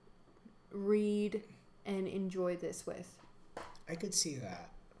would read and enjoy this with. I could see that.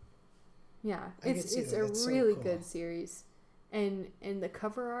 Yeah, it's a really good series, and the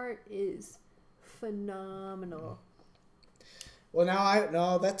cover art is phenomenal. Well,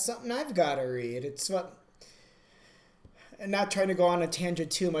 now that's something I've got to read. It's what. And not trying to go on a tangent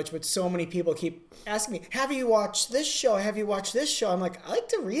too much, but so many people keep asking me, have you watched this show? Have you watched this show? I'm like, I like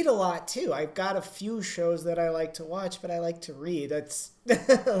to read a lot too. I've got a few shows that I like to watch, but I like to read. That's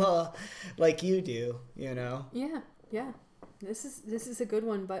like you do, you know? Yeah. This is a good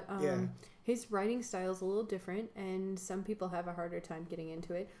one, but his writing style is a little different, and some people have a harder time getting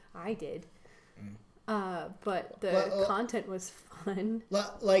into it. I did. But the content was fun.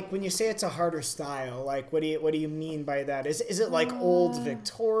 Like when you say it's a harder style, like what do you mean by that? Is it like old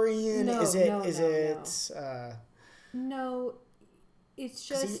Victorian? No, No, it's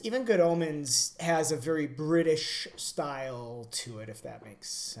just even Good Omens has a very British style to it, if that makes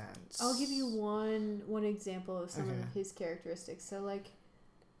sense. I'll give you one example of some of his characteristics. So like,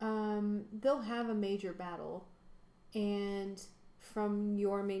 they'll have a major battle, and from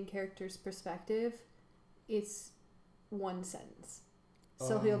your main character's perspective, it's one sentence.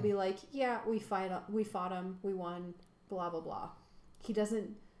 So he'll be like, yeah, we fought him, we won, blah, blah, blah. He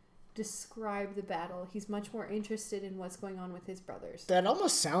doesn't describe the battle. He's much more interested in what's going on with his brothers. That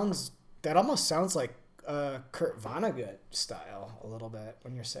almost sounds like Kurt Vonnegut style a little bit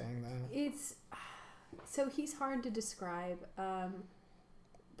when you're saying that. So he's hard to describe,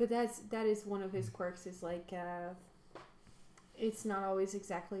 but that is one of his quirks, is like, it's not always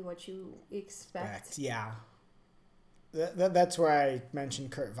exactly what you expect. Yeah. That's where I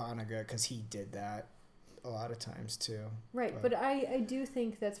mentioned Kurt Vonnegut, because he did that a lot of times too. Right, but I do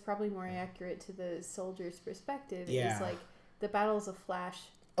think that's probably more accurate to the soldier's perspective. Yeah. It's like the battle's a flash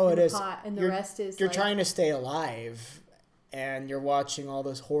in the pot, and the rest is you're trying to stay alive, and you're watching all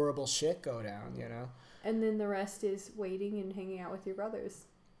this horrible shit go down, you know? And then the rest is waiting and hanging out with your brothers.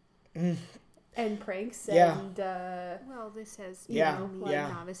 And pranks and this has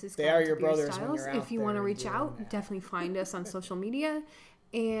novices. They are your brothers when you're out if you want to reach out, definitely find us on social media,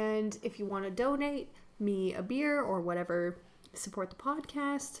 and if you want to donate me a beer or whatever, support the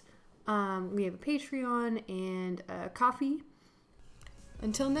podcast, we have a Patreon and a coffee.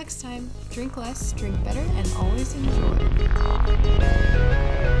 Until next time, drink less, drink better, and always enjoy.